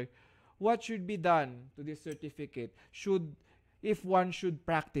 reaction tuloy, what should be done to this certificate if one should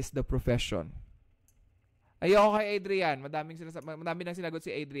practice the profession? Ayoko kay Adrian. Madami nang sinagot si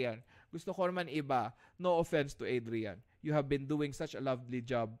Adrian. Gusto ko naman iba. No offense to Adrian. You have been doing such a lovely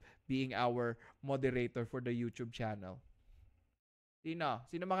job being our moderator for the YouTube channel. Sino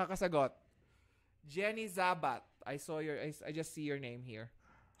makakasagot? Jenny Zabat. I just see your name here.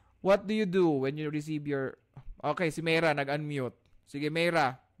 What do you do when you receive your... Okay, si Mayra nag-unmute. Sige,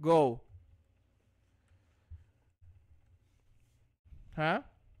 Mayra, go. Ha?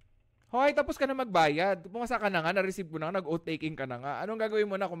 Hoy, tapos ka na magbayad. Pumasa ka na nga, na-receive mo na nga, nag-oath-taking ka na nga. Anong gagawin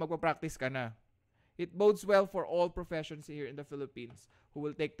mo na kung magpa-practice ka na? It bodes well for all professions here in the Philippines who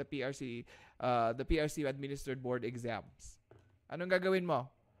will take the PRC administered board exams. Anong gagawin mo?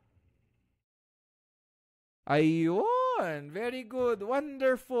 Ayun! Very good.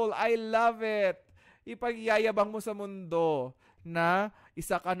 Wonderful. I love it. Ipagyayabang mo sa mundo na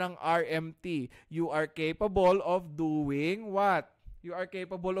isa ka ng RMT. You are capable of doing what? You are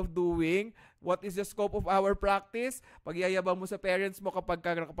capable of doing what is the scope of our practice? Pagyayabang mo sa parents mo kapag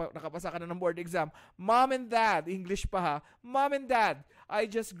nakapasa ka na ng board exam. Mom and Dad, English pa ha. Mom and Dad, I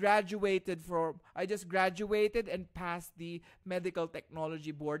just graduated and passed the medical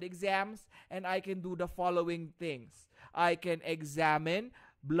technology board exams, and I can do the following things. I can examine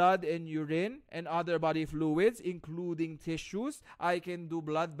blood and urine and other body fluids, including tissues. I can do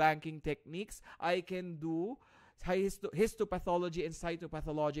blood banking techniques. I can do histopathology and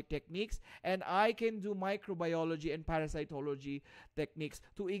cytopathologic techniques, and I can do microbiology and parasitology techniques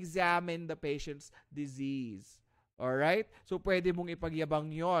to examine the patient's disease. Alright? So, pwede mong ipagyabang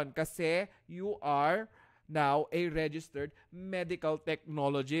yon kasi you are now a registered medical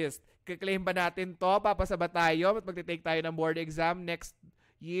technologist. Kiklaim ba natin to? Papasa ba tayo? Magte-take tayo ng board exam next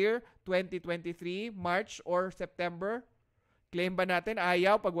year, 2023, March or September? Claim ba natin?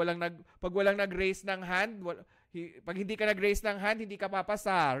 Ayaw. Pag walang nag-raise ng hand, pag hindi ka nag-raise ng hand, hindi ka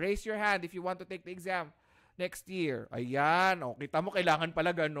papasa. Raise your hand if you want to take the exam next year. Ayan. O, kita mo, kailangan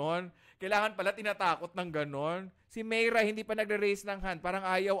pala ganon. Kailangan pala tinatakot ng ganon. Si Mayra, hindi pa nag-raise ng hand. Parang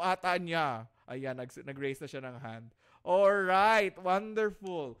ayaw ata niya. Ayan, nag-raise na siya ng hand. Alright.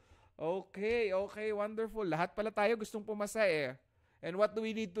 Wonderful. Okay, wonderful. Lahat pala tayo gustong pumasa eh. And what do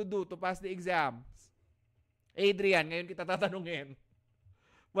we need to do to pass the exams? Adrian, ngayon kita tatanungin.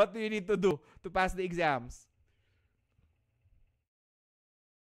 What do you need to do to pass the exams?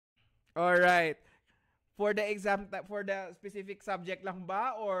 Alright. For the exam, for the specific subject lang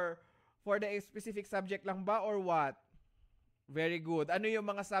ba? Or for the specific subject lang ba? Or what? Very good. Ano yung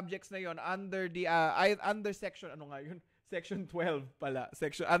mga subjects na yon under the, under section, ano nga yun? Section 12 pala.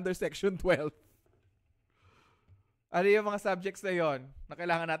 Under section 12. Ano yung mga subjects na yon na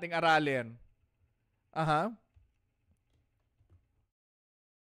kailangan nating aralin? Aha.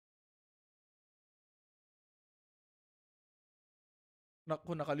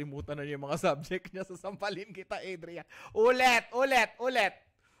 Naku, nakalimutan na niya yung mga subject niya. Sasampalin kita, Adrian. Ulit, ulit, ulit.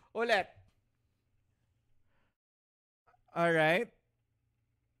 Ulit. Alright.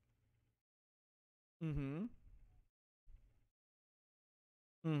 Mm-hmm.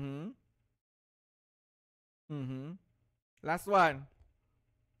 Mm-hmm. Mm-hmm. Last one.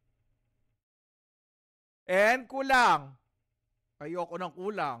 And kulang. Ayoko ng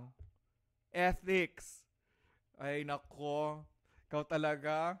kulang. Ethics. Ay, nako. Ikaw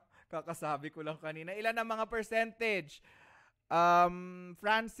talaga. Kakasabi ko lang kanina. Ilan ang mga percentage?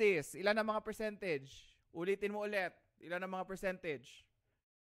 Francis, ilan ang mga percentage? Ulitin mo ulit. Ilan ang mga percentage?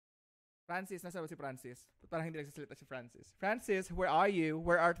 Francis, nasa ba si Francis? Parang hindi nagsasalita si Francis. Francis, where are you?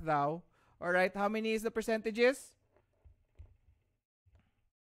 Where art thou? Alright, how many is the percentages?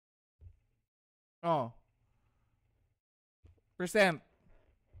 Oh, percent.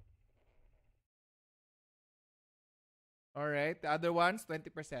 All right. The other ones,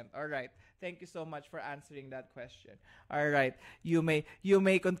 20%. All right. Thank you so much for answering that question. All right. You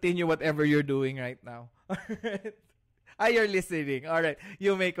may continue whatever you're doing right now. All right. Ah, you're listening. All right.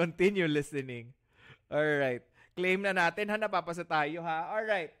 You may continue listening. All right. Claim na natin ha, napapasa tayo ha. All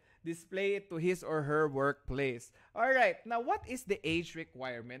right. Display it to his or her workplace. All right. Now, what is the age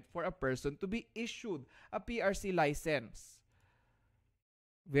requirement for a person to be issued a PRC license?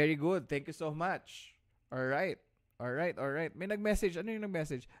 Very good. Thank you so much. All right. Alright, alright. May nag-message. Ano yung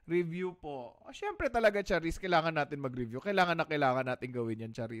nag-message? Review po. Oh, syempre talaga, Charis. Kailangan natin mag-review. Kailangan natin gawin yan,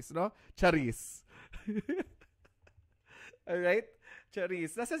 Charis. No? Charis. Alright?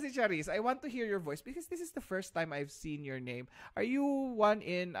 Charis. Nasa si Charis? I want to hear your voice because this is the first time I've seen your name. Are you one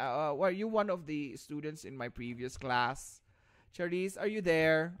of the students in my previous class? Charis, are you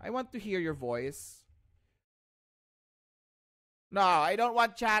there? I want to hear your voice. No, I don't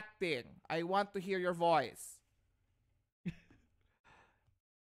want chatting. I want to hear your voice.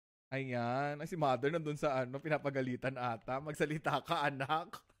 Ayan. Ay, si mother nandun sa pinapagalitan ata. Magsalita ka,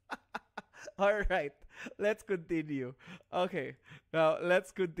 anak. Alright. Let's continue. Okay. Now,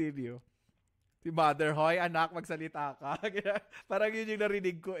 let's continue. Si mother, hoy, anak, magsalita ka. Parang yun yung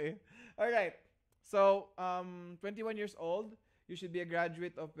narinig ko eh. Alright. So, 21 years old. You should be a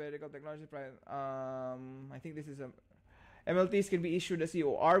graduate of medical technology. I think this is MLTs can be issued a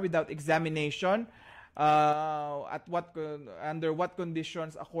COR without examination. Under what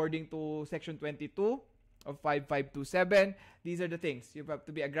conditions according to section 22 of 5527. These are the things. You have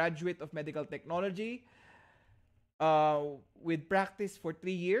to be a graduate of medical technology with practice for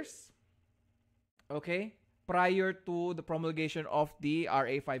 3 years, okay, prior to the promulgation of the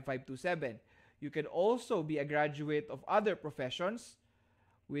RA 5527. You can also be a graduate of other professions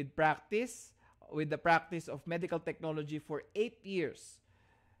with the practice of medical technology for 8 years.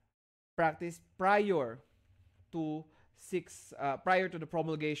 Practice prior to the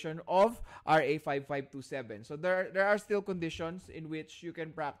promulgation of RA 5527. So there are still conditions in which you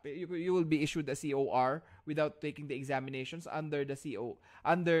can practice. You will be issued a COR without taking the examinations under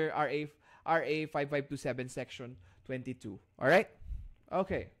RA 5527 section 22. All right?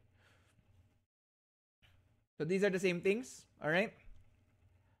 Okay. So these are the same things. All right?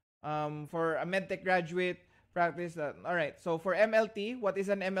 For a medtech graduate, practice that. All right. So for MLT, what is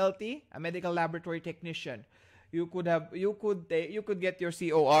an MLT? A medical laboratory technician. You could get your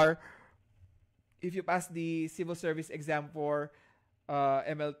COR if you pass the civil service exam for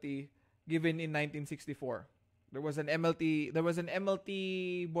MLT given in 1964. There was an MLT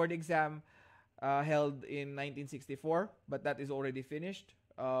board exam held in 1964, but that is already finished.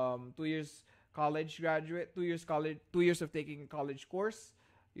 2 years college graduate, 2 years college, 2 years of taking a college course.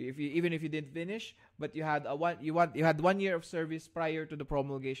 Even if you didn't finish, but you had 1 year of service prior to the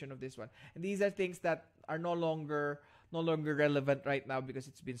promulgation of this one. And these are things that are no longer relevant right now because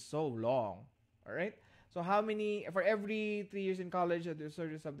it's been so long. All right. So how many for every 3 years in college the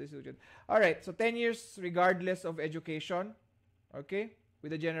service of this student? All right. So 10 years regardless of education. Okay,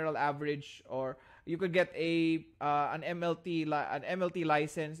 with a general average, or you could get an MLT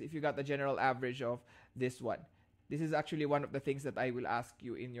license if you got the general average of this one. This is actually one of the things that I will ask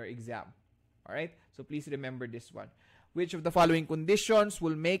you in your exam. All right? So please remember this one. Which of the following conditions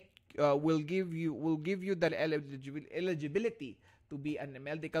will give you the eligibility to be a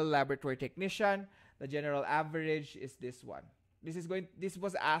medical laboratory technician? The general average is this one. This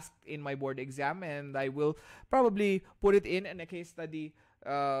was asked in my board exam, and I will probably put it in a case study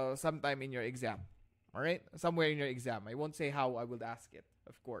sometime in your exam. All right? Somewhere in your exam. I won't say how I will ask it,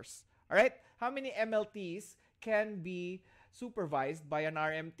 of course. All right? How many MLTs can be supervised by an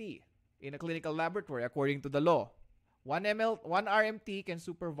RMT in a clinical laboratory according to the law. One RMT can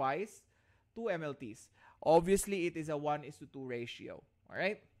supervise 2 MLTs. Obviously, it is a 1:2 ratio. All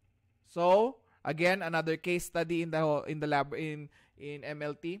right? So, again, another case study in the lab in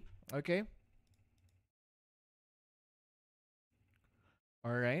MLT. Okay?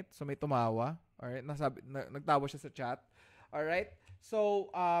 All right? So may tumawa. All right? Nagtawa siya sa chat. All right? So,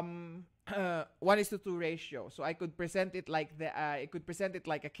 1:2 ratio. So I could present it like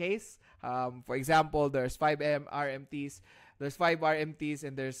a case. For example, there's 5 RMTs. There's 5 RMTs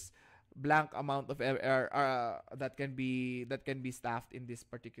and there's blank amount of that can be staffed in this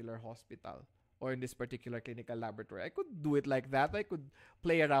particular hospital or in this particular clinical laboratory. I could do it like that. I could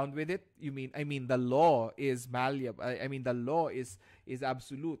play around with it. I mean the law is malleable. I mean the law is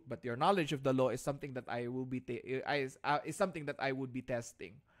absolute, but your knowledge of the law is something that I will be is something that I would be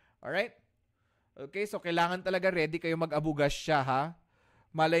testing. All right? Okay, so kailangan talaga ready kayo mag-abugas siya, ha?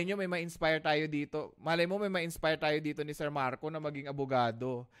 Malay nyo may ma-inspire tayo dito. Malay mo may ma-inspire tayo dito ni Sir Marco na maging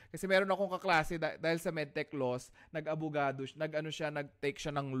abogado. Kasi meron akong kaklase dahil sa medtech laws, nag-abogado, nag-take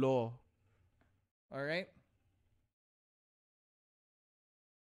siya ng law. Alright?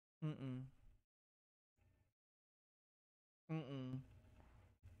 Mm-mm. Mm-mm.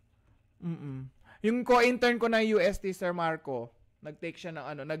 Mm-mm. Yung co-intern ko na UST, Sir Marco, nag-take siya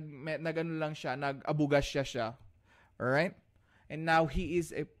ng nag-ano lang siya, nag-abugas siya. Alright? And now he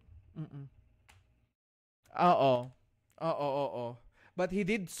is a Oo. But he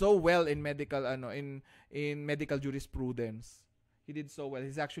did so well in medical in medical jurisprudence. He did so well.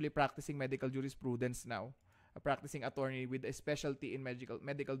 He's actually practicing medical jurisprudence now. A practicing attorney with a specialty in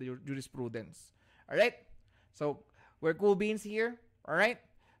medical jurisprudence. All right? So, we're cool beans here. All right?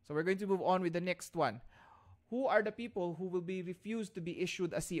 So, we're going to move on with the next one. Who are the people who will be refused to be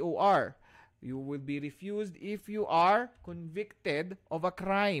issued a COR? You will be refused if you are convicted of a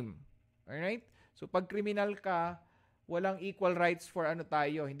crime. Alright? So, pag criminal ka, walang equal rights for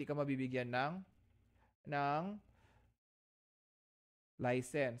hindi ka mabibigyan ng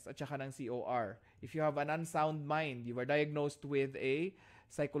license at saka ng COR. If you have an unsound mind, you are diagnosed with a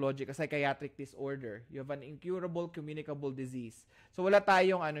psychiatric disorder. You have an incurable communicable disease. So, wala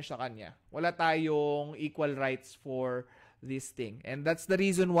tayong sa kanya. Wala tayong equal rights for this thing. And that's the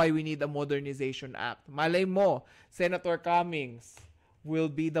reason why we need a Modernization Act. Malay mo, Senator Cummings will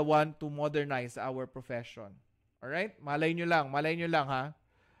be the one to modernize our profession. Alright? Malay nyo lang, ha?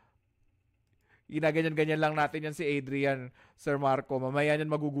 Ginaganyan-ganyan lang natin yan si Adrian, Sir Marco. Mamaya yan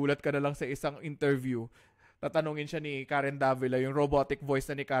magugulat ka na lang sa isang interview. Tatanungin siya ni Karen Davila, yung robotic voice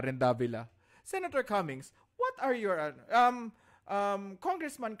na ni Karen Davila. Senator Cummings, what are your...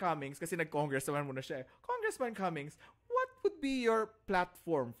 Congressman Cummings, kasi nag-Congress naman muna siya. Congressman Cummings, what would be your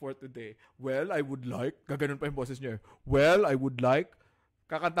platform for today? Well, I would like... Gaganon pa yung boses niya. Well, I would like...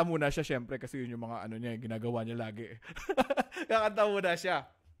 Kakanta muna siya, syempre, kasi yun yung mga niya, ginagawa niya lagi. Kakanta muna siya.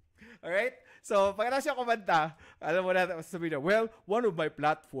 Alright? So, pag siya kumanta, alam mo na, sabihin niya, well, one of my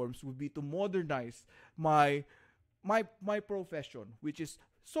platforms would be to modernize my profession, which is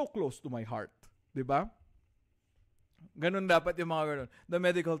so close to my heart. Diba? Ganun dapat yung mga ganun. The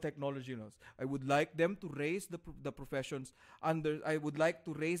medical technology knows. I would like them to raise the professions I would like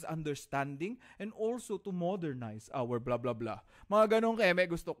to raise understanding and also to modernize our blah blah blah. Mga ganun keme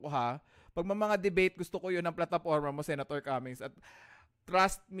gusto ko, ha. Pag mga debate, gusto ko yun ang plataforma mo, Senator Cummings. At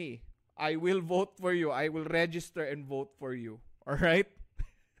trust me, I will vote for you. I will register and vote for you. Alright?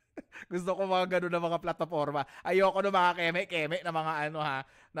 Gusto ko mga ganun na mga plataforma. Ayoko na mga keme na mga ha.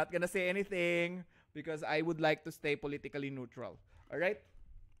 Not gonna say anything because I would like to stay politically neutral. Alright?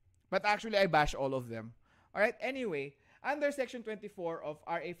 But actually, I bash all of them. Alright? Anyway, under Section 24 of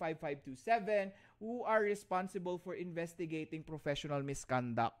RA 5527, who are responsible for investigating professional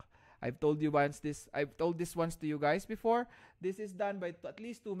misconduct? I've told this once to you guys before. This is done by at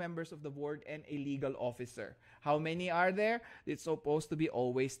least 2 members of the board and a legal officer. How many are there? It's supposed to be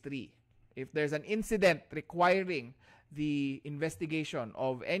always 3. If there's an incident requiring the investigation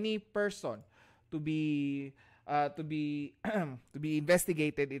of any person to be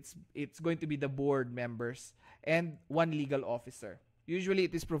investigated, it's going to be the board members and 1 legal officer. Usually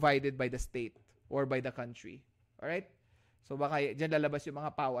it is provided by the state or by the country. All right? So baka diyan lalabas yung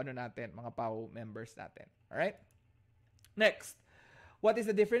mga PAO mga PAO members natin. All right? Next. What is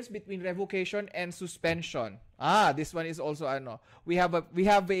the difference between revocation and suspension? This one is also we have a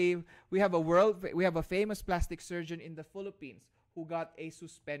famous plastic surgeon in the Philippines who got a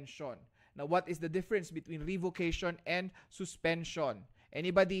suspension. Now, what is the difference between revocation and suspension?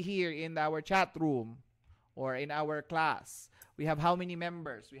 Anybody here in our chat room or in our class, we have how many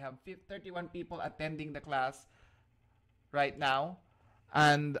members? We have 31 people attending the class right now,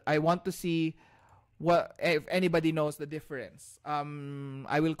 and I want to see what if anybody knows the difference.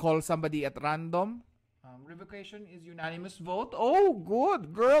 I will call somebody at random. Revocation is unanimous vote. Oh,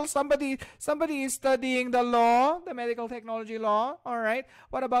 good girl. Somebody is studying the law, the medical technology law. All right.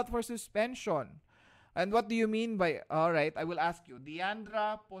 What about for suspension? And what do you mean by? All right. I will ask you,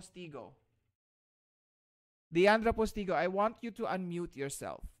 Deandra Postigo. Deandra Postigo, I want you to unmute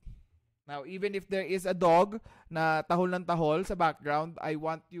yourself. Now, even if there is a dog na tahol ng tahol sa background, I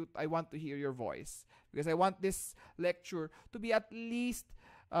want to hear your voice, because I want this lecture to be at least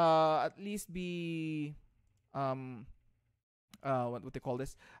be what they call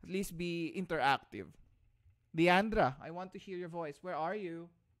this? At least be interactive. Deandra, I want to hear your voice. Where are you?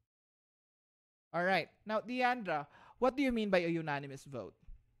 All right. Now, Deandra, what do you mean by a unanimous vote?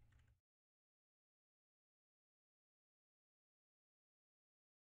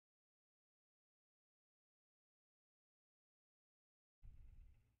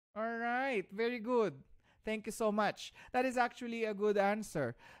 All right, very good. Thank you so much. That is actually a good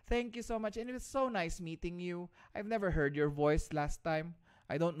answer. Thank you so much. And it was so nice meeting you. I've never heard your voice last time.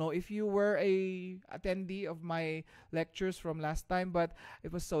 I don't know if you were a attendee of my lectures from last time, but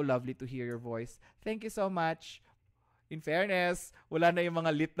it was so lovely to hear your voice. Thank you so much. In fairness, wala na yung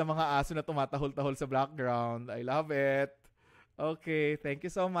mga lit na mga aso na tumatahol-tahol sa background. I love it. Okay, thank you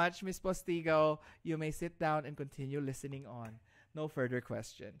so much, Miss Postigo. You may sit down and continue listening on. No further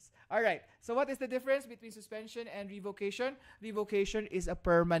questions. All right. So what is the difference between suspension and revocation? Revocation is a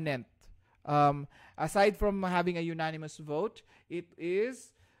permanent. Aside from having a unanimous vote, it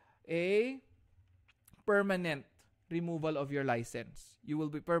is a permanent removal of your license. You will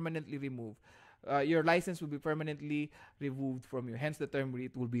be permanently removed. Your license will be permanently removed from you. Hence the term,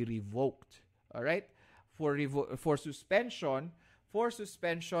 it will be revoked. All right. For suspension,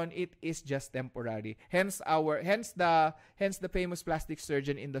 it is just temporary. Hence the famous plastic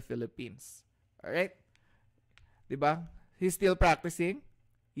surgeon in the Philippines. All right? Diba? He's still practicing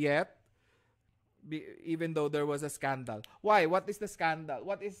yet, even though there was a scandal. Why? What is the scandal?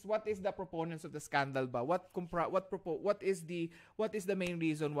 What is the proponents of the scandal ba? What is the main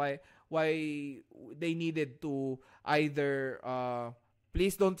reason why they needed to either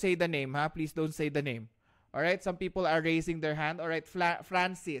please don't say the name, ha? Please don't say the name. All right, some people are raising their hand. All right,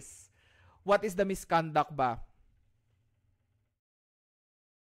 Francis, what is the misconduct ba?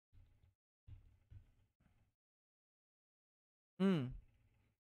 Mm.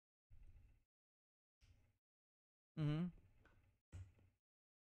 Mm-hmm.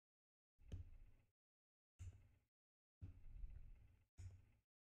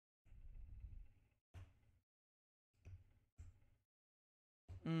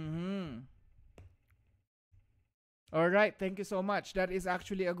 Mm-hmm. All right, thank you so much. That is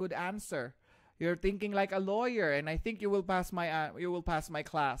actually a good answer. You're thinking like a lawyer, and I think you will pass my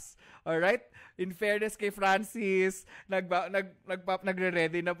class. All right? In fairness kay Francis,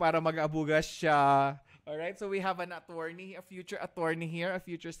 nagre-ready na para mag-abugas siya. All right? So we have an attorney, a future attorney here, a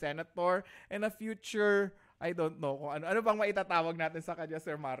future senator, and a future, I don't know kung ano. Ano bang maitatawag natin sa kanya,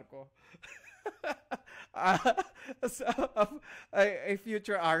 Sir Marco? uh, so, a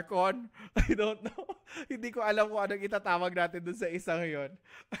future Archon. I don't know. Hindi ko alam kung anong itatawag natin dun sa isang yon.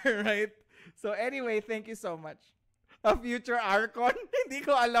 Alright? So anyway, thank you so much. A future Archon? Hindi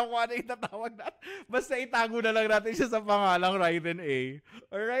ko alam kung anong itatawag natin. Basta itago na lang natin siya sa pangalang Raiden A.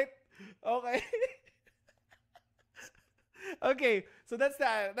 Alright? Okay. Okay, so that's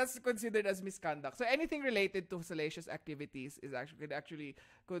considered as misconduct. So anything related to salacious activities is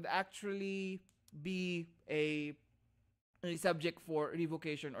could actually be a subject for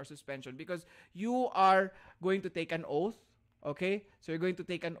revocation or suspension, because you are going to take an oath. Okay, so you're going to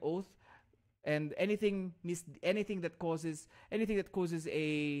take an oath, and anything that causes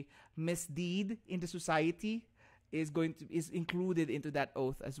a misdeed in the society is included into that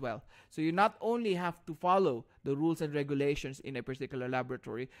oath as well. So you not only have to follow the rules and regulations in a particular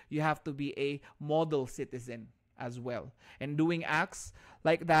laboratory, you have to be a model citizen as well. And doing acts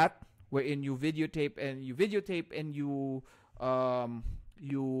like that, wherein you videotape and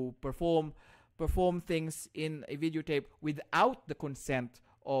you perform things in a videotape without the consent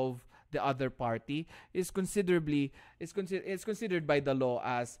of the other party, is considered by the law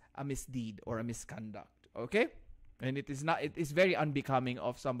as a misdeed or a misconduct. Okay? And it is very unbecoming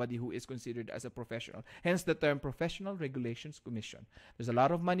of somebody who is considered as a professional. Hence the term Professional Regulations Commission. There's a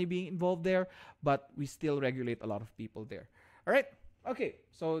lot of money being involved there, but we still regulate a lot of people there. All right? Okay,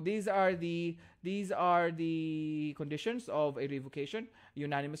 so these are the conditions of a revocation.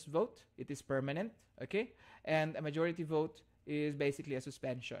 Unanimous vote, it is permanent, okay? And a majority vote is basically a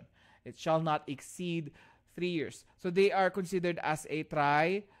suspension. It shall not exceed 3 years. So they are considered as a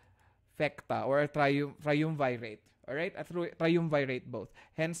trifecta or a triumvirate. All right, a triumvirate both.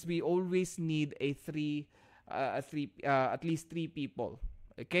 Hence, we always need at least three people.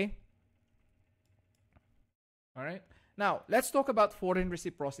 Okay. All right. Now, let's talk about foreign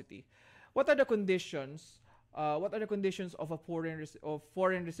reciprocity. What are the conditions? What are the conditions of a foreign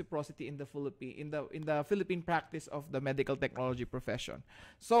reciprocity in the Philippine practice of the medical technology profession?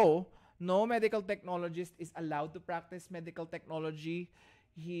 So, no medical technologist is allowed to practice medical technology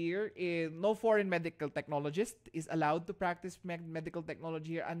here. No foreign medical technologist is allowed to practice medical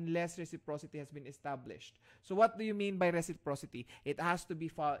technology here unless reciprocity has been established. So what do you mean by reciprocity? It has to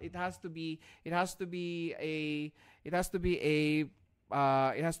be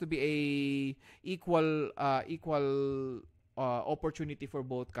a equal opportunity for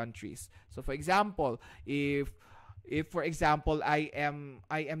both countries. So for example, if for example I am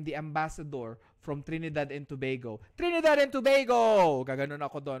the ambassador from Trinidad and Tobago. Trinidad and Tobago. Gaganon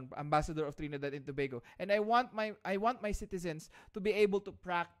ako doon, ambassador of Trinidad and Tobago. And I want my citizens to be able to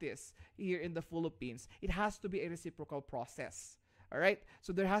practice here in the Philippines. It has to be a reciprocal process. All right?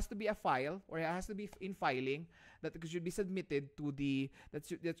 So there has to be a file, or it has to be in filing that should be submitted to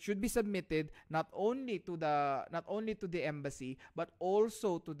that should be submitted not only to the embassy but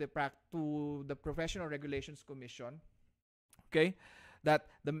also to the Professional Regulations Commission. Okay? That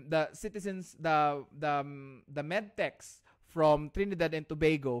the citizens, the medtechs from Trinidad and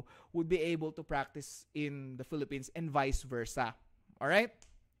Tobago would be able to practice in the Philippines and vice versa. All right?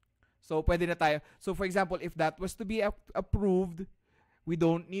 So pwede na tayo. So for example, if that was to be approved, we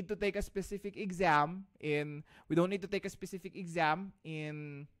don't need to take a specific exam in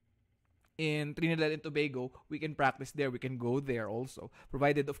Trinidad and Tobago. We can practice there. We can go there also,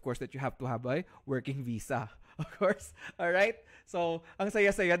 provided of course that you have to have a working visa. Of course. All right? So, ang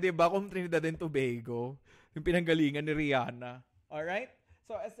saya-saya, 'di ba, kung Trinidad and Tobago, yung pinanggalingan ni Rihanna. All right?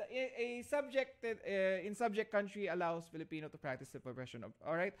 So, as a subject country allows Filipino to practice the profession of.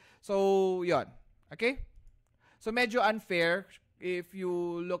 All right? So, 'yon. Okay? So, medyo unfair if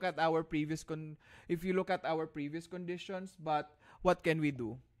you look at our previous conditions, but what can we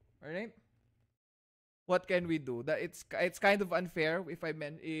do? All right? What can we do? That it's kind of unfair if I'm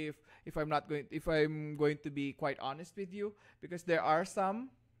going to be quite honest with you, because there are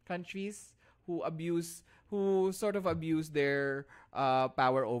some countries who sort of abuse their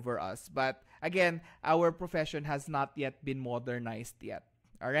power over us. But again, our profession has not yet been modernized yet.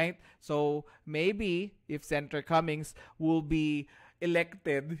 All right? So maybe if Senator Cummings will be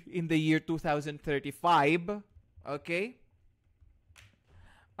elected in the year 2035, okay?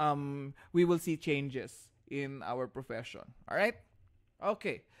 We will see changes in our profession. All right?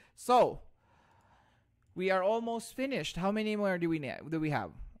 Okay. So, we are almost finished. How many more do we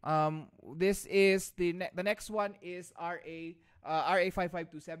have? This is the next one is RA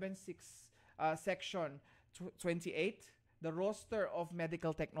 55276 section 28, the roster of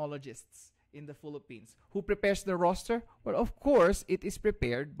medical technologists in the Philippines. Who prepares the roster? Well, of course, it is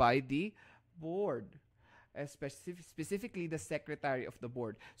prepared by the board. Specifically the secretary of the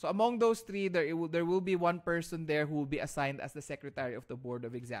board. So among those three, there will be one person there who will be assigned as the secretary of the board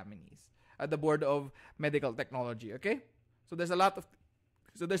of examinees, the board of medical technology. Okay, so there's a lot of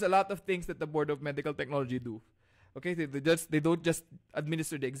things that the board of medical technology do. Okay, they don't just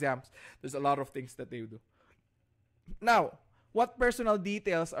administer the exams. There's a lot of things that they do. Now, what personal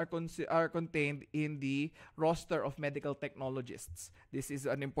details are contained in the roster of medical technologists? This is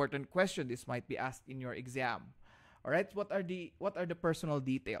an important question. This might be asked in your exam. All right, what are the personal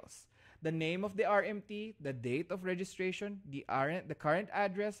details? The name of the RMT, the date of registration, the current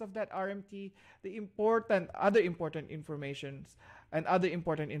address of that RMT, other important information,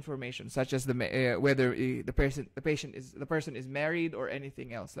 such as whether the person is married or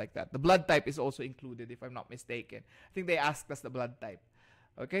anything else like that. The blood type is also included, if I'm not mistaken. I think they asked us the blood type,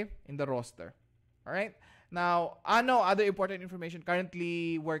 okay, in the roster. All right. Now, other important information.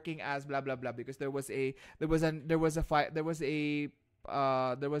 Currently working as blah blah blah, because there was a what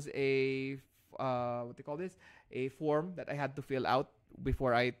do you call this? A form that I had to fill out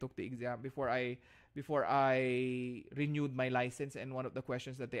before I took the exam, before I renewed my license, and one of the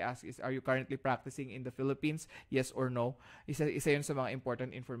questions that they ask is, are you currently practicing in the Philippines? Yes or no. Isa yun sa mga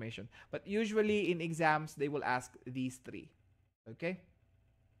important information. But usually in exams, they will ask these three. Okay?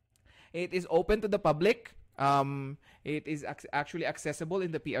 It is open to the public. It is actually accessible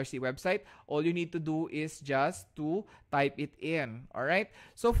in the PRC website. All you need to do is just to type it in. All right.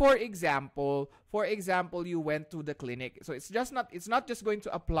 So for example, you went to the clinic. So it's not just going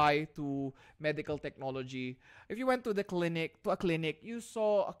to apply to medical technology. If you went to a clinic, you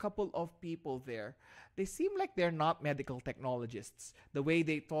saw a couple of people there. They seem like they're not medical technologists. The way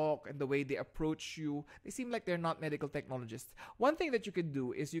they talk and the way they approach you, they seem like they're not medical technologists. One thing that you can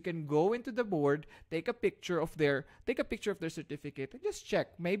do is you can go into the board, take a picture of their certificate, and just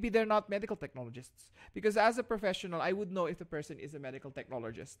check. Maybe they're not medical technologists. Because as a professional, I would know if the person is a medical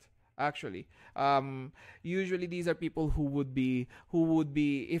technologist. Actually, usually these are people who would be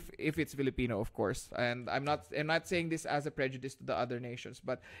if it's Filipino, of course. And I'm not saying this as a prejudice to the other nations,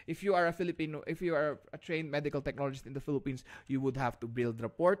 but if you are a Filipino, if you are a trained medical technologist in the Philippines, you would have to build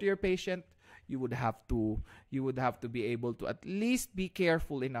rapport to your patient. You would have to be able to at least be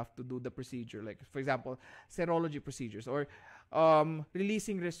careful enough to do the procedure. Like, for example, serology procedures or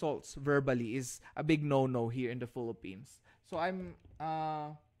releasing results verbally is a big no-no here in the Philippines. So I'm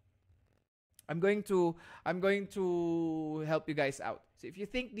going to help you guys out. So if you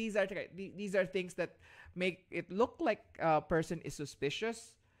think these are things that make it look like a person is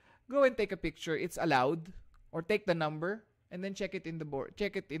suspicious, go and take a picture. It's allowed, or take the number and then check it in the board.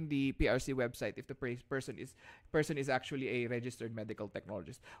 Check it in the PRC website if the person is actually a registered medical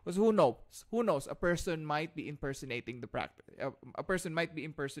technologist. Because who knows? Who knows? A person might be impersonating the practice. A person might be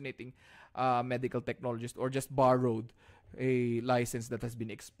impersonating a medical technologist or just borrowed a license that has been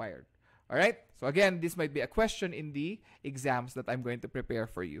expired. All right? So again, this might be a question in the exams that I'm going to prepare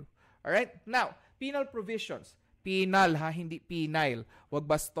for you. All right? Now, penal provisions. Penal, ha? Hindi penile. Wag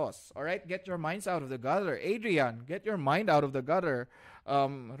bastos. All right? Get your minds out of the gutter. Adrian, get your mind out of the gutter.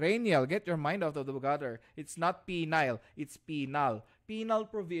 Rainiel, get your mind out of the gutter. It's not penile. It's penal. Penal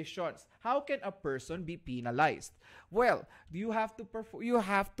provisions. How can a person be penalized? Well, you have to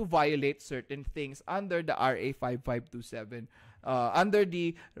violate certain things under the RA 5527. Under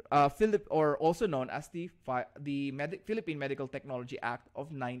the or also known as the Philippine Medical Technology Act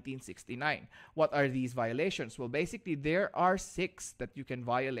of 1969. What are these violations? Well, basically, there are 6 that you can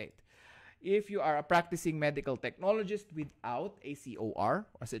violate. If you are a practicing medical technologist without a COR,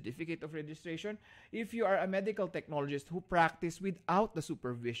 a certificate of registration, if you are a medical technologist who practice without the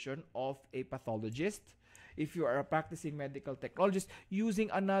supervision of a pathologist, if you are a practicing medical technologist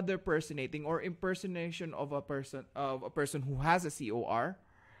using another personating or impersonation of a person who has a COR,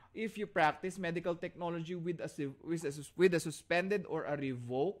 if you practice medical technology with a suspended or a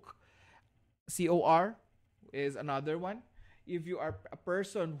revoked COR is another one. If you are a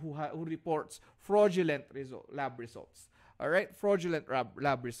person who reports fraudulent lab results, all right, fraudulent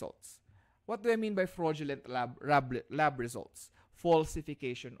lab results. What do I mean by fraudulent lab results?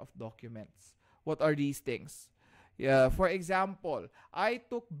 Falsification of documents. What are these things? Yeah, for example, I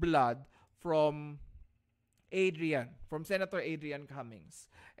took blood from Senator Adrian Cummings.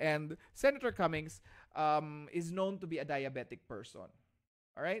 And Senator Cummings is known to be a diabetic person.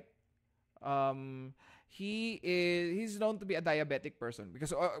 All right? He's known to be a diabetic person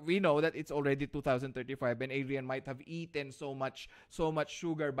because we know that it's already 2035 and Adrian might have eaten so much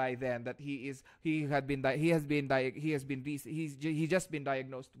sugar by then that he's just been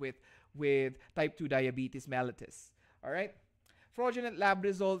diagnosed with type 2 diabetes mellitus. All right? Fraudulent lab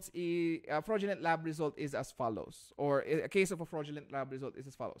result is as follows, or a case of a fraudulent lab result is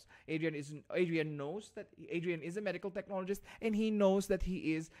as follows. Adrian knows that Adrian is a medical technologist and he knows that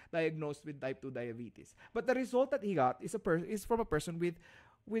he is diagnosed with type 2 diabetes. But the result that he got is from a person with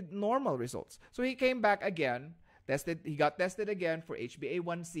normal results. So he came back again, he got tested again for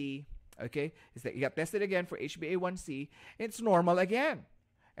HbA1c, okay? He got tested again for HbA1c, and it's normal again.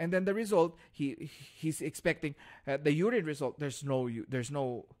 And then the result, he's expecting the urine result. There's no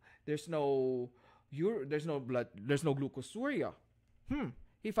glucosuria.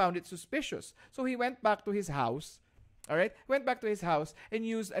 He found it suspicious. So he went back to his house. All right, went back to his house and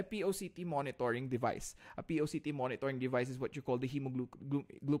used a POCT monitoring device. A POCT monitoring device is what you call the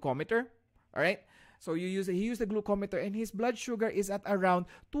hemoglucometer. All right. So he used the glucometer and his blood sugar is at around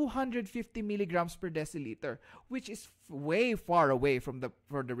 250 milligrams per deciliter, which is way far away from the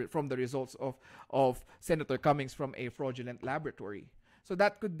results of Senator Cummings from a fraudulent laboratory. So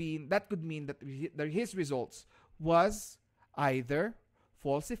that could mean that his results was either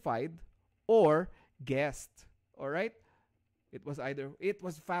falsified or guessed. All right? It was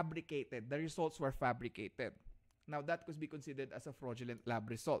fabricated. The results were fabricated. Now, that could be considered as a fraudulent lab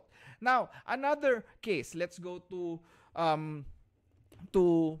result. Now, another case. Let's go to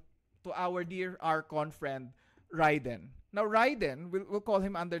our dear Archon friend, Raiden. Now, Raiden, we'll call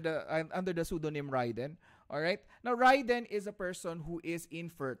him under the pseudonym Raiden. All right. Now, Raiden is a person who is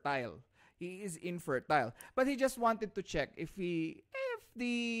infertile. He is infertile, but he just wanted to check he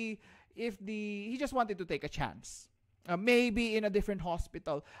just wanted to take a chance. Maybe in a different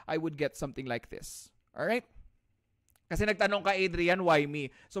hospital, I would get something like this. All right. Kasi nagtanong ka, Adrian, why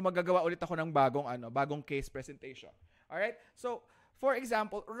me? So magagawa ulit ako ng bagong case presentation. All right. So for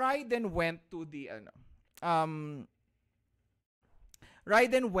example, Raiden went to the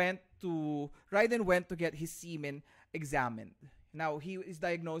Raiden went to get his semen examined. Now he is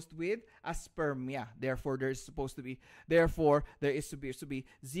diagnosed with aspermia. Therefore, there is supposed to be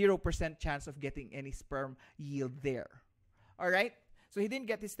 0% chance of getting any sperm yield there. All right. So he didn't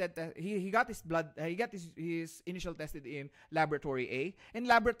get his he got his blood he got his initial tested in laboratory A, and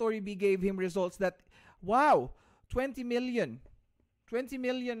laboratory B gave him results that wow, 20 million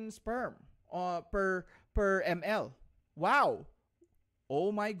sperm per ml. Wow.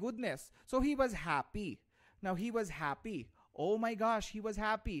 Oh my goodness. So he was happy. Now he was happy. Oh my gosh, he was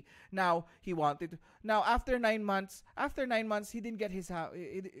happy. Now he wanted. Now after 9 months, he didn't get his.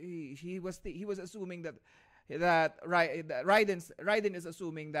 He was assuming that Raiden is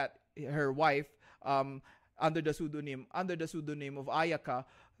assuming that her wife, under the pseudonym of Ayaka,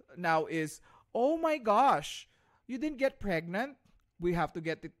 now is, oh my gosh, you didn't get pregnant. We have to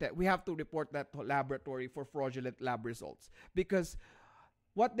we have to report that to laboratory for fraudulent lab results, because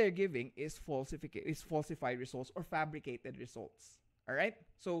what they're giving is falsified results or fabricated results. All right.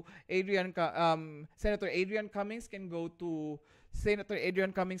 So Senator Adrian Cummings can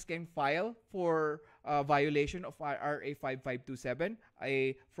file for violation of RA 5527,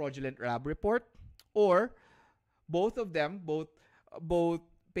 a fraudulent lab report, or both of them, both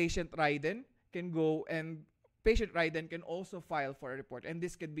patient Raiden can also file for a report, and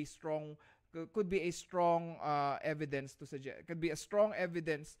this could be a strong evidence to suggest. Could be a strong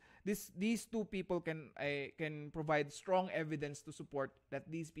evidence. These two people can provide strong evidence to support that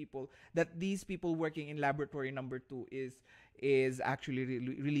these people working in laboratory number 2 is actually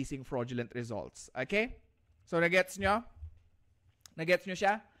releasing fraudulent results. Okay, so nagets nyo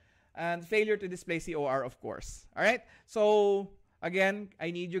siya, and failure to display COR, of course. All right. So again,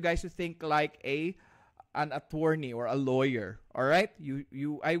 I need you guys to think like an attorney or a lawyer. All right.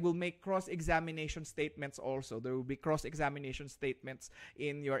 I will make cross-examination statements also. There will be cross-examination statements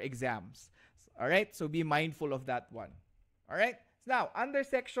in your exams. All right. So be mindful of that one. All right. Now, under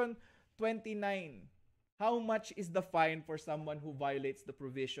section 29, how much is the fine for someone who violates the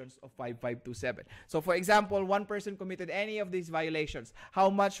provisions of 5527? So for example, one person committed any of these violations. How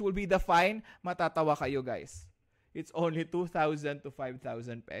much will be the fine? Matatawa kayo, guys. It's only 2,000 to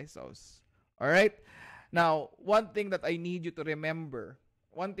 5,000 pesos. All right. Now, one thing that I need you to remember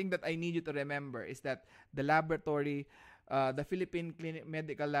is that the laboratory, the Philippine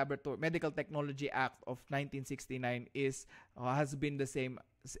Medical Technology Act of 1969 has been the same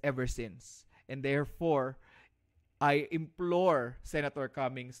ever since. And therefore, I implore Senator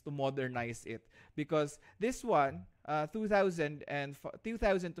Cummings to modernize it, because this one, 2,000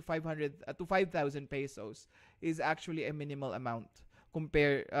 to 5,000 pesos is actually a minimal amount.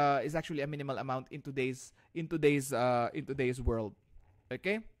 Is actually a minimal amount in today's world,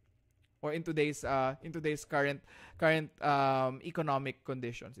 okay, or in today's current economic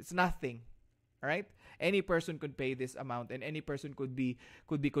conditions. It's nothing. All right, any person could pay this amount, and any person could be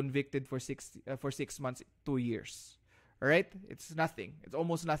convicted for 6 months, 2 years. All right, it's nothing. It's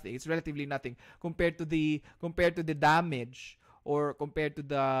almost nothing. It's relatively nothing compared to the damage, or compared to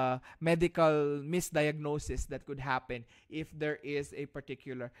the medical misdiagnosis that could happen if there is a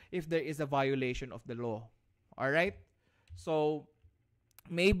violation of the law. All right? So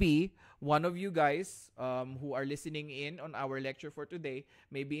maybe one of you guys who are listening in on our lecture for today,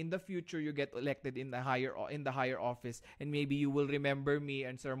 maybe in the future you get elected in the higher office, and maybe you will remember me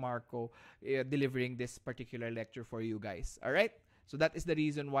and Sir Marco delivering this particular lecture for you guys. All right? So that is the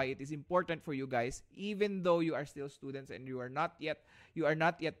reason why it is important for you guys, even though you are still students and you are not yet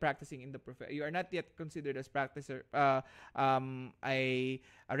practicing in the you are not yet considered as practicer, a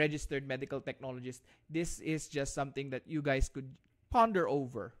registered medical technologist. This is just something that you guys could ponder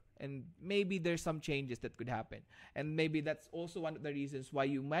over, and maybe there's some changes that could happen, and maybe that's also one of the reasons why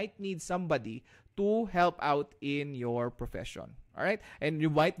you might need somebody to help out in your profession. All right, and you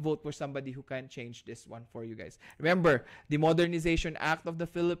might vote for somebody who can change this one for you guys. Remember, the Modernization Act of the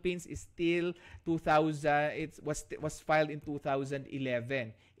Philippines is still 2000. It was filed in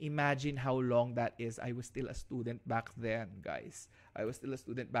 2011. Imagine how long that is. I was still a student back then, guys. I was still a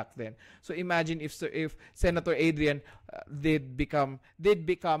student back then. So imagine if Senator Adrian did become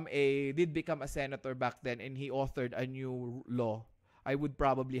a senator back then, and he authored a new law. I would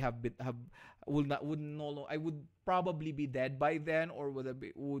probably I would probably be dead by then, or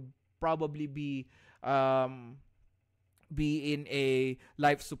would probably um be in a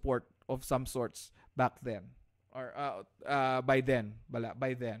life support of some sorts back then, or by then,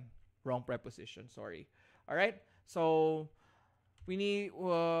 wrong preposition, sorry. All right, so we need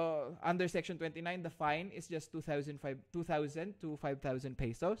under section 29, the fine is just 2,000 to 5,000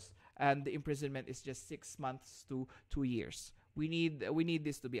 pesos, and the imprisonment is just 6 months to 2 years. We need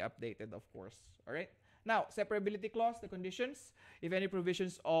this to be updated, of course. All right, now separability clause, the conditions: if any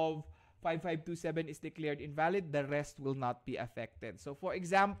provisions of 5527 is declared invalid, the rest will not be affected. So for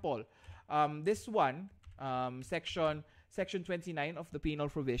example, this one, section 29 of the penal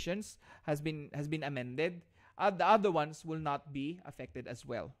provisions has been amended. The other ones will not be affected as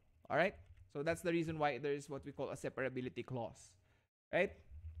well. All right, so that's the reason why there is what we call a separability clause, right?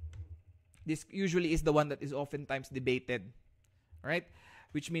 This usually is the one that is oftentimes debated, right?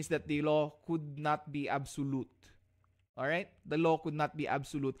 Which means that the law could not be absolute. All right, the law could not be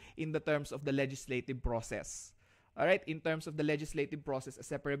absolute in the terms of the legislative process. All right, in terms of the legislative process, a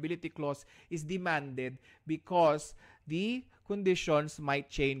separability clause is demanded because the conditions might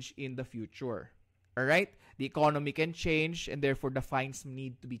change in the future. All right, the economy can change, and therefore the fines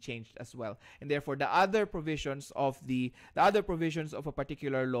need to be changed as well, and therefore the other provisions of a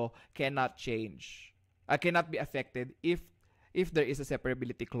particular law cannot change, cannot be affected if there is a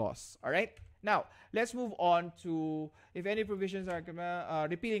separability clause. All right. Now, let's move on to if any provisions are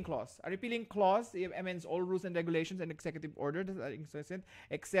repealing clause. A repealing clause amends all rules and regulations and executive orders that are inconsistent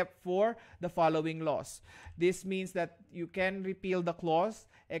except for the following laws. This means that you can repeal the clause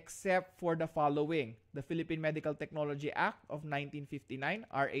except for the following: the Philippine Medical Technology Act of 1959,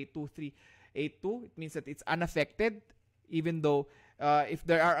 RA 2382. It means that it's unaffected, even though if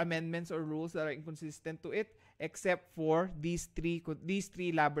there are amendments or rules that are inconsistent to it, except for these three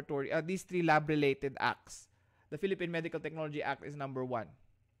lab-related acts. The Philippine Medical Technology Act is number 1.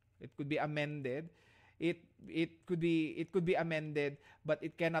 It could be amended. It could be amended, but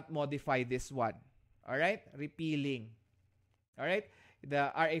it cannot modify this one. All right, repealing. All right, the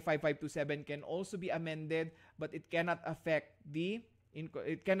RA 5527 can also be amended, but it cannot affect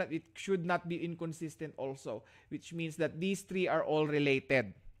it should not be inconsistent also, which means that these three are all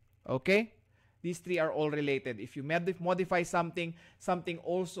related. Okay? These three are all related. If you modify something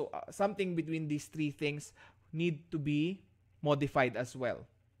between these three things need to be modified as well.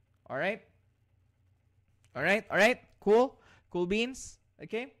 All right? All right? Cool beans?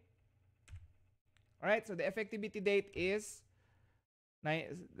 Okay? All right, so the effectivity date is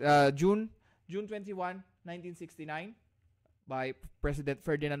June 21, 1969 by President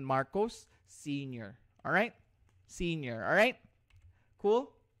Ferdinand Marcos Sr. All right? Senior. All right?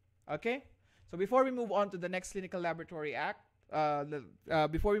 Cool? Okay? So before we move on to the next Clinical Laboratory Act,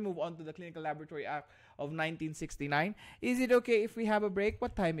 before we move on to the Clinical Laboratory Act of 1969, is it okay if we have a break?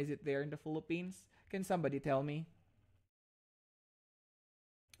 What time is it there in the Philippines? Can somebody tell me?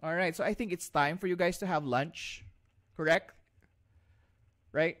 All right, so I think it's time for you guys to have lunch, correct?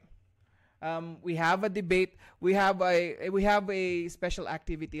 Right? We have a debate. We have a special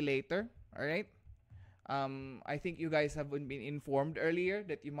activity later. All right. I think you guys have been informed earlier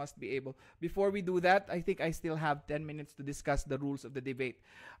that you must be able. Before we do that, I think I still have 10 minutes to discuss the rules of the debate.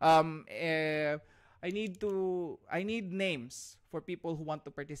 I need names for people who want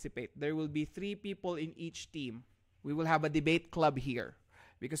to participate. There will be 3 people in each team. We will have a debate club here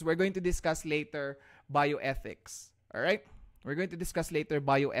because we're going to discuss later bioethics. All right? We're going to discuss later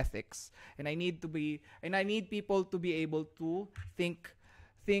bioethics, and I need people to be able to think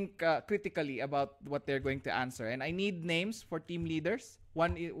critically about what they're going to answer. And I need names for team leaders.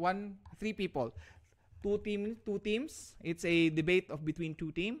 3 people, 2 teams. It's a debate between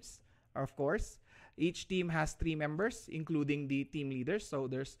 2 teams, of course. Each team has 3 members, including the team leaders. So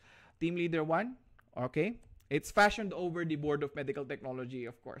there's team leader 1. Okay. It's fashioned over the Board of Medical Technology,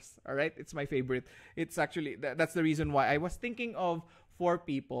 of course. All right. It's my favorite. It's actually, that's the reason why I was thinking of 4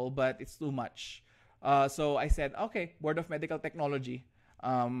 people, but it's too much. So I said, okay, Board of Medical Technology.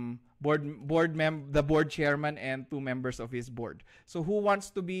 The board chairman and 2 members of his board. So who wants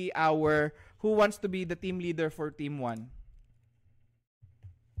to be the team leader for team 1?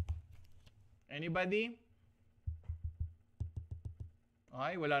 Anybody?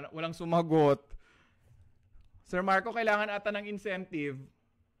 Ay, walang sumagot. Sir Marco, kailangan ata ng incentive.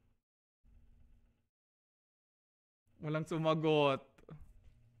 Walang sumagot.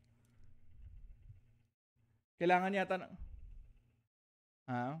 Kailangan yata ng...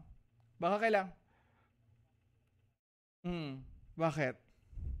 Baka kailangan... Bakit?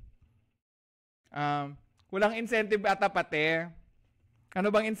 Walang incentive ata pati. Ano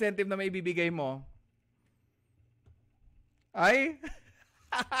bang incentive na may bibigay mo? Ay?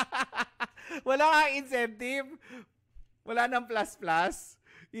 Wala kang incentive. Wala nang plus-plus.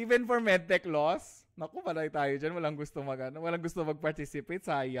 Even for medtech laws. Naku, malay tayo dyan. Walang gusto mag-participate.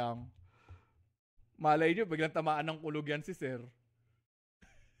 Sayang. Malay nyo, biglang tamaan ng kulog yan si sir.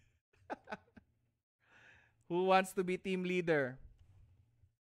 Who wants to be team leader?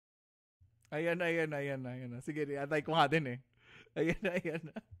 Ayan. Sige, atay ko nga din eh. Ayan.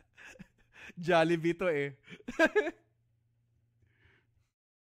 Jollibee to eh.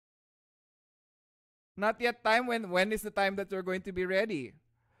 Not yet time. When is the time that you're going to be ready?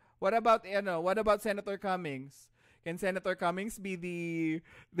 What about Senator Cummings? Can Senator Cummings be the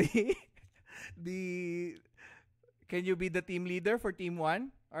the can you be the team leader for team 1?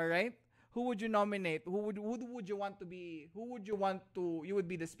 All right? Who would you nominate? Who would you want to be? Who would you want to? You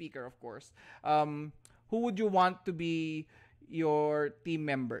would be the speaker, of course. Who would you want to be your team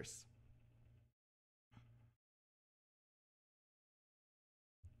members?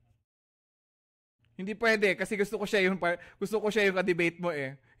 Hindi pwede kasi gusto ko siya yung ka-debate mo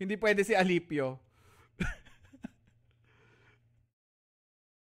eh. Hindi pwede si Alipio.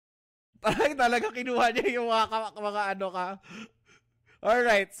 Talaga kinuha niya yung mga ano ka.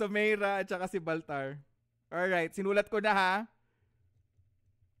 Alright, so Mayra at saka si Baltar. Alright, sinulat ko na ha.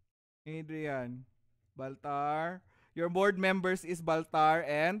 Adrian. Baltar. Your board members is Baltar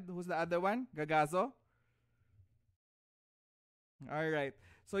and who's the other one? Gagazo? Alright.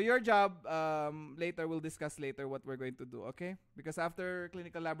 So your job, later we'll discuss later what we're going to do, okay? Because after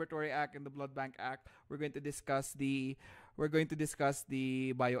Clinical Laboratory Act and the Blood Bank Act, we're going to discuss the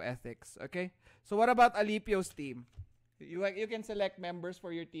bioethics, okay? So what about Alipio's team? You can select members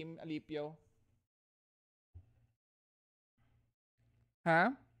for your team, Alipio.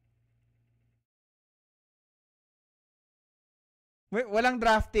 Huh? Walang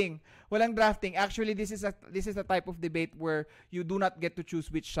drafting. Walang drafting. Actually, this is a type of debate where you do not get to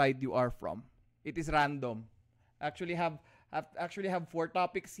choose which side you are from. It is random. Actually have 4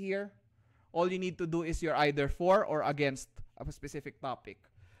 topics here. All you need to do is you're either for or against a specific topic.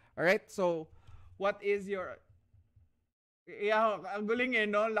 All right? So, what is your ang guling eh,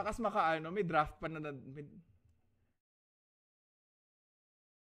 no? Lakas makaano, may draft pa na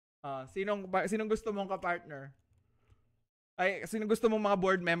sinong gusto mong ka-partner? Ay, sino gusto mong mga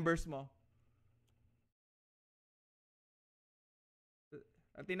board members mo?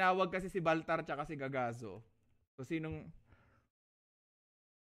 Tinawag kasi si Baltar tsaka si Gagazo. So, sinong...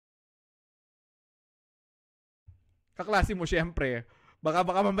 Kaklase mo syempre. Baka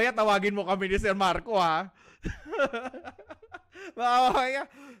mamaya tawagin mo kami ni Sir Marco, ha? Baka mamaya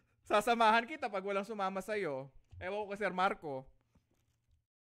sasamahan kita pag walang sumama sa'yo. Ewan ko kay Sir Marco.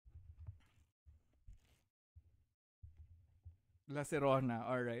 La Serona,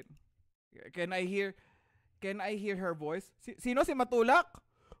 all right. Can I hear her voice? Sino si Matulak?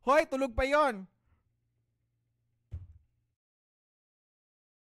 Hoy, tulog pa 'yon.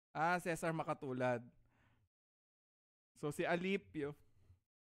 Cesar Makatulad. So si Alipio.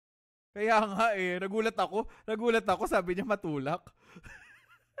 Kaya nga eh, nagulat ako, sabi niya Matulak.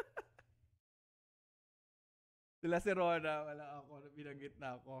 Sila Serona, wala ako, binanggit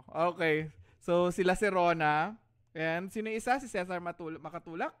na ako. Okay. So sila Serona. And sino isa? Si Cesar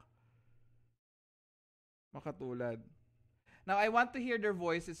Makatulak? Makatulad. Now, I want to hear their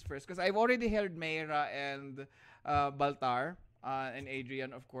voices first because I've already heard Mayra and Baltar and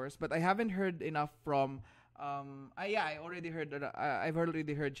Adrian, of course. But I haven't heard enough from... I've already heard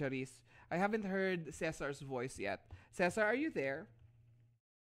Charisse. I haven't heard Cesar's voice yet. Cesar, are you there?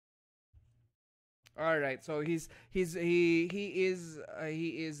 All right. So he is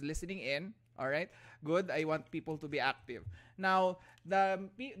listening in. All right. Good. I want people to be active. Now, the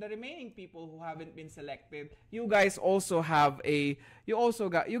remaining people who haven't been selected, you guys also have a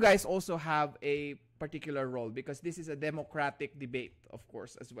particular role because this is a democratic debate, of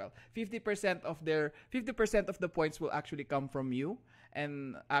course, as well. 50% of the points will actually come from you,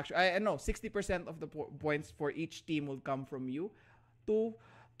 and actually, 60% of the points for each team will come from you.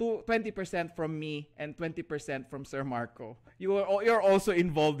 20% from me and 20% from Sir Marco. You're also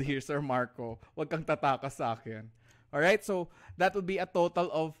involved here, Sir Marco. Huwag kang tatakas sa akin. All right? So that would be a total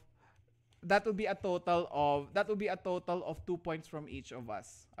of 2 points from each of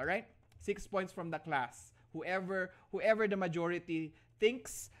us. All right? 6 points from the class. Whoever the majority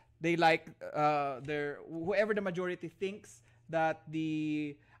thinks whoever the majority thinks that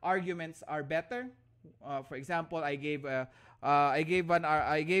the arguments are better. For example, I gave a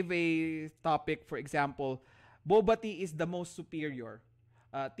topic, for example, boba tea is the most superior.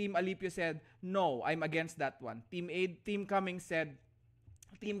 Team Alipio said, no, I'm against that one. Team Cummings said,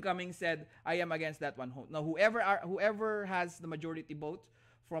 Team Cummings said, I am against that one. Now, whoever has the majority vote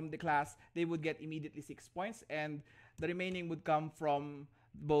from the class, they would get immediately 6 points, and the remaining would come from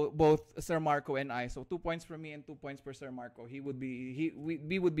both Sir Marco and I. So 2 points from me and 2 points for Sir Marco. We would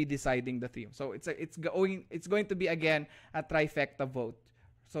be deciding the theme. So it's going to be again a trifecta vote,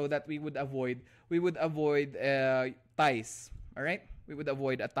 so that we would avoid ties. All right? We would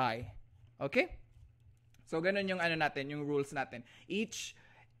avoid a tie. Okay? So ganun yung yung rules natin. Each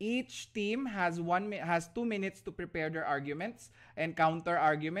team has 2 minutes to prepare their arguments and counter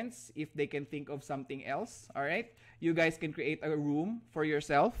arguments if they can think of something else. All right? You guys can create a room for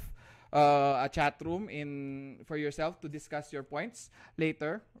yourself, a chat room for yourself to discuss your points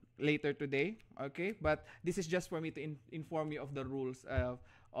later today. Okay? But this is just for me to inform you of the rules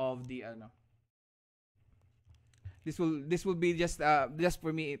of the This will be just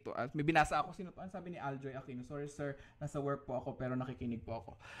for me ito. May binasa ako, sino to? Ano sabi ni Aljoy Aquino? Sorry sir, nasa work po ako pero nakikinig po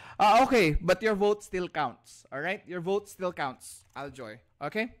ako. Okay, but your vote still counts. All right? Your vote still counts, Aljoy.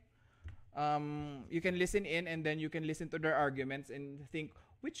 Okay? You can listen in, and then you can listen to their arguments and think,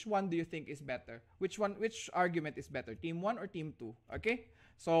 which one do you think is better? Which argument is better? Team 1 or team 2? Okay?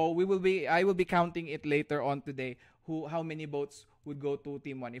 So I will be counting it later on today, how many votes would go to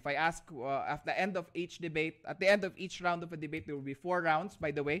team 1. If I ask at the end of each round of a debate, there will be 4 rounds, by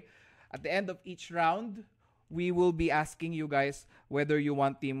the way. At the end of each round, we will be asking you guys whether you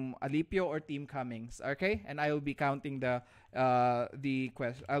want team Alipio or team Cummings, okay? And I will be counting the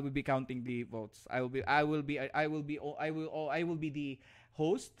question. I will be counting the votes. I will be the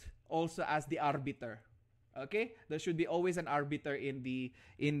host, also as the arbiter. Okay? There should be always an arbiter in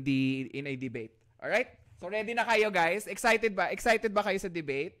a debate. All right? So ready na kayo, guys? Excited ba? Excited ba kayo sa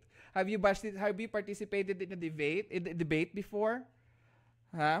debate? Have you participated in a debate before?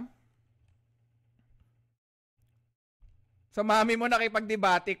 Ha? Sa mami mo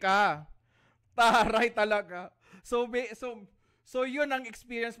nakipagdebate ka. Taray talaga. So yun ang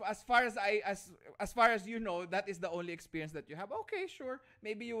experience mo. As far as you know, that is the only experience that you have. Okay, sure.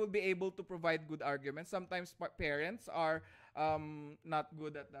 Maybe you will be able to provide good arguments. Sometimes parents are not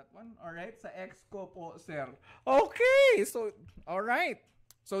good at that one. All right? Sa ex ko po, sir. Okay. So, all right.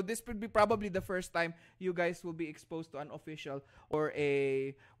 So this would be probably the first time you guys will be exposed to an official or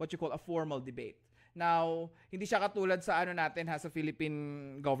what you call a formal debate. Now, hindi siya katulad sa natin sa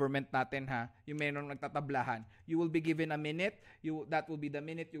Philippine government natin yung merong nagtatablahan. You will be given a minute, that will be the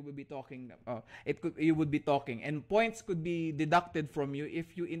minute you will be talking. You would be talking, and points could be deducted from you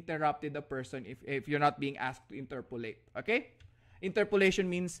if you interrupted a person, if you're not being asked to interpolate. Okay? Interpolation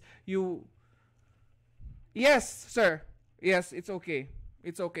means you. Yes, sir. Yes, it's okay.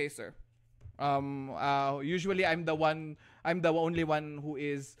 It's okay, sir. Usually I'm the only one who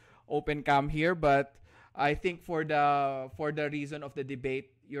is open cam here, but I think for the reason of the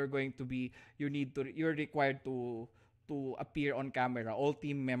debate, you're required to appear on camera. All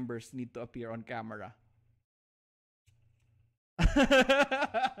team members need to appear on camera.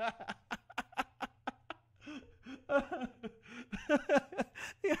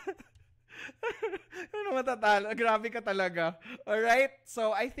 Ano matatalo? Grabe ka talaga. Alright?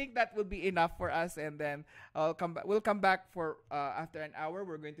 So, I think that will be enough for us, and then we'll come back for after an hour.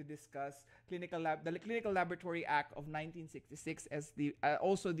 We're going to discuss the Clinical Laboratory Act of 1966, as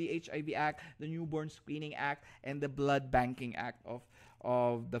also the HIV Act, the Newborn Screening Act, and the Blood Banking Act of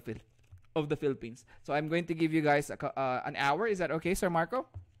the Philippines. So, I'm going to give you guys an hour. Is that okay, Sir Marco?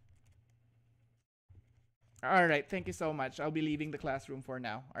 All right. Thank you so much. I'll be leaving the classroom for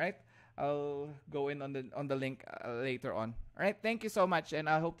now. All right. I'll go in on the link later on. All right. Thank you so much, and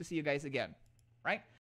I hope to see you guys again. Right.